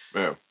judge is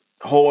Yeah.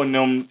 holding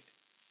them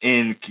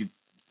in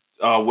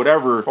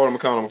whatever, Hold them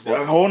accountable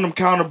for. holding them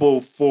accountable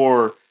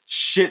for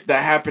shit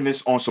that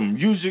happened on some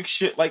music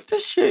shit. Like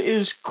this shit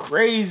is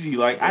crazy.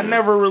 Like I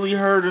never really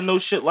heard of no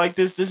shit like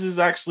this. This is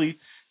actually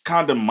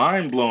kind of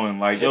mind blowing.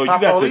 Like yo, you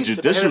Hip-hop got the police, the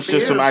judicial system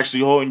interference. actually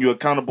holding you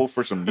accountable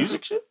for some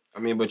music shit. I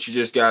mean, but you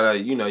just gotta,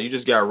 you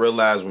just gotta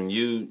realize when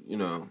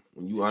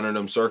when you under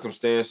them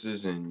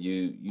circumstances and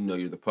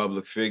you're the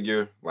public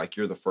figure, like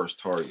you're the first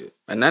target.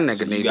 And that nigga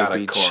So you need to gotta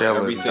be call chilling,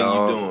 everything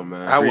dog. you doing,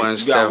 man. I You wouldn't gotta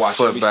step watch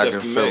foot every back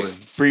step in you Philly. make.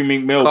 Free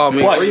Meek Mill. Call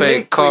me but,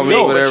 fake, call me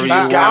No, but whatever you you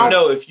just gotta want.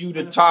 know if you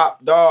the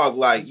top dog,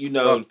 like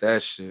Fuck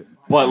that shit.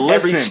 but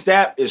every listen,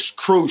 step is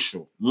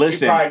crucial.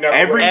 listen. You probably never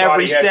Every every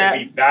every step step- to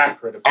be that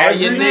critical. All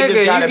Every your nigga, niggas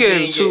you gotta be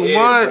getting in too your ear,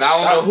 much. but I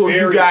don't know That's who you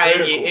very got in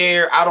critical. your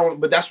ear.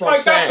 But that's what I'm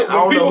Like, that's saying. what- I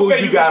don't when know people who say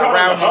you you got become a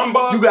around you.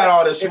 humbug, You got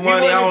all this If you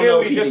money. I don't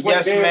know if you the just went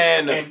yes there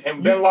man.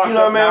 and been locked You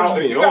know up what I mean? I'm now, just if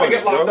being you gotta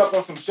honest, get locked bro. up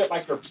on some shit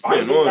like you're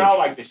fighting honest. now,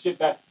 like the shit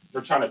that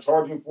they're trying to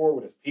charge him for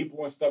with his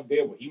people and stuff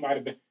there, what he might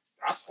have been.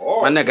 That's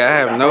hard. My nigga, I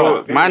have That's no.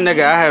 hard. My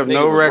nigga, I have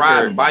no Niggas was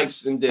riding record.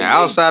 bikes and then And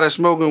outside of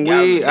smoking got him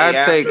weed, the day I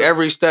take after.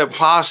 every step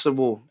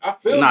possible I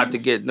feel not you. to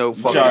get no You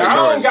fucking try, I don't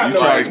charges. got you no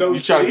try, like, no you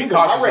try to be shit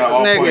cautious either. at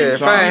all Nigga, points.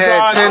 if I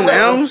had I 10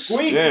 reckon M's,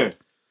 sweet. Yeah.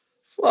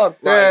 fuck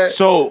that.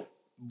 So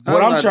what I'm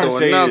I'm not trying to doing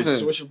say nothing. is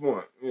So what's your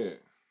point? Yeah.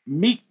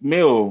 Meek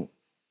Mill,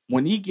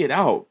 when he get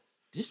out,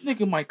 this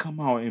nigga might come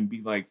out and be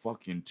like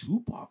fucking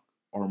Tupac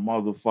or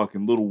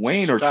motherfucking Lil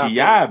Wayne or Stop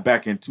T.I.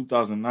 back in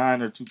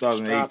 2009 or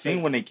 2018 Stop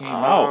it. when they came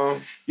out.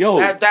 Um, Yo,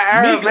 That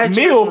era of Meek legends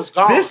Mill, was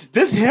gone.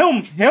 this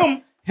him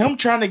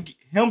trying to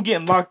him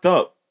getting locked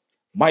up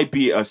might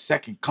be a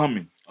second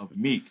coming of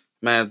Meek.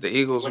 Man, if the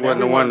Eagles When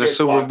wouldn't have everyone won the gets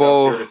Super locked up,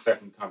 Bowl, they're the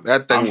second coming.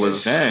 that thing I'm just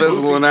was saying.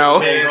 fizzling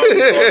out. I ain't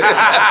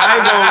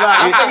gonna lie.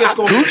 I think it's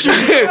gonna be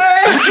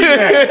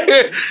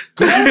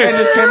Gucci Man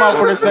just came out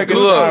for the second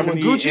Look, time. when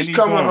and Gucci's he's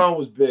coming going. home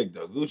was big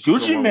though. Gucci come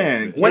home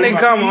Man. was big. When they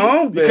come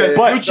home, Because babe.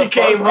 But- Gucci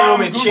came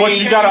home and But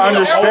changed you gotta the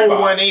understand-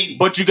 whole 180.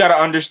 But you gotta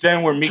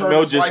understand where Meek Turned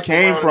Mill his just life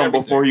came around from and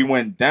before everything. he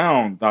went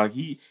down. Dog,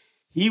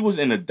 he was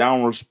in a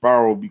downward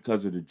spiral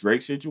because of the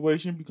Drake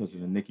situation, because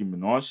of the Nicki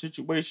Minaj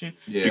situation,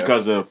 Yeah.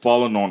 because of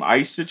falling on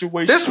ice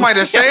situation. This might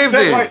have saved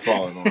saying, him. like-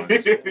 Falling on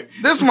us.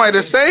 This might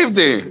have saved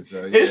him.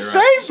 It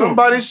saved him.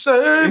 Somebody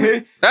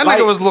said. That Like-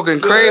 nigga was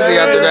looking crazy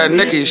after that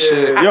Nicki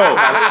shit. Yo,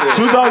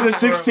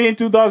 2016,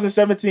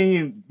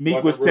 2017, Meek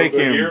was Wasn't real good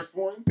taking years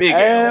for him. big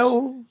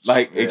L's.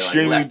 Like Yeah, like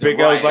extremely left big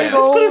and L's. Like,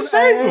 right. this could have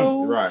saved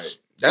him. Right.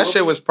 That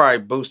shit was probably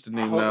boosting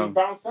I him hope he though.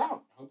 bounce out.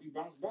 I hope he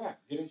bounce back.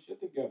 Get his shit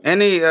together.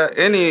 Any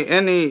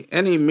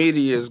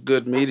media is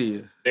good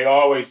media. They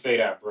always say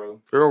that, bro.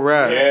 Real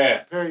rap. Yeah,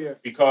 Period.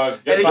 because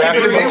And just it like keep it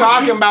everyone- real.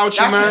 talking about you,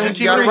 That's man. what's You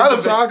keep it gotta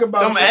relevant. talk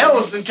about Them you.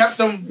 L's and kept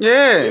them.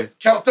 Yeah.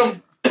 Kept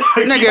them.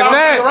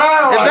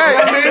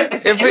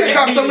 Nigga, if They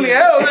got so many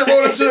L's, they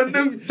rolled into a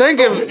new. think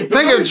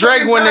if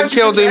Drake wouldn't have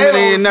killed him and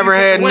he never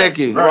had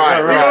Nicki. Right,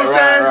 You know what I'm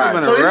saying?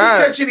 right. So he's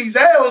Right. catching these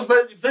L's,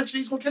 but eventually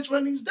he's gonna catch one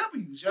of these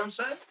W's. You know what I'm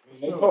saying?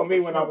 They told me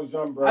when I was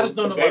young, bro. I just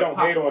don't know they about don't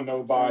Pop. hate on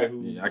nobody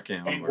who Yeah, I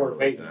can't ain't argue worth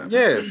with hating. that.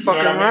 Yeah, You know fucking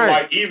what I mean? right.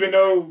 Like, even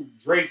though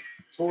Drake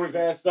tore his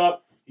ass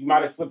up, he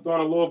might have slipped on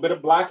a little bit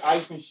of black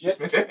ice and shit.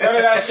 None of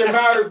that shit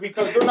matters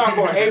because they're not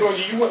gonna hate on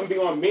you. You wouldn't be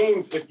on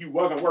memes if you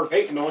wasn't worth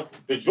hating on.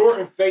 The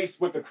Jordan face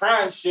with the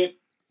crying shit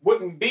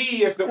wouldn't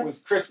be if it was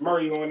Chris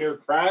Murray on there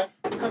crying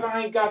because I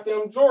ain't got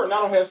them Jordan. I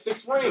don't have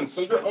 6 rings,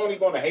 so you're only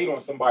gonna hate on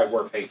somebody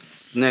worth hating.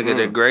 Nigga,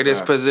 the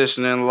greatest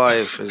position in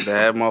life is to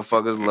have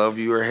motherfuckers love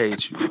you or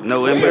hate you.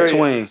 No in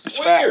between. It's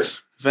weird.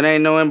 If it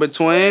ain't no in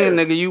between,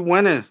 nigga, you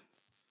winning.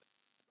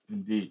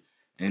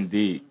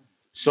 Indeed.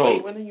 So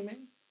Wait, what do you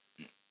mean?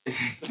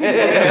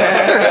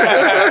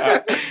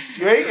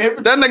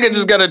 That nigga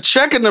just got a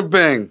check in the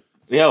bank.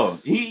 yo,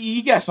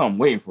 he got something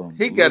waiting for him.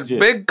 He got Legit.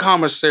 big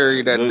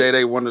commissary that day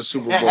they won the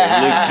Super Bowl.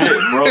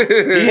 Legit, bro.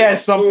 He had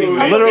something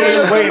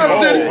literally waiting for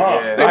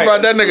him. They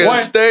brought that nigga a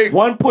steak.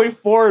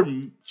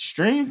 1.4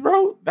 streams,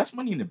 bro. That's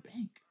money in the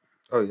bank.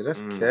 Oh yeah,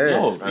 that's cash.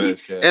 Yo, That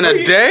is cash. In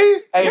a day?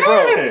 Hey, Yeah.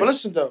 bro, but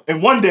listen though.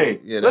 in one day.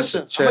 Yeah, that's Listen,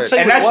 a I'm check. gonna tell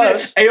you And what that it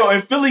was. shit, hey, yo,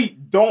 and Philly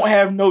don't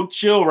have no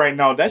chill right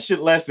now. That shit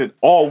lasted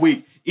all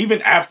week,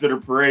 even after the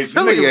parade. These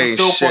Philly niggas was ain't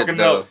still shit, fucking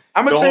though. up.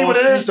 I'm gonna The tell you what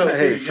it whole is though. I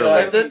hate Philly.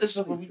 Like, this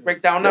is when we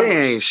break down numbers.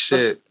 They ain't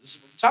shit.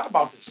 Listen, talk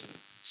about this.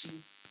 See,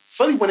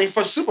 Philly when they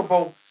first Super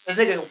Bowl,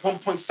 they got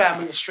 1.5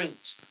 million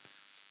streams.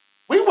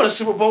 We win a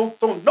Super Bowl,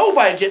 don't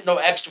nobody get no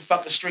extra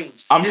fucking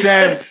streams. I'm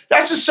saying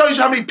that just shows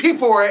you how many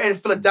people are in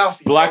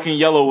Philadelphia. Black and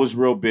Yellow was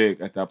real big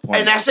at that point.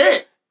 And that's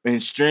it.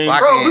 And streams.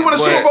 Black Bro, we won a But-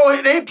 Super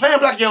Bowl, they ain't playing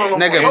Black and Yellow no more.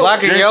 Nigga, So-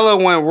 Black and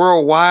Yellow went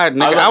worldwide.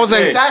 Nigga, I was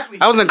in Exactly.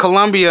 I was in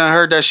Colombia and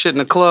heard that shit in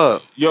the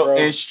club. Yo, Bro.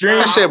 and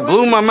streams. That shit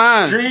blew my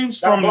mind. Streams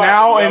That from black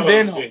now and and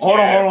then. yellow shit, Hold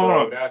yeah, on.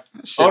 bro, that's-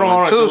 Shit Hold went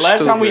on. too The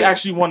last time we stupid.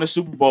 actually won the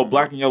Super Bowl,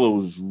 Black and Yellow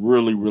was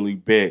really, really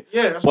big.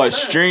 Yeah, that's what I'm But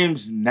saying.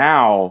 streams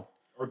now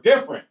Or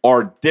different.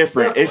 are different.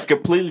 Different. It's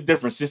completely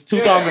different. Since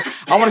 2000,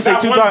 I want to say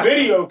That one 2000.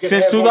 video can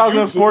Since have on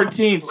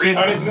 2014, YouTube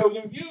 300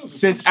 million views.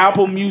 since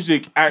Apple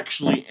Music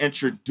actually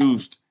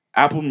introduced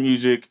Apple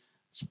Music,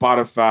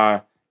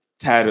 Spotify,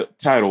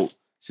 Tidal,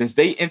 since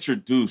they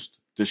introduced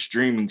the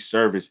streaming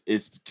service,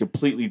 it's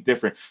completely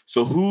different.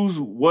 So who's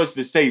was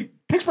to say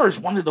Pittsburgh is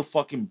one of the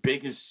fucking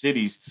biggest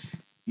cities,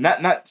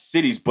 not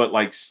cities, but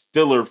like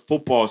Stiller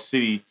football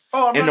city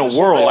Oh, I'm in not the just-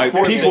 world. Like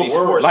Sports people, cities,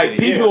 sports like cities,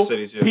 people, sports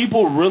cities, yeah.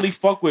 people really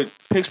fuck with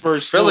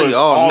Pittsburgh Philly, Steelers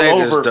all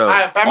niggas, over, though.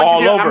 I'm gonna all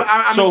give you- over.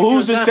 I'm So gonna give you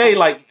who's to an say example.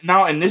 like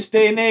now in this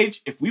day and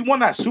age, if we won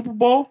that Super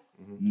Bowl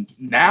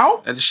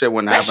now, That shit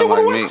wouldn't that shit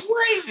happen would like have me.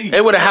 went crazy.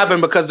 It would have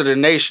happened because of the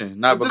nation,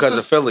 not But because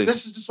of Philly.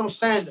 This is just what I'm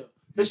saying though.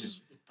 This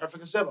is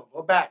perfect example.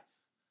 Go back.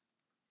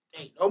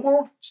 Ain't no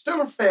more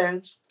Steeler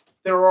fans.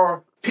 There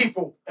are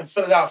people in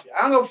Philadelphia.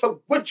 I don't give a fuck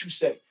what you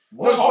say.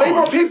 There's way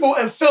more people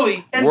in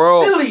Philly and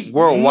Philly.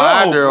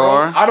 Worldwide, No, there bro.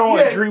 are. I don't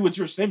Yeah. agree with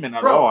your statement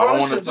at Bro, all. I bro, don't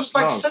listen, want to. there's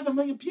like 7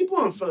 million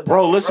people in Philadelphia.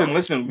 Bro,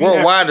 listen. we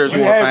Worldwide, have- there's you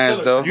more have-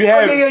 fans, though. You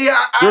have. Yeah.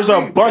 There's a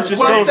agree. bunch of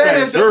What I'm Steelers saying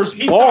fans. is There's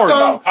he's bars.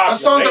 talking A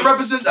songs that population.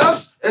 represent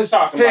us is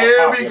talking about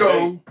here we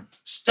population. go.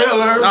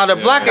 Steelers. No, the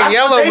black and That's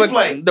yellow, what they but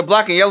play. the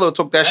black and yellow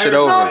took that shit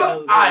No, over. no.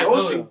 All right, we'll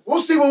see. We'll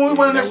see when we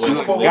win the next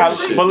Super Bowl. We'll Guys,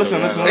 see. but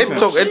listen. It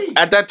took it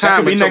at that That time.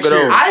 could be It took next it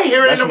year. over. I ain't hear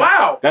it in That's a ne-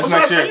 while. That's What's the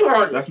last next time you year.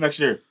 heard it? That's next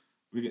year.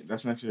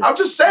 That's next year. I'm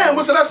just saying.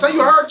 What's the last time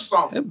you heard the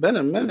song? It been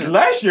a minute.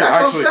 Last year, That's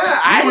what I'm actually, saying.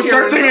 I we was ain't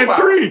hear it in 13 a and while.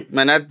 3.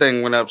 Man, that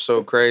thing went up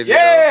so crazy.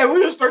 Yeah,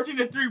 we was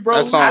 13 and 3, bro.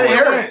 That song, I didn't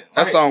hear it.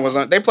 that song was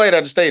on. They played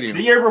at the stadium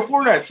The year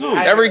before that too.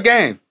 every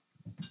game.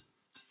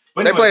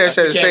 But They anyway, played that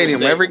shit at the Became a stadium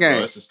staple, every bro.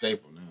 game. It's a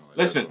staple now. Like,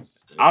 Listen, that's a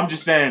staple. I'm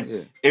just saying, Yeah.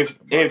 if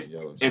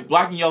Yellow if shit.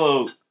 Black and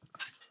Yellow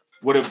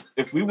would have,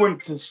 if we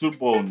went to Super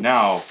Bowl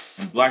now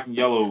and Black and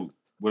Yellow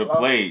would have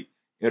played,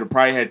 it would have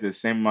probably had the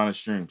same amount of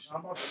streams,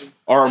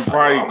 or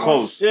probably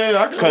close.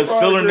 Yeah, Because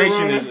Stiller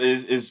Nation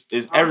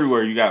is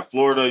everywhere. You got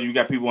Florida, you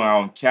got people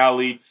out in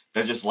Cali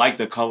that just like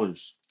the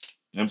colors.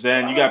 You know what I'm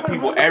saying? You got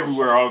people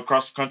everywhere all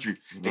across the country.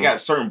 They got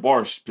certain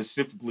bars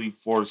specifically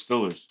for the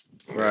Stillers.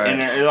 Right.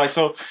 And they're like,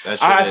 so That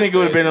shit I is think it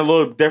would have been crazy. a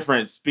little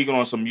different speaking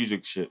on some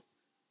music shit.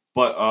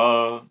 But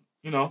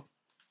you know,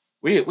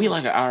 we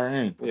like an hour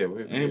in. Yeah,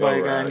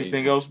 Anybody got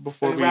anything else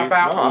before Can we we wrap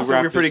out? No, I think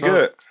wrap we're pretty this up?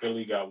 good.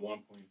 Philly got 1.5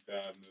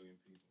 million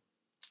people.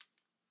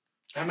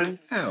 How many?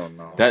 Hell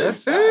no.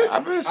 That's it.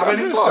 I've been How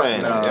many plus?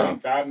 saying that. No. Yeah.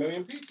 5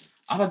 million people.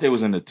 I thought they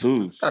was in the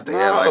twos. I thought they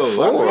had like No,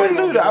 I 4. wouldn't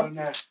do that.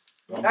 That's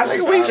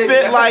Nigga, we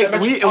fit like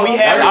we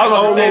have. I was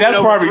gonna say that's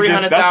probably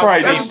just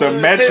That's the the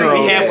metro.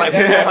 city. We have like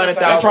 400,000.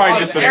 That's probably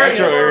just the area.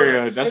 metro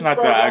area. That's not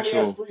the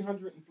actual.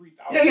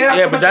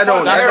 Yeah, but that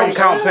don't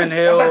count Penn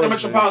Hills That's like the and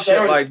metropolitan shit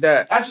area. like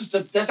that. That's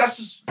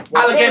just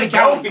Allegheny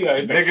County. Philadelphia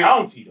is a Niggas-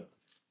 county, though.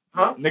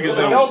 Huh? Niggas in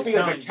Philadelphia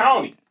is a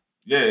county.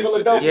 yeah,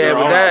 Philadelphia. Yeah,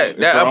 but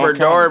that Upper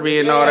Darby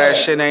and all that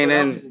shit ain't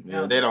in.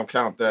 Yeah, they don't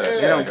count that.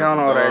 They don't count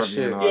all that Darby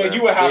shit. and all Yeah, that.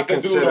 you would have They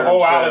to do consider the whole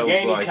themselves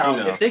Allegheny like, County.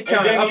 you know. If they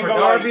count And then Upper even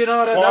Darby like, and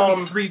all that, that'd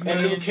be 3 and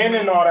million. New Ken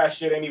and all that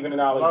shit ain't even in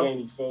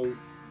Allegheny, so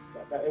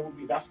it would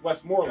be that's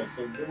Westmoreland.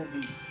 So it would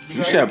be.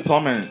 You said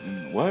plumbing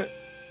and what?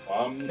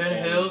 Penn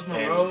Hills,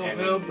 Monroeville,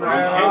 New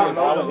Brown, Ken is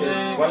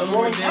Northern,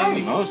 Westmoreland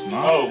County. No, it's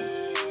not. Oh,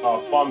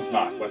 Plum's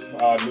not. West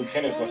New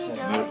Kenneth,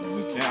 Westmoreland.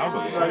 New Kent, I was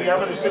about to say. Yeah,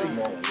 I'm in the city.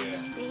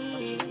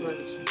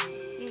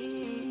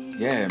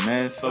 Yeah,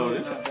 man. So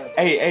this,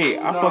 hey,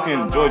 I fucking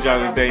enjoyed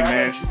y'all today,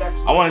 man.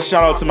 I want to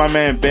shout out to my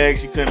man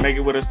Beggs. He couldn't make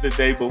it with us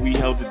today, but we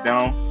held it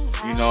down.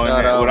 You know,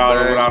 Shout out,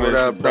 without Beggs.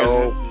 his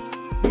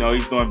presence. You know,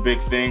 he's doing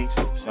big things.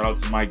 Shout out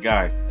to my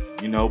guy.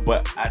 You know,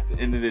 but at the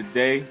end of the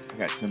day, I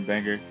got Tim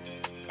Banger.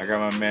 I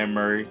got my man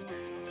Murray.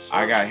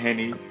 I got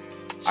Henny.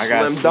 I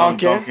got Slim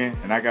Duncan.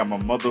 And I got my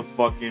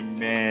motherfucking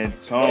man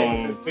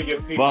Tone.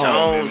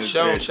 Tone,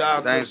 shout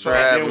out Thanks to for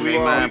having me,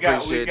 man. We got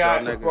Appreciate y'all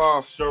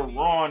niggas.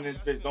 Sharon.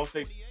 This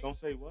bitch. Don't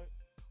say what?